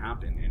is gonna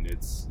happen, and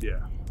it's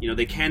you know,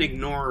 they can't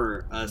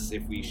ignore us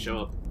if we show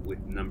up with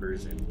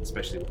numbers, and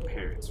especially with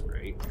parents,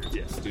 right?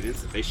 Yeah.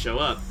 Students, if they show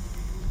up.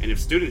 And if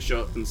students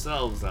show up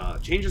themselves,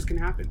 changes can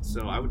happen.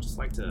 So I would just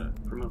like to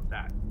promote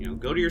that. You know,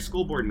 go to your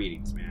school board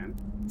meetings, man.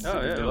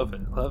 Oh, yeah, love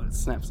it.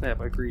 Snap,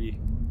 I agree.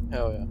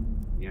 Hell yeah.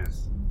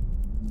 Yes.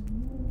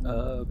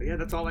 But yeah,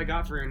 that's all I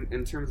got for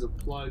in terms of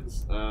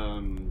plugs.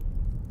 Yeah.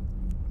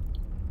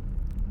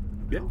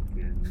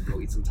 Go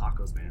eat some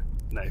tacos, man.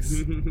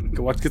 Nice.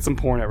 Get some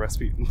porn at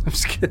Rasputin. I'm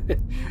just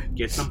kidding.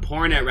 Get some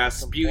porn at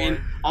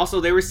Rasputin. Also,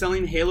 they were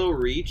selling Halo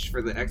Reach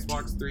for the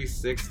Xbox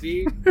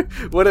 360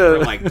 for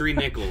like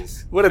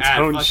 $3. What a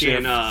tone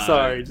shift.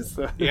 Sorry, just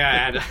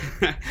yeah,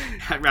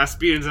 at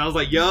Rasputin's. I was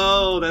like,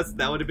 yo,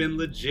 that would have been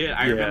legit.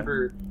 I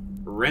remember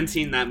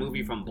renting that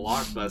movie from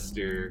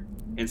Blockbuster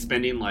and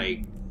spending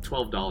like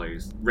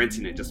 $12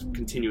 renting it, just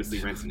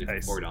continuously renting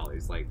it for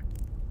 $4. Like,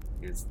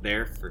 it's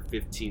there for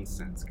 15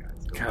 cents, guys.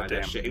 Go buy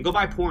that shit and go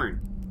buy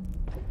porn.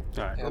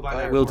 All right, go buy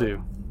that. Will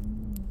do.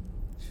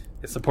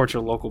 support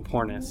your local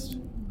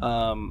pornist.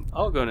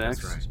 I'll go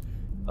next. That's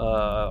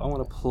I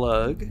want to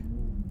plug,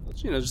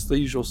 just the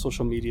usual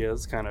social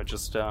medias. Kind of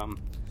just you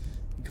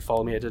can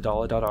follow me at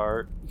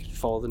Dala.art. You can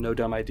follow the No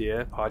Dumb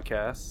Idea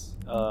podcast.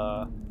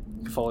 You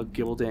can follow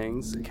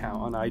Gibbledang's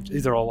account on IG.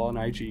 These are all on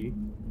IG.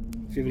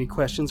 If you have any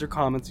questions or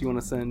comments you want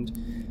to send,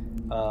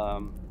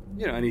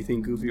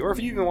 anything goofy, or if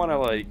you even want to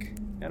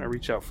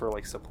reach out for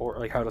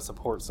support, how to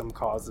support some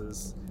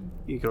causes,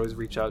 you can always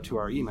reach out to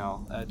our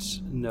email at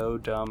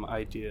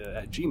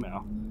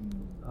nodumbidea@gmail.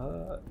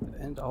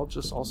 And I'll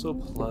just also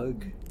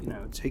plug,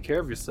 take care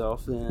of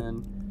yourself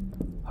and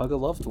hug a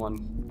loved one.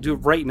 Do it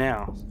right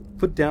now.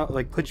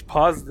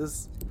 Pause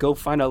this, go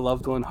find a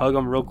loved one, hug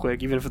them real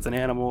quick, even if it's an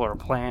animal or a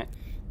plant,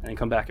 and then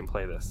come back and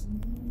play this.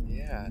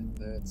 Yeah,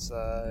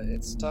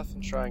 it's tough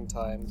and trying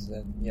times,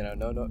 and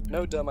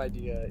no dumb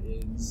idea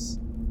is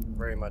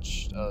very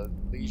much a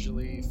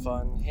leisurely,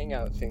 fun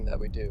hangout thing that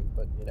we do.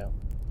 But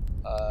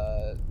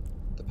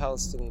the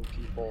Palestinian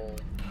people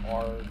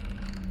are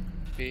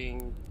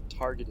being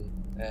targeted,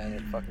 and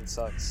it fucking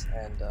sucks.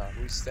 And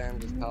we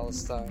stand with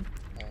Palestine.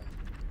 We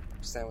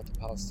stand with the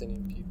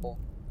Palestinian people.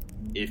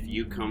 If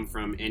you come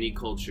from any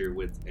culture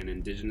with an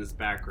indigenous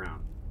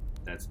background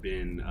that's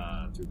been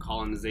through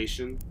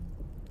colonization,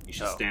 you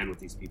should stand with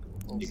these people.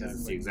 Because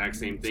it's the exact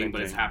same thing,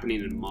 but it's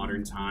happening in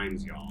modern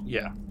times, y'all.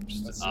 Yeah.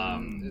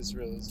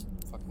 Israel is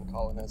fucking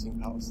colonizing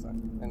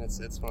Palestine, and it's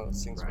one of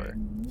those things where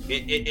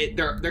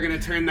they're gonna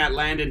turn that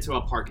land into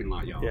a parking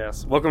lot, y'all.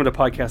 Yes. Welcome to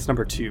podcast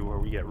number 2, where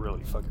we get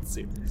really fucking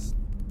serious.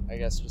 I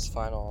guess just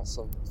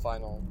some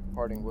final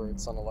parting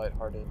words on a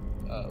lighthearted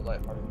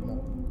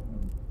note.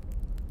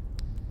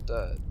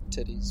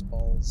 Titties,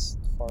 balls,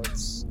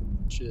 farts,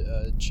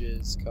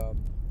 jizz, cum.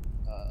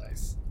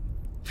 Nice.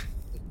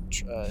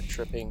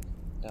 Tripping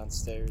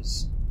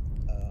downstairs.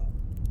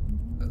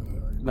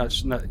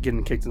 Not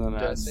getting kicked in the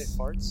nuts. Did I say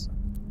farts?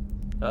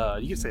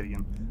 You can say it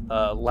again.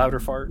 Louder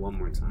fart. One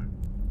more time.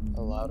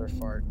 A louder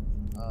fart.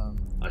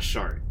 A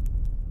shart.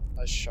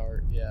 A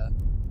shart, yeah.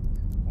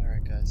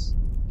 Alright, guys.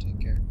 Take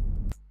care.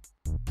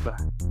 Bye.